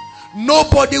judgment.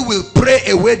 Nobody will pray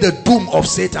away the doom of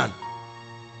Satan.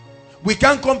 We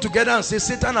can't come together and say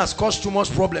Satan has caused too much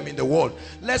problem in the world.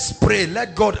 Let's pray,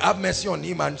 let God have mercy on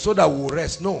him, and so that we'll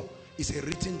rest. No, it's a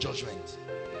written judgment.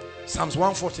 Psalms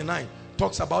 149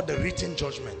 talks about the written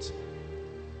judgment.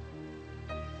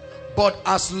 But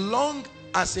as long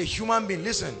as a human being,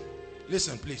 listen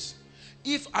please,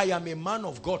 if I am a man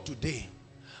of God today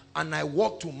and I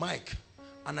walk to Mike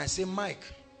and I say, Mike,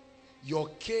 your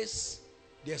case,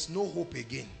 there's no hope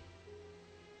again.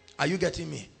 Are you getting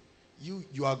me?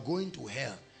 You are going to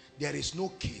hell. There is no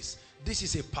case. This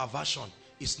is a perversion.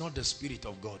 It's not the spirit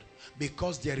of God,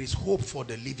 because there is hope for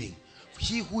the living.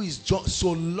 He who is just,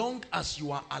 so long as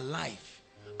you are alive.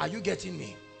 Are you getting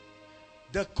me?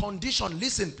 The condition,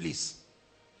 listen please,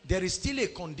 there is still a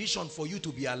condition for you to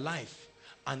be alive,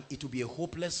 and it will be a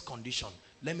hopeless condition.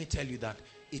 Let me tell you that.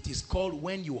 It is called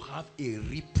when you have a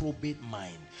reprobate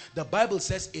mind. The Bible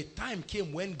says a time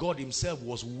came when God himself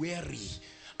was weary,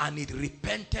 and it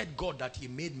repented God that he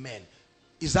made men.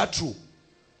 Is that true?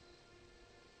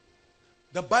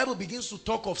 The Bible begins to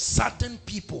talk of certain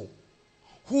people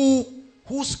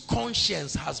whose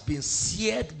conscience has been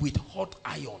seared with hot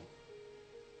iron.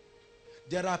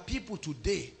 There are people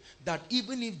today that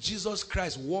even if Jesus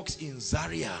Christ walks in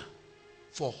Zaria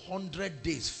for 100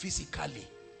 days physically,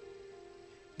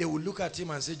 they will look at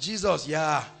him and say, Jesus,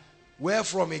 yeah, where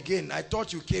from again? I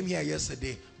thought you came here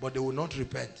yesterday. But they will not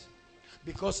repent.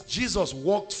 Because Jesus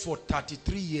walked for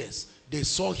 33 years. They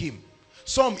saw him.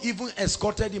 Some even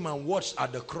escorted him and watched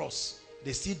at the cross.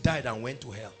 They still died and went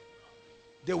to hell.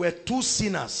 there were two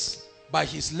sinners by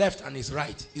his left and his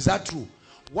right. Is that true?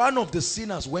 One of the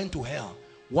sinners went to hell.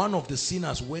 One of the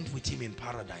sinners went with him in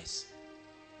paradise.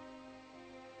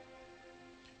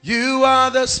 You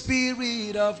are the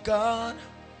Spirit of God.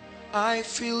 I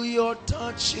feel your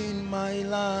touch in my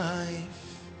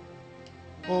life.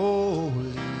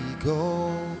 Holy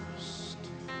Ghost,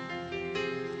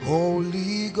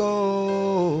 Holy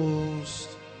Ghost,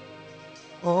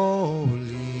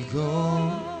 Holy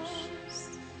Ghost.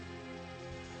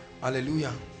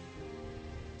 Hallelujah.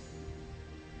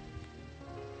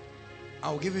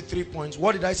 I'll give you 3 points.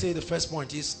 What did I say? The first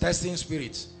point is testing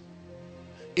spirits.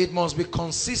 It must be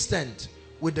consistent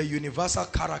with the universal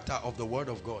character of the Word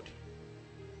of God.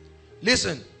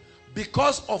 Listen,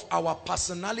 because of our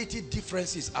personality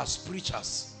differences as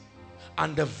preachers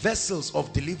and the vessels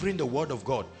of delivering the Word of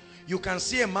God, you can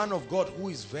see a man of God who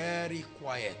is very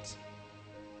quiet.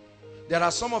 There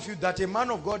are some of you that a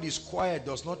man of God is quiet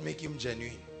does not make him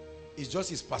genuine. It's just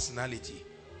his personality.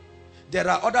 There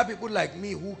are other people like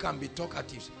me who can be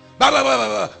talkative.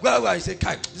 I say,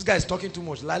 this guy is talking too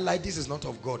much. Like this is not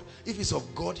of God. If it's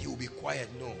of God, he will be quiet.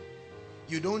 No.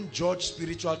 You don't judge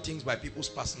spiritual things by people's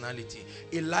personality.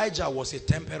 Elijah was a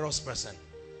temperous person.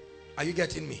 Are you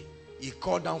getting me? He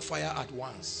called down fire at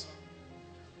once.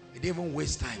 He didn't even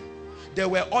waste time. There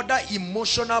were other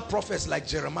emotional prophets like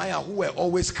Jeremiah who were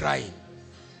always crying.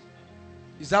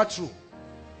 Is that true?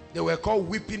 They were called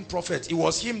weeping prophets. It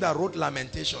was him that wrote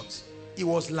Lamentations. He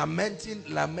was lamenting.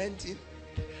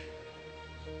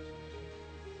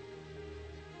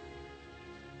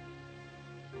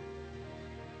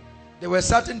 There were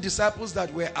certain disciples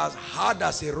that were as hard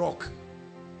as a rock.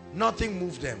 Nothing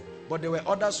moved them. But there were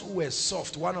others who were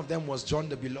soft. One of them was John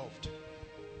the Beloved.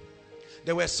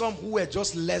 There were some who were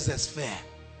just laissez-faire.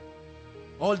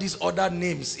 All these other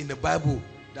names in the Bible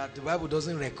that the Bible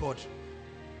doesn't record.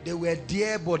 They were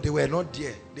there, but they were not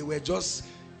there. They were just,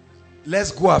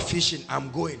 let's go fishing. I'm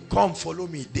going. Come, follow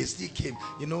me. They still came.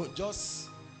 You know, just,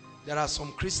 there are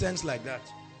some Christians like that.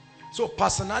 So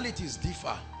personalities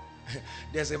differ.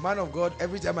 There's a man of God,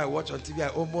 every time I watch on TV, I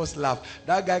almost laugh.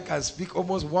 That guy can speak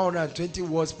almost 120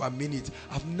 words per minute.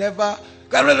 I've never...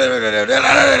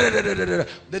 The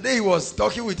day he was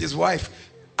talking with his wife,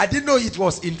 I didn't know it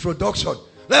was introduction.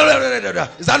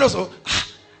 Is that also?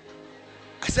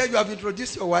 I said, you have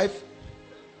introduced your wife?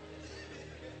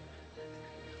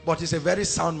 But he's a very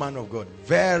sound man of God.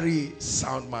 Very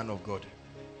sound man of God.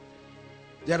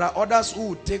 There are others who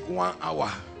would take 1 hour.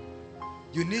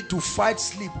 You need to fight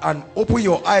sleep and open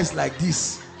your eyes like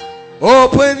this.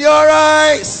 Open your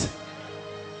eyes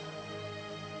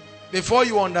before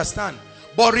you understand.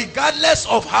 But regardless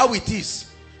of how it is,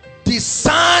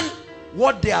 discern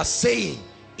what they are saying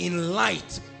in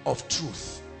light of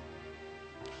truth.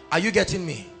 Are you getting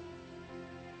me?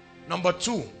 Number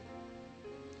 2.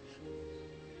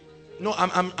 No,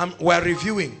 we're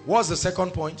reviewing. What's the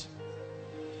second point?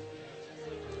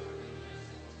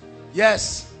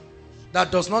 Yes. That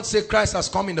does not say Christ has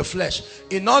come in the flesh.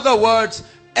 In other words,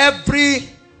 every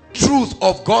truth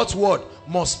of God's word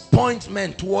must point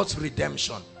men towards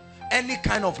redemption. Any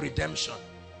kind of redemption.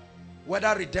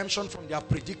 Whether redemption from their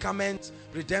predicament,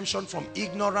 redemption from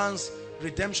ignorance,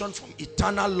 redemption from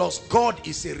eternal loss. God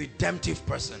is a redemptive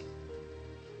person.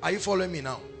 Are you following me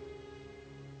now?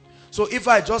 So if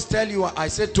I just tell you, I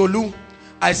say, Tolu,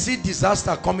 I see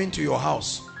disaster coming to your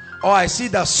house. Or I see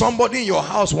that somebody in your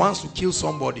house wants to kill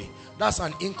somebody. That's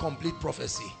an incomplete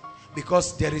prophecy,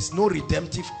 because there is no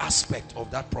redemptive aspect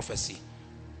of that prophecy.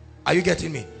 Are you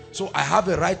getting me? So I have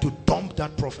a right to dump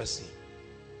that prophecy.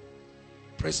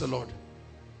 Praise the Lord.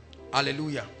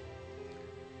 Hallelujah.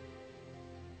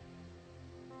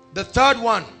 The third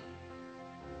one,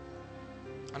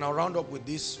 and I'll round up with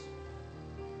this,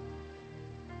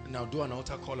 and I'll do an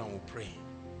altar call and we'll pray.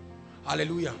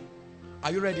 Hallelujah.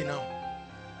 Are you ready now?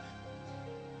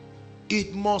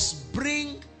 It must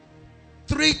bring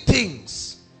 3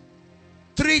 things.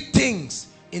 3 things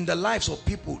in the lives of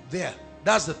people there.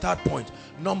 That's the third point.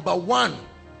 Number 1,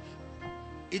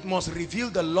 it must reveal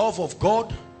the love of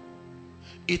God.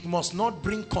 It must not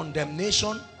bring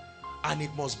condemnation, and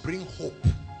it must bring hope.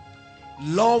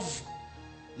 Love,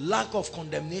 lack of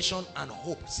condemnation, and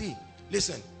hope. See,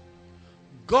 listen.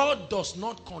 God does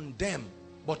not condemn,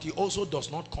 but he also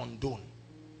does not condone.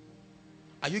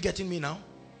 Are you getting me now?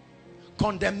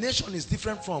 Condemnation is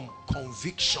different from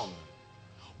conviction.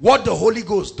 What the Holy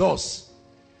Ghost does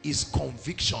is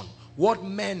conviction. What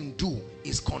men do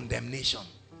is condemnation.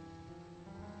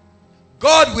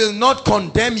 God will not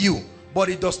condemn you, but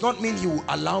it does not mean he will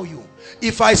allow you.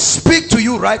 If I speak to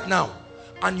you right now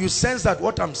and you sense that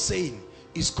what I'm saying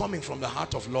is coming from the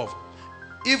heart of love,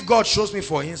 If God shows me,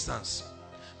 for instance,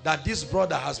 that this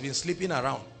brother has been sleeping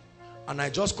around, and I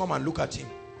just come and look at him,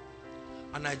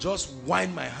 and I just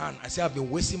wind my hand, I say, I've been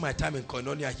wasting my time in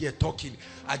koinonia here talking.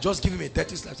 I just give him a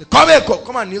dirty slap. I say, come here,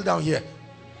 come and kneel down here.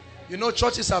 You know,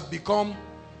 churches have become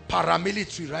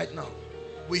paramilitary right now.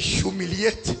 We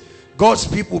humiliate God's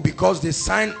people because they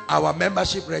sign our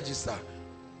membership register.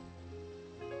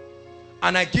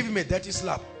 And I give him a dirty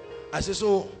slap. I say,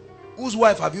 so whose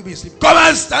wife have you been sleeping? Come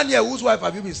and stand here. Whose wife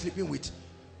have you been sleeping with?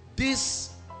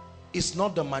 This is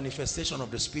not the manifestation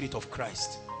of the Spirit of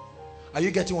Christ. Are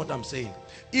you getting what I'm saying?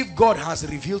 If God has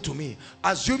revealed to me,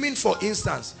 assuming for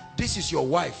instance, this is your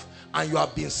wife and you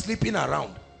have been sleeping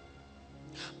around,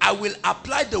 I will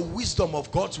apply the wisdom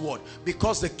of God's word,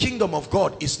 because the kingdom of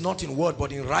God is not in word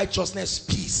but in righteousness,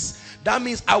 peace. That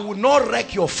means I will not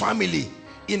wreck your family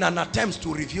in an attempt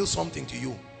to reveal something to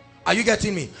you. Are you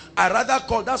getting me? I rather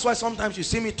call. That's why sometimes you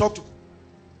see me talk to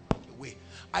away.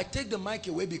 I take the mic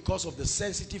away because of the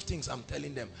sensitive things I'm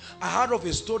telling them. I heard of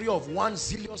a story of one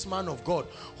zealous man of God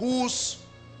whose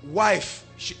wife,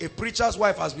 a preacher's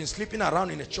wife, has been sleeping around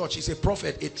in a church. He's a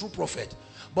prophet, a true prophet.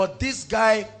 But this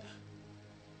guy,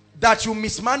 that you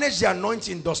mismanage the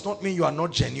anointing does not mean you are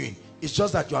not genuine. It's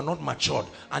just that you are not matured,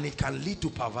 and it can lead to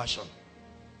perversion,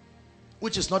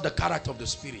 which is not the character of the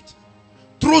Spirit.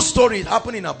 True story, it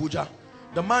happened in Abuja.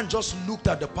 The man just looked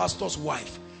at the pastor's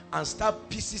wife and started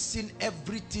piecing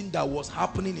everything that was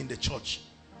happening in the church.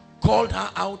 Called her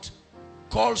out,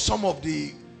 called some of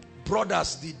the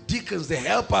brothers, the deacons, the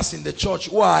helpers in the church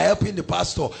who are helping the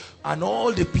pastor, and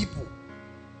all the people.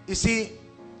 You see,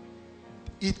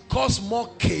 it caused more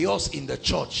chaos in the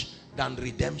church than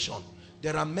redemption.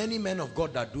 There are many men of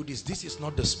God that do this. This is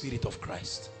not the Spirit of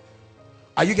Christ.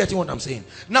 Are you getting what I'm saying?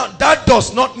 Now, that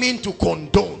does not mean to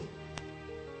condone.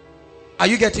 Are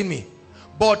you getting me?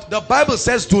 But the Bible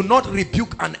says, do not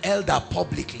rebuke an elder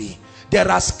publicly. There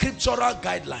are scriptural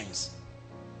guidelines.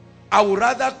 I would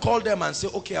rather call them and say,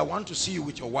 okay, I want to see you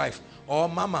with your wife. Or,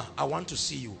 Mama, I want to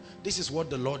see you. This is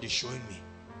what the Lord is showing me.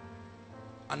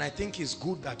 And I think it's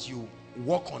good that you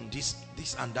work on this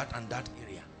and that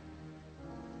area.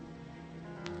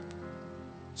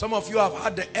 Some of you have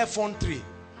had the F13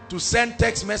 to send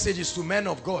text messages to men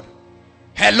of God.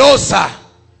 Hello, sir.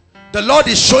 The Lord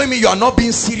is showing me you are not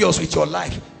being serious with your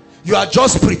life. You are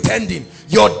just pretending.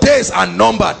 Your days are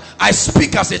numbered. I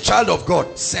speak as a child of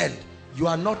God. Send. You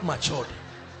are not matured.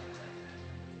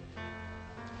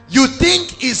 You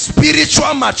think it's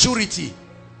spiritual maturity.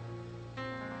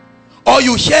 Or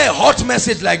you hear a hot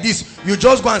message like this, you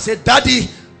just go and say, Daddy,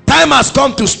 time has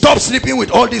come to stop sleeping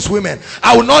with all these women.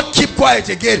 I will not keep quiet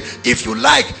again. If you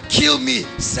like, kill me.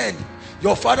 Send.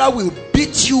 Your father will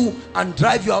beat you and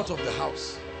drive you out of the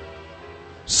house.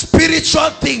 Spiritual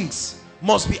things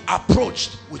must be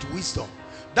approached with wisdom.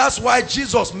 That's why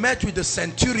Jesus met with the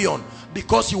centurion,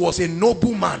 because he was a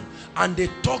noble man, and they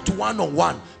talked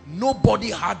one-on-one.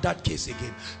 Nobody had that case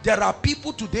again. There are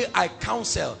people today I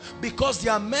counsel because they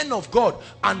are men of God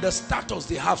and the status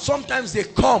they have. Sometimes they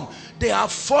come, they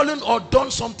have fallen or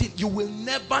done something. You will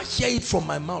never hear it from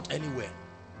my mouth anywhere.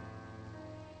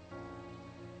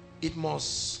 It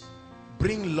must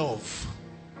bring love.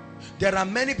 There are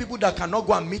many people that cannot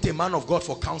go and meet a man of God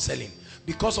for counseling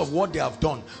because of what they have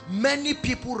done. Many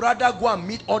people rather go and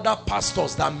meet other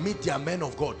pastors than meet their men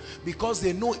of God, because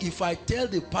they know, if I tell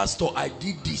the pastor I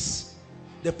did this,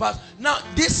 the pastor, now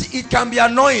this, it can be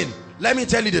annoying. Let me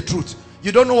tell you the truth.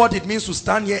 You don't know what it means to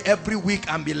stand here every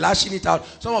week and be lashing it out.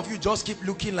 Some of you just keep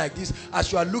looking like this.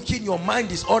 As you are looking, your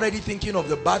mind is already thinking of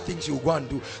the bad things you go and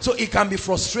do. So it can be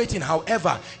frustrating.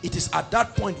 However, it is at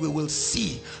that point we will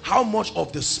see how much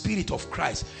of the Spirit of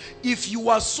Christ. If you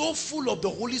are so full of the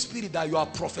Holy Spirit that you are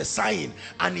prophesying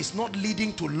and it's not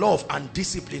leading to love and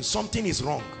discipline, something is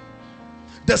wrong.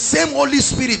 The same Holy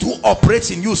Spirit who operates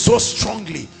in you so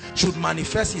strongly should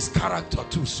manifest his character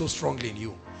too so strongly in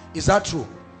you. Is that true?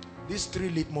 These 3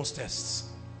 litmus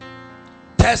tests.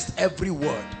 Test every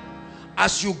word.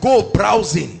 As you go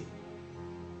browsing,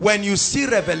 when you see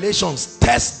revelations,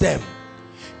 test them.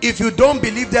 If you don't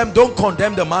believe them, don't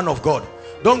condemn the man of God.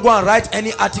 Don't go and write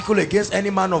any article against any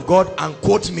man of God and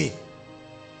quote me.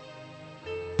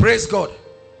 Praise God.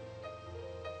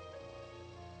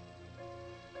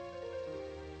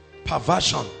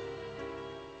 Perversion.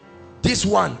 This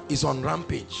one is on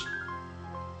rampage,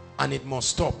 and it must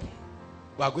stop.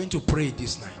 We are going to pray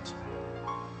this night.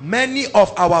 Many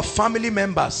of our family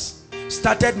members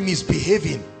started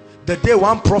misbehaving the day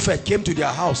one prophet came to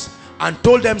their house and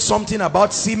told them something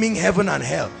about seeming heaven and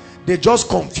hell. They just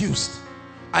confused.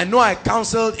 I know I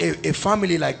counseled a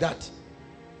family like that.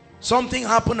 Something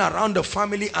happened around the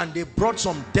family and they brought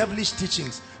some devilish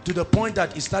teachings to the point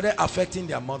that it started affecting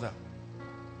their mother.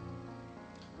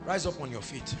 Rise up on your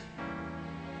feet.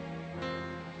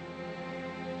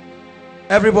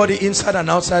 Everybody inside and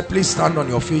outside, please stand on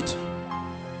your feet.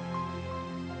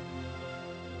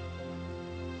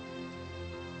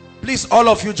 Please, all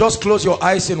of you, just close your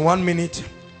eyes in 1 minute.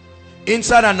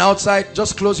 Inside and outside,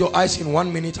 just close your eyes in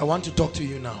 1 minute. I want to talk to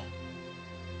you now.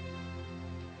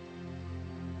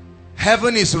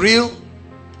 Heaven is real.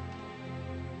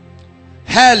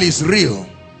 Hell is real.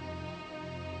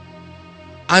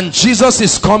 And Jesus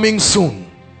is coming soon.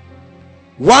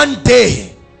 One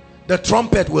day, the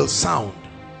trumpet will sound.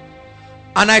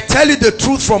 And I tell you the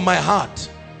truth from my heart.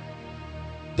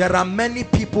 There are many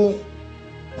people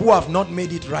who have not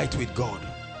made it right with God.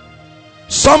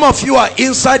 Some of you are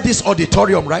inside this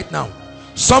auditorium right now.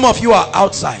 Some of you are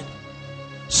outside.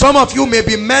 Some of you may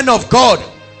be men of God.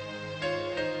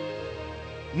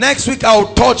 Next week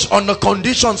I'll touch on the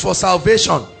conditions for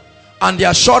salvation and the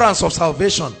assurance of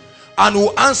salvation, and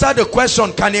we'll answer the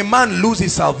question, can a man lose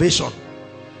his salvation?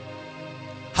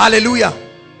 Hallelujah.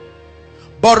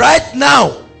 But right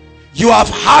now, you have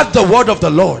heard the word of the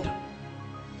Lord.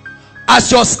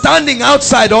 As you're standing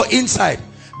outside or inside,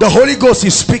 the Holy Ghost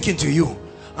is speaking to you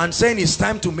and saying it's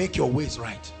time to make your ways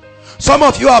right. Some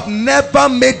of you have never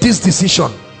made this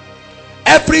decision.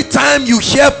 Every time you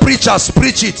hear preachers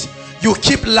preach it, you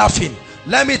keep laughing.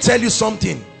 Let me tell you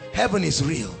something. Heaven is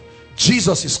real.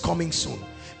 Jesus is coming soon.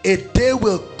 A day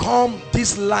will come,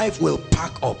 this life will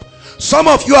pack up. Some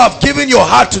of you have given your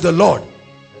heart to the Lord,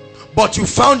 but you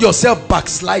found yourself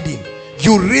backsliding.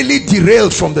 You really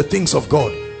derailed from the things of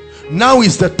God. Now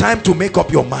is the time to make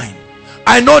up your mind.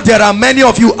 I know there are many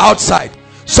of you outside.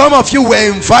 Some of you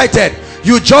were invited.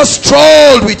 You just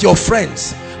strolled with your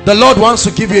friends. The Lord wants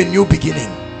to give you a new beginning.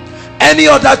 Any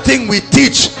other thing we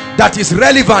teach that is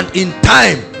relevant in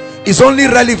time is only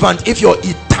relevant if your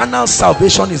eternal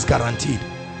salvation is guaranteed.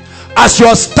 As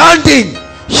you're standing,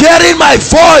 hearing my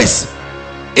voice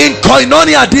in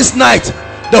koinonia this night,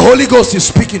 the Holy Ghost is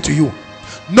speaking to you.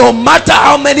 No matter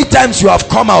how many times you have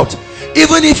come out,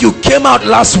 even if you came out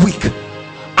last week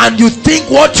and you think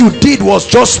what you did was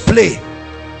just play,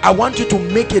 I want you to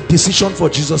make a decision for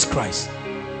Jesus Christ.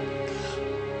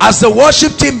 As the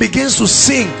worship team begins to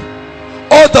sing,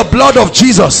 oh, the blood of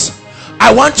Jesus,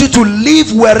 I want you to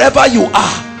leave wherever you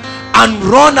are and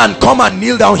run and come and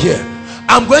kneel down here.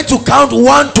 I'm going to count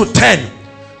 1 to 10.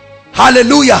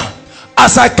 Hallelujah.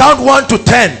 As I count 1 to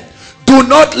 10, do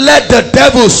not let the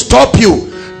devil stop you.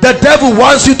 The devil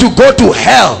wants you to go to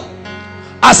hell.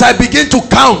 As I begin to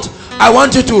count, I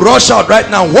want you to rush out right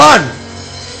now. 1, 2,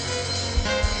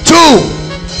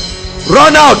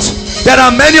 run out. There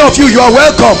are many of you. You are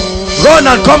welcome. Run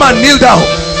and come and kneel down.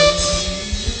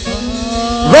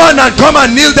 Run and come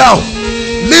and kneel down.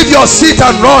 Leave your seat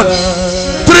and run.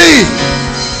 3.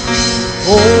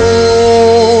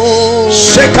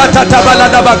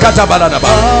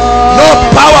 No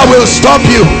power will stop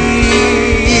you.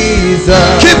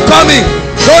 Keep coming.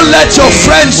 Don't let your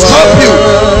friends stop you.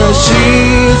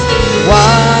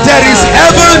 There is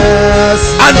heaven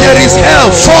and there is hell.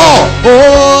 4.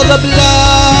 Oh, the blood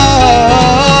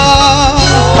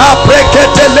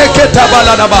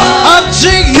of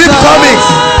Jesus. Keep coming.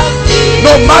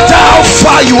 No matter how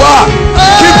far you are,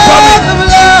 keep coming.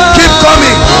 Keep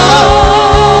coming.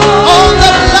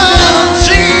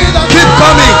 Keep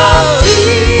coming.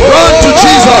 Run to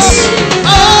Jesus.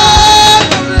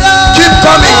 Keep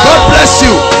coming. God bless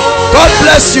you. God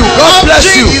bless you. God bless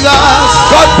you.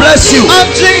 God bless you.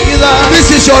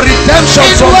 This is your redemption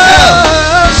from hell.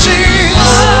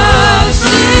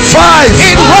 5.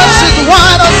 It wasn't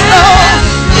white or snow.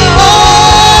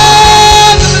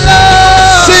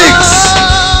 6.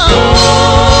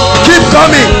 Keep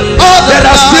coming. There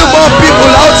are still more people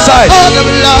outside.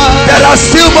 There are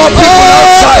still more people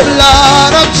outside.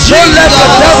 Don't let the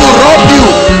devil rob you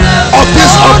of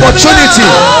this opportunity.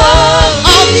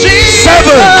 7.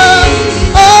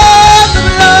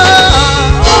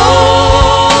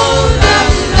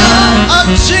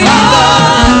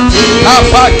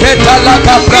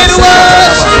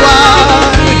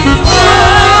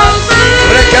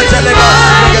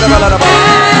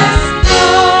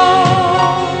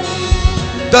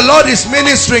 The Lord is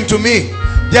ministering to me.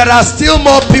 There are still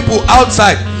more people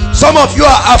outside. Some of you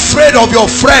are afraid of your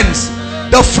friends.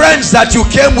 The friends that you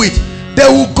came with, they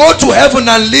will go to heaven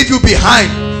and leave you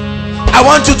behind. I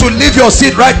want you to leave your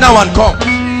seat right now and come.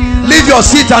 Leave your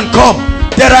seat and come.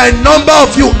 There are a number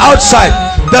of you outside.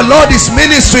 The Lord is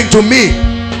ministering to me.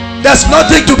 There's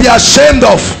nothing to be ashamed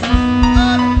of.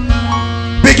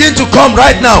 Begin to come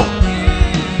right now.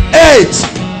 8.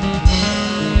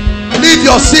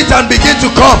 Leave your seat and begin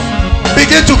to come.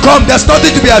 Begin to come. There's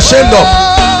nothing to be ashamed of.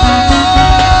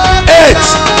 8.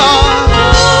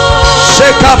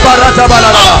 Sheka barata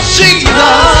balala.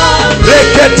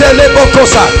 Reketele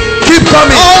bokosa. Keep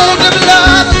coming.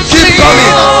 Keep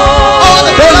coming.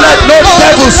 Don't let no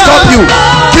devil stop you.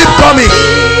 Keep coming.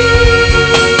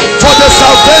 For the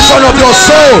salvation of your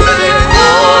soul.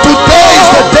 Today is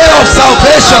the day of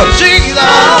salvation.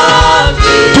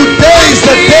 Today is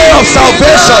the day of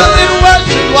salvation.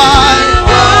 9.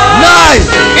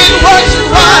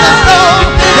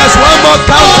 There's one more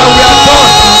count and we are done.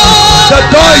 The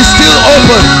door is still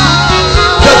open.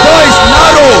 The door is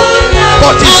narrow,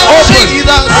 but it's open.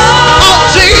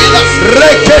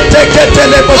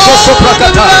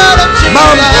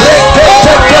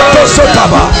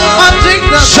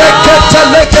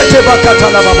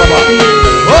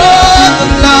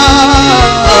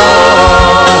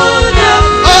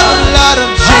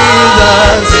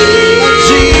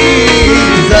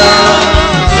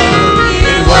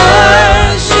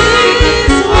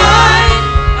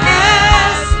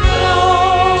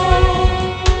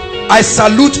 I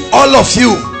salute all of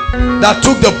you that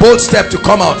took the bold step to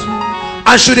come out.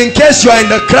 And should, in case you are in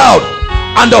the crowd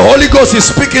and the Holy Ghost is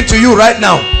speaking to you right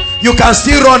now, you can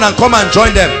still run and come and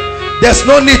join them. There's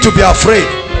no need to be afraid.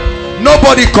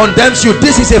 Nobody condemns you.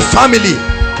 This is a family.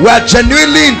 We are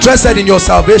genuinely interested in your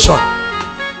salvation.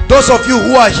 Those of you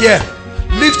who are here,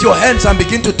 lift your hands and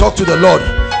begin to talk to the Lord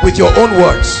with your own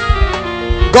words.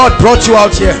 God brought you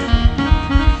out here.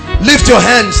 Lift your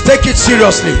hands. Take it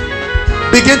seriously.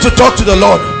 Begin to talk to the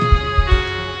Lord.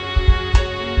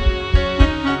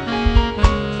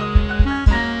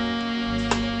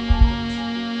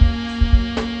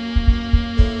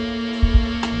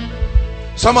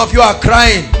 Some of you are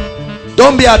crying.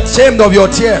 Don't be ashamed of your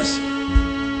tears.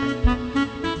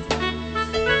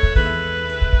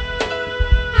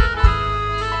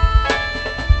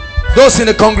 Those in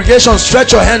the congregation,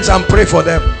 stretch your hands and pray for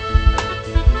them.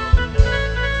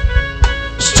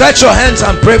 Stretch your hands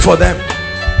and pray for them.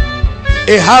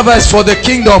 A harvest for the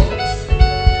kingdom.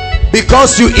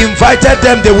 Because you invited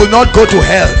them, they will not go to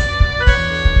hell.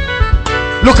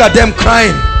 Look at them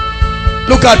crying.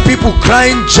 Look at people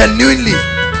crying genuinely.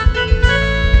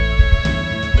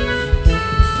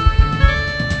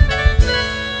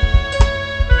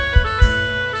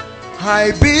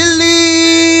 I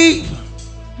believe.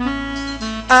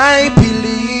 I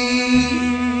believe.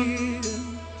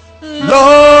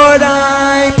 Lord,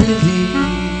 I believe.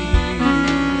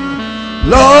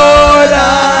 Lord,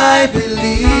 I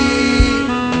believe.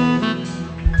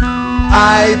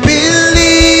 I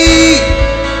believe.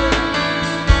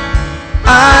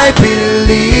 I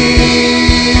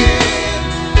believe.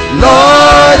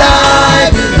 Lord, I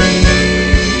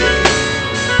believe.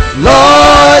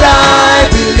 Lord, I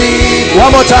believe.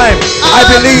 One more time. I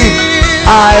believe.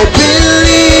 I believe.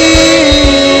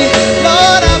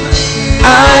 Lord,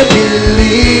 I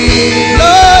believe.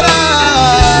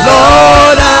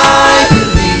 Lord, I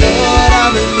believe. Lord, I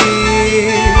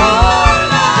believe.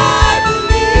 Lord, I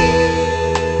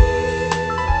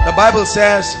believe. The Bible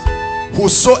says,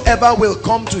 whosoever will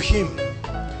come to him,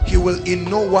 he will in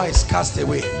no wise cast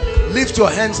away. Lift your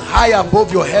hands high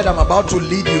above your head. I'm about to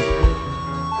lead you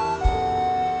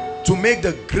to make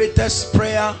the greatest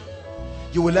prayer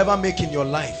you will ever make in your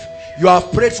life. You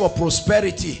have prayed for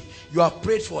prosperity, you have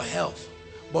prayed for health,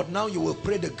 but now you will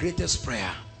pray the greatest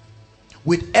prayer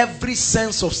with every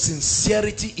sense of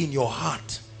sincerity in your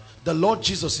heart. The Lord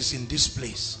Jesus is in this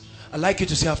place. I'd like you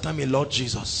to say after me, Lord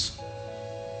Jesus,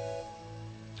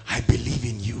 I believe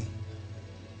in you.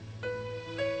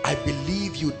 I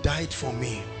believe you died for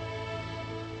me.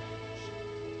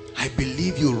 I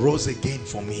believe you rose again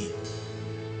for me.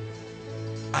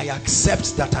 I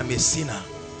accept that I'm a sinner.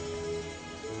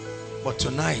 But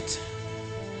tonight,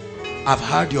 I've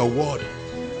heard your word.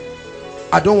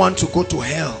 I don't want to go to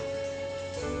hell.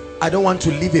 I don't want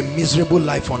to live a miserable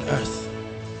life on earth.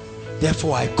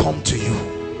 Therefore, I come to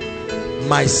you,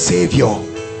 my Savior,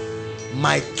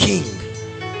 my King,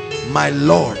 my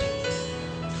Lord.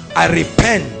 I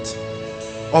repent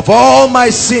of all my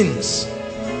sins.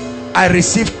 I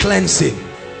receive cleansing,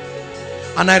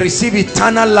 and I receive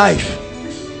eternal life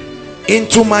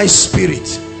into my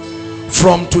spirit.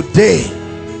 From today,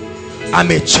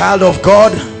 I'm a child of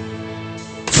God.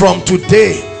 From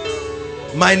today,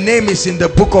 my name is in the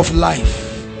book of life.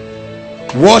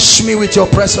 Wash me with your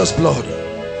precious blood.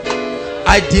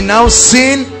 I denounce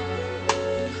sin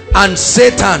and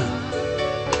Satan.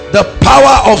 The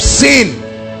power of sin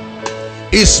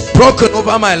is broken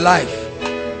over my life.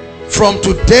 From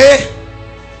today,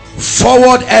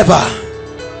 forward ever,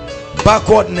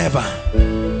 backward never.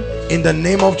 In the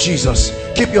name of Jesus,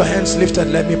 keep your hands lifted.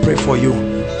 Let me pray for you.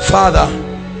 Father,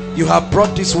 you have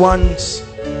brought these ones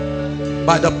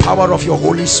by the power of your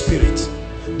Holy Spirit.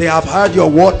 They have heard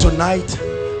your word tonight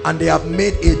and they have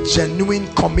made a genuine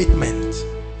commitment.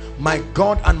 My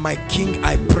God and my King,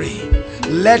 I pray,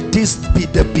 let this be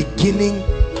the beginning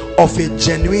of a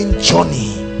genuine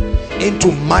journey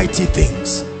into mighty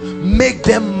things. Make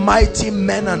them mighty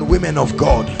men and women of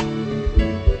God.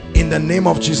 In the name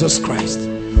of Jesus Christ,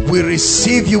 we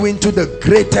receive you into the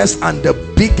greatest and the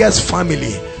biggest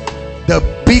family, the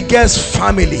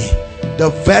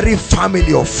very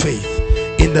family of faith.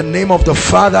 In the name of the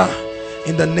Father,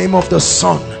 in the name of the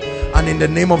Son, and in the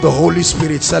name of the Holy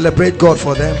Spirit. Celebrate God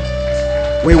for them.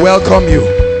 We welcome you.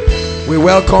 We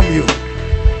welcome you.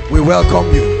 We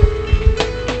welcome you.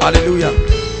 Hallelujah.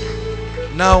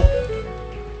 Now,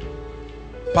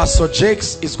 Pastor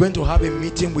Jakes is going to have a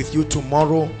meeting with you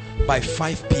tomorrow by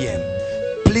 5 p.m.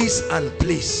 Please and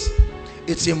please,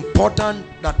 it's important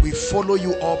that we follow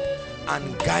you up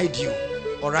and guide you.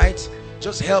 All right,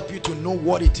 just help you to know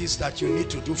what it is that you need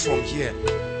to do from here.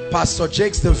 Pastor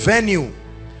Jakes, the venue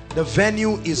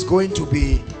is going to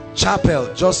be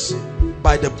chapel just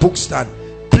by the book stand.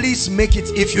 Please make it,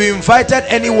 if you invited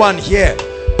anyone here,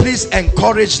 please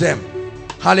encourage them.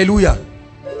 Hallelujah.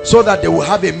 So that they will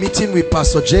have a meeting with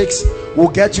Pastor Jakes. We'll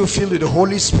get you filled with the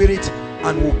Holy Spirit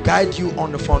and will guide you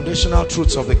on the foundational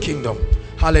truths of the kingdom.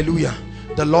 Hallelujah.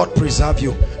 The Lord preserve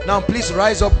you. Now please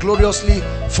rise up gloriously.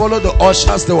 Follow the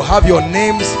ushers. They will have your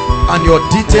names and your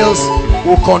details.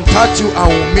 We'll contact you and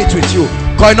we'll meet with you.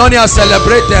 Koinonia,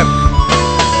 celebrate them.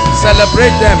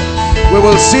 Celebrate them. We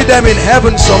will see them in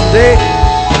heaven someday.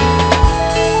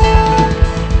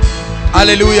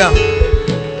 Hallelujah.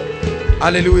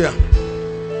 Hallelujah.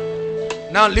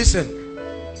 Now listen.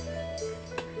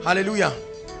 Hallelujah.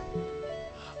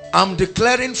 I'm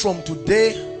declaring from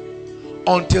today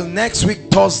until next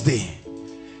week Thursday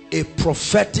a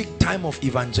prophetic time of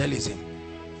evangelism.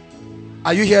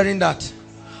 Are you hearing that?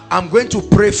 I'm going to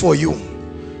pray for you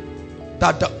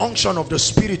that the unction of the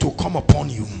Spirit will come upon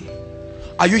you.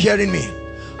 Are you hearing me?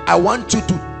 I want you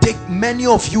to take, many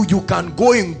of you, you can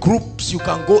go in groups, you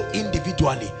can go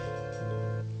individually.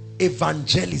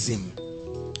 Evangelism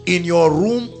in your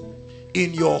room,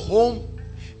 in your home.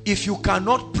 If you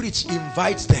cannot preach,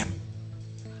 invite them.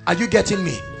 Are you getting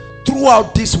me?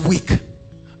 Throughout this week,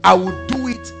 I will do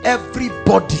it.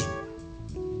 Everybody,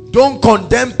 don't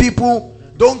condemn people.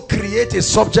 Don't create a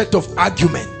subject of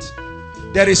argument.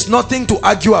 There is nothing to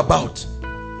argue about.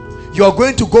 You are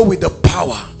going to go with the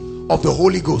power of the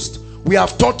Holy Ghost. We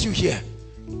have taught you here,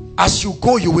 as you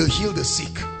go, you will heal the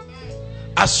sick.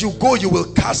 As you go, you will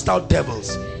cast out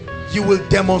devils. You will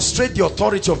demonstrate the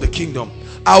authority of the kingdom.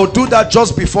 I'll do that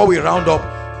just before we round up.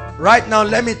 Right now,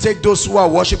 let me take those who are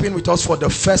worshiping with us for the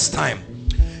first time.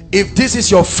 If this is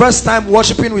your first time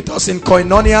worshiping with us in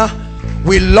Koinonia,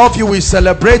 we love you, we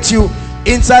celebrate you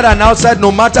inside and outside.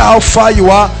 No matter how far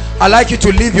you are, I'd like you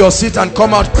to leave your seat and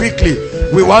come out quickly.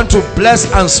 We want to bless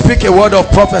and speak a word of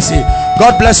prophecy.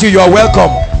 God bless you. You are welcome.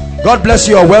 God bless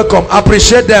you. You are welcome.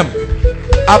 Appreciate them.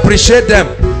 Appreciate them.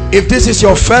 If this is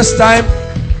your first time,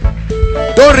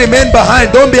 don't remain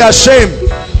behind. Don't be ashamed.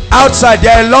 Outside,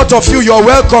 there are a lot of you. You're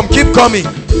welcome. Keep coming.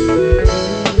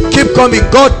 Keep coming.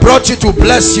 God brought you to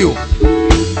bless you.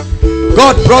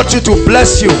 God brought you to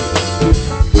bless you.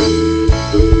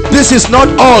 This is not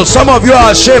all. Some of you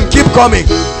are ashamed. Keep coming.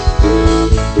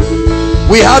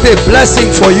 We have a blessing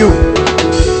for you.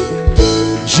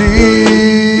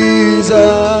 Jesus,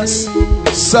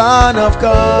 Son of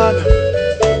God,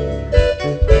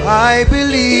 I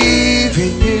believe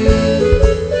in you.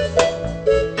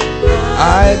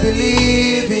 I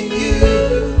believe in you.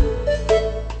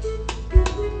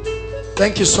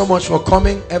 Thank you so much for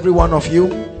coming, every one of you.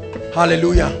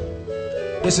 Hallelujah.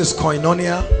 This is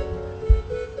Koinonia,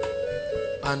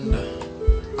 and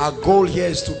our goal here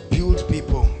is to build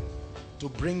people, to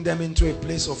bring them into a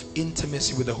place of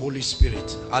intimacy with the Holy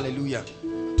Spirit. Hallelujah.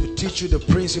 To teach you the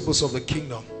principles of the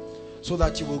kingdom, so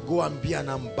that you will go and be an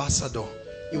ambassador.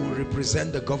 You will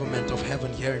represent the government of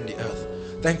heaven here in the earth.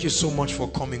 Thank you so much for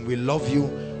coming. We love you.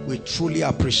 We truly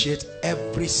appreciate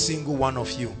every single one of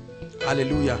you.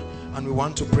 Hallelujah. And we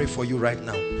want to pray for you right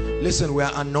now. Listen, we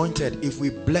are anointed. If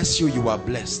we bless you, you are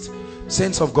blessed.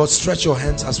 Saints of God, stretch your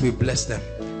hands as we bless them.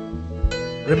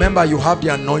 Remember, you have the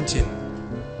anointing.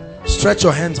 Stretch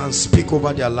your hands and speak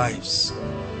over their lives.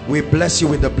 We bless you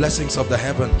with the blessings of the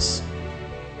heavens.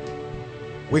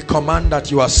 We command that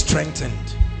you are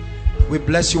strengthened. We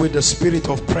bless you with the spirit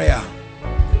of prayer.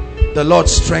 The Lord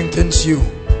strengthens you.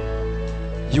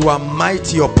 You are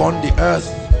mighty upon the earth.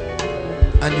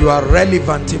 and you are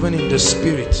relevant even in the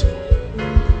spirit.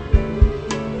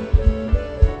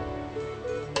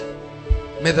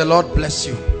 May the Lord bless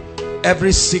you.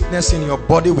 Every sickness in your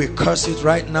body, we curse it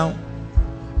right now.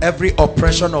 Every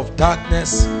oppression of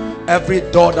darkness, every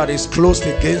door that is closed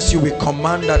against you, we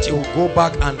command that you will go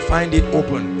back and find it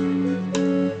open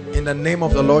in the name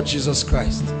of the Lord Jesus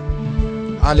Christ.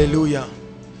 Hallelujah.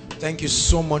 Thank you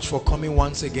so much for coming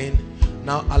once again.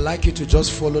 Now I'd like you to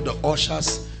just follow the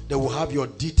ushers. They will have your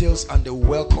details and they will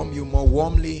welcome you more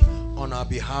warmly on our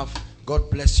behalf. God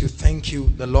bless you. Thank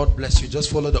you. The Lord bless you.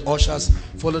 Just follow the ushers,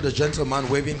 follow the gentleman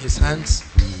waving his hands,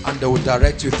 and they will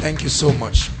direct you. Thank you so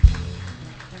much.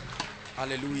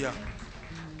 Hallelujah.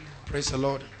 Praise the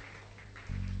Lord.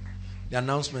 The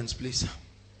announcements, please.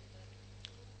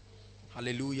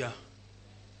 Hallelujah.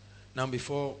 Now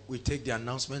before we take the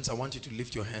announcements, I want you to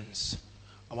lift your hands.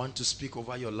 I want to speak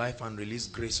over your life and release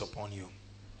grace upon you.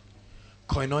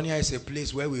 Koinonia is a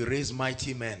place where we raise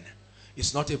mighty men.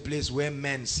 It's not a place where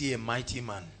men see a mighty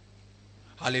man.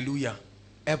 Hallelujah.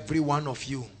 Every one of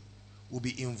you will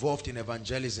be involved in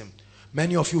evangelism.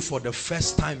 Many of you, for the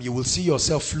first time, you will see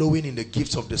yourself flowing in the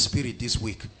gifts of the Spirit this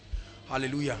week.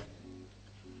 Hallelujah.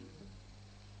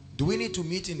 Do we need to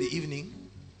meet in the evening?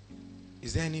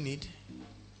 Is there any need?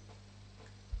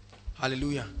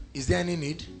 Hallelujah. Is there any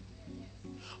need?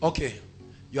 Okay.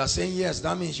 You are saying yes,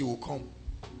 that means you will come.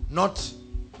 Not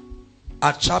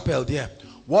at chapel there.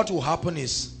 What will happen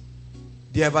is,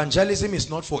 the evangelism is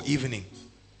not for evening.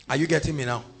 Are you getting me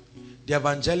now? The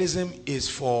evangelism is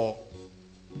from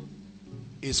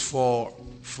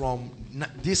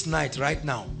this night right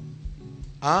now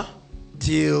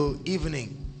till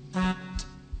evening.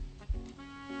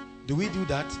 Do we do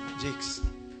that, Jakes?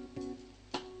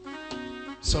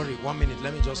 Sorry, 1 minute.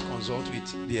 Let me just consult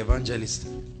with the evangelist.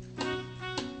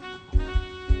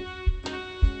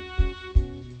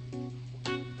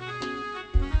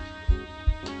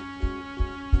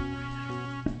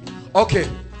 Okay,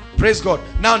 praise God.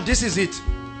 Now this is it.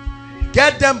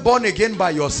 Get them born again by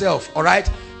yourself, all right?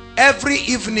 Every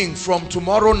evening from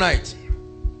tomorrow night,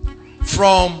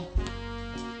 from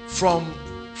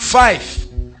 5,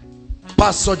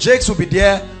 Pastor Jakes will be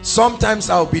there. Sometimes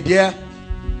I'll be there.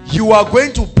 You are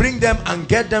going to bring them and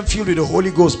get them filled with the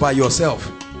Holy Ghost by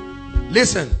yourself.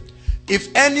 Listen,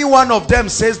 if any one of them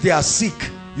says they are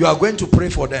sick, you are going to pray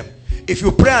for them. If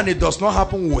you pray and it does not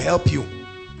happen, we'll help you.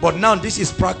 But now this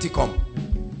is practicum.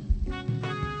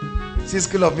 See,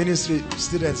 School of Ministry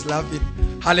students laughing.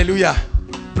 Hallelujah.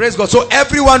 Praise God. So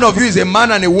every one of you is a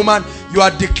man and a woman. You are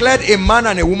declared a man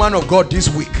and a woman of God this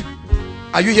week.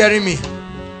 Are you hearing me?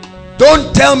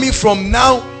 Don't tell me from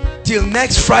now till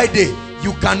next Friday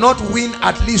you cannot win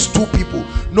at least 2 people.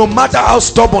 No matter how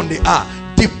stubborn they are,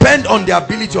 depend on the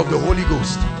ability of the Holy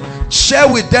Ghost. Share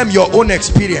with them your own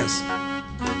experience.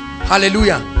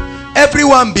 Hallelujah.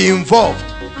 Everyone be involved.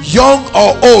 Young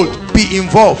or old, be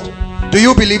involved. Do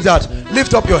you believe that?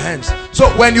 Lift up your hands. So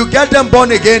when you get them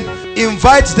born again,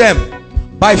 invite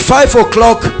them. By 5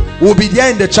 o'clock, we'll be there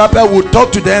in the chapel. We'll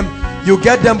talk to them. You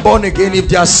get them born again. If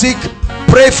they are sick,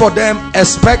 pray for them.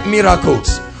 Expect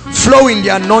miracles. Flow in the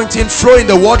anointing. Flow in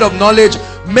the word of knowledge.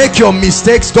 Make your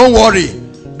mistakes. Don't worry.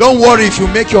 Don't worry if you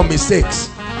make your mistakes.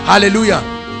 Hallelujah.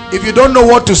 If you don't know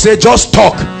what to say, just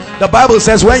talk. The Bible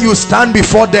says when you stand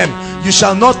before them, you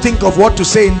shall not think of what to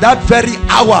say. In that very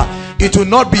hour, it will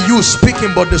not be you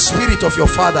speaking, but the Spirit of your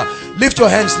Father. Lift your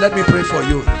hands. Let me pray for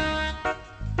you.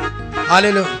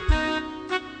 Hallelujah.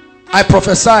 I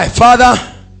prophesy, Father,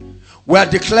 we are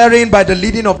declaring by the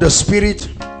leading of the Spirit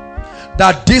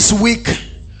that this week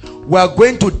we are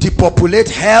going to depopulate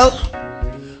hell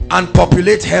and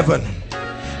populate heaven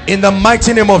in the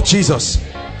mighty name of Jesus.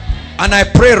 And I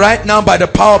pray right now by the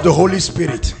power of the Holy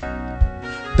Spirit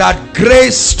that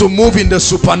grace to move in the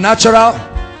supernatural,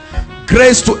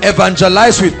 grace to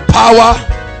evangelize with power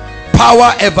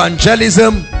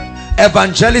evangelism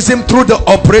through the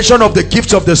operation of the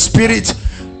gift of the Spirit.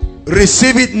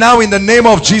 Receive it now in the name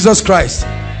of Jesus Christ.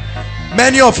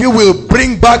 Many of you will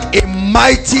bring back a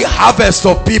mighty harvest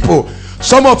of people.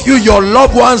 Some of you, your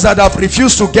loved ones that have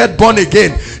refused to get born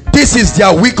again, this is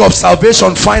their week of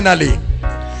salvation finally.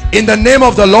 In the name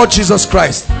of the Lord Jesus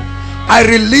Christ, I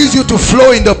release you to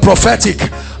flow in the prophetic.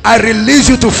 I release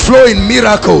you to flow in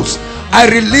miracles. I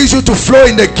release you to flow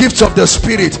in the gifts of the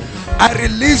Spirit. I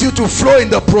release you to flow in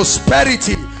the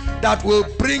prosperity that will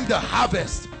bring the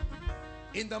harvest.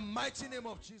 In the mighty name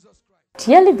of Jesus Christ.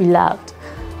 Dearly beloved,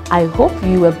 I hope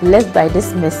you were blessed by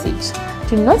this message.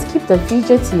 Do not keep the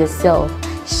video to yourself.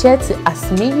 Share to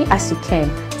as many as you can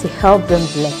to help them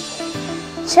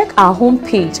bless. Check our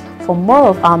homepage for more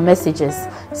of our messages.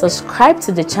 Subscribe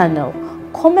to the channel,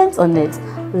 comment on it,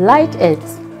 like it.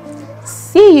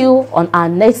 See you on our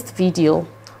next video.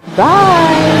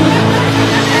 Bye.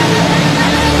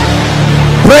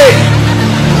 Pray,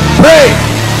 pray,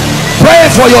 pray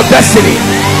for your destiny.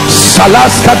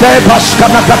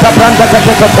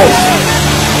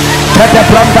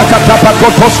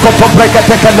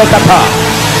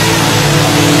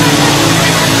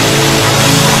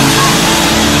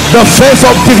 The phase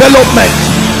of development.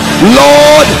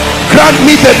 Lord, grant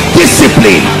me the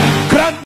discipline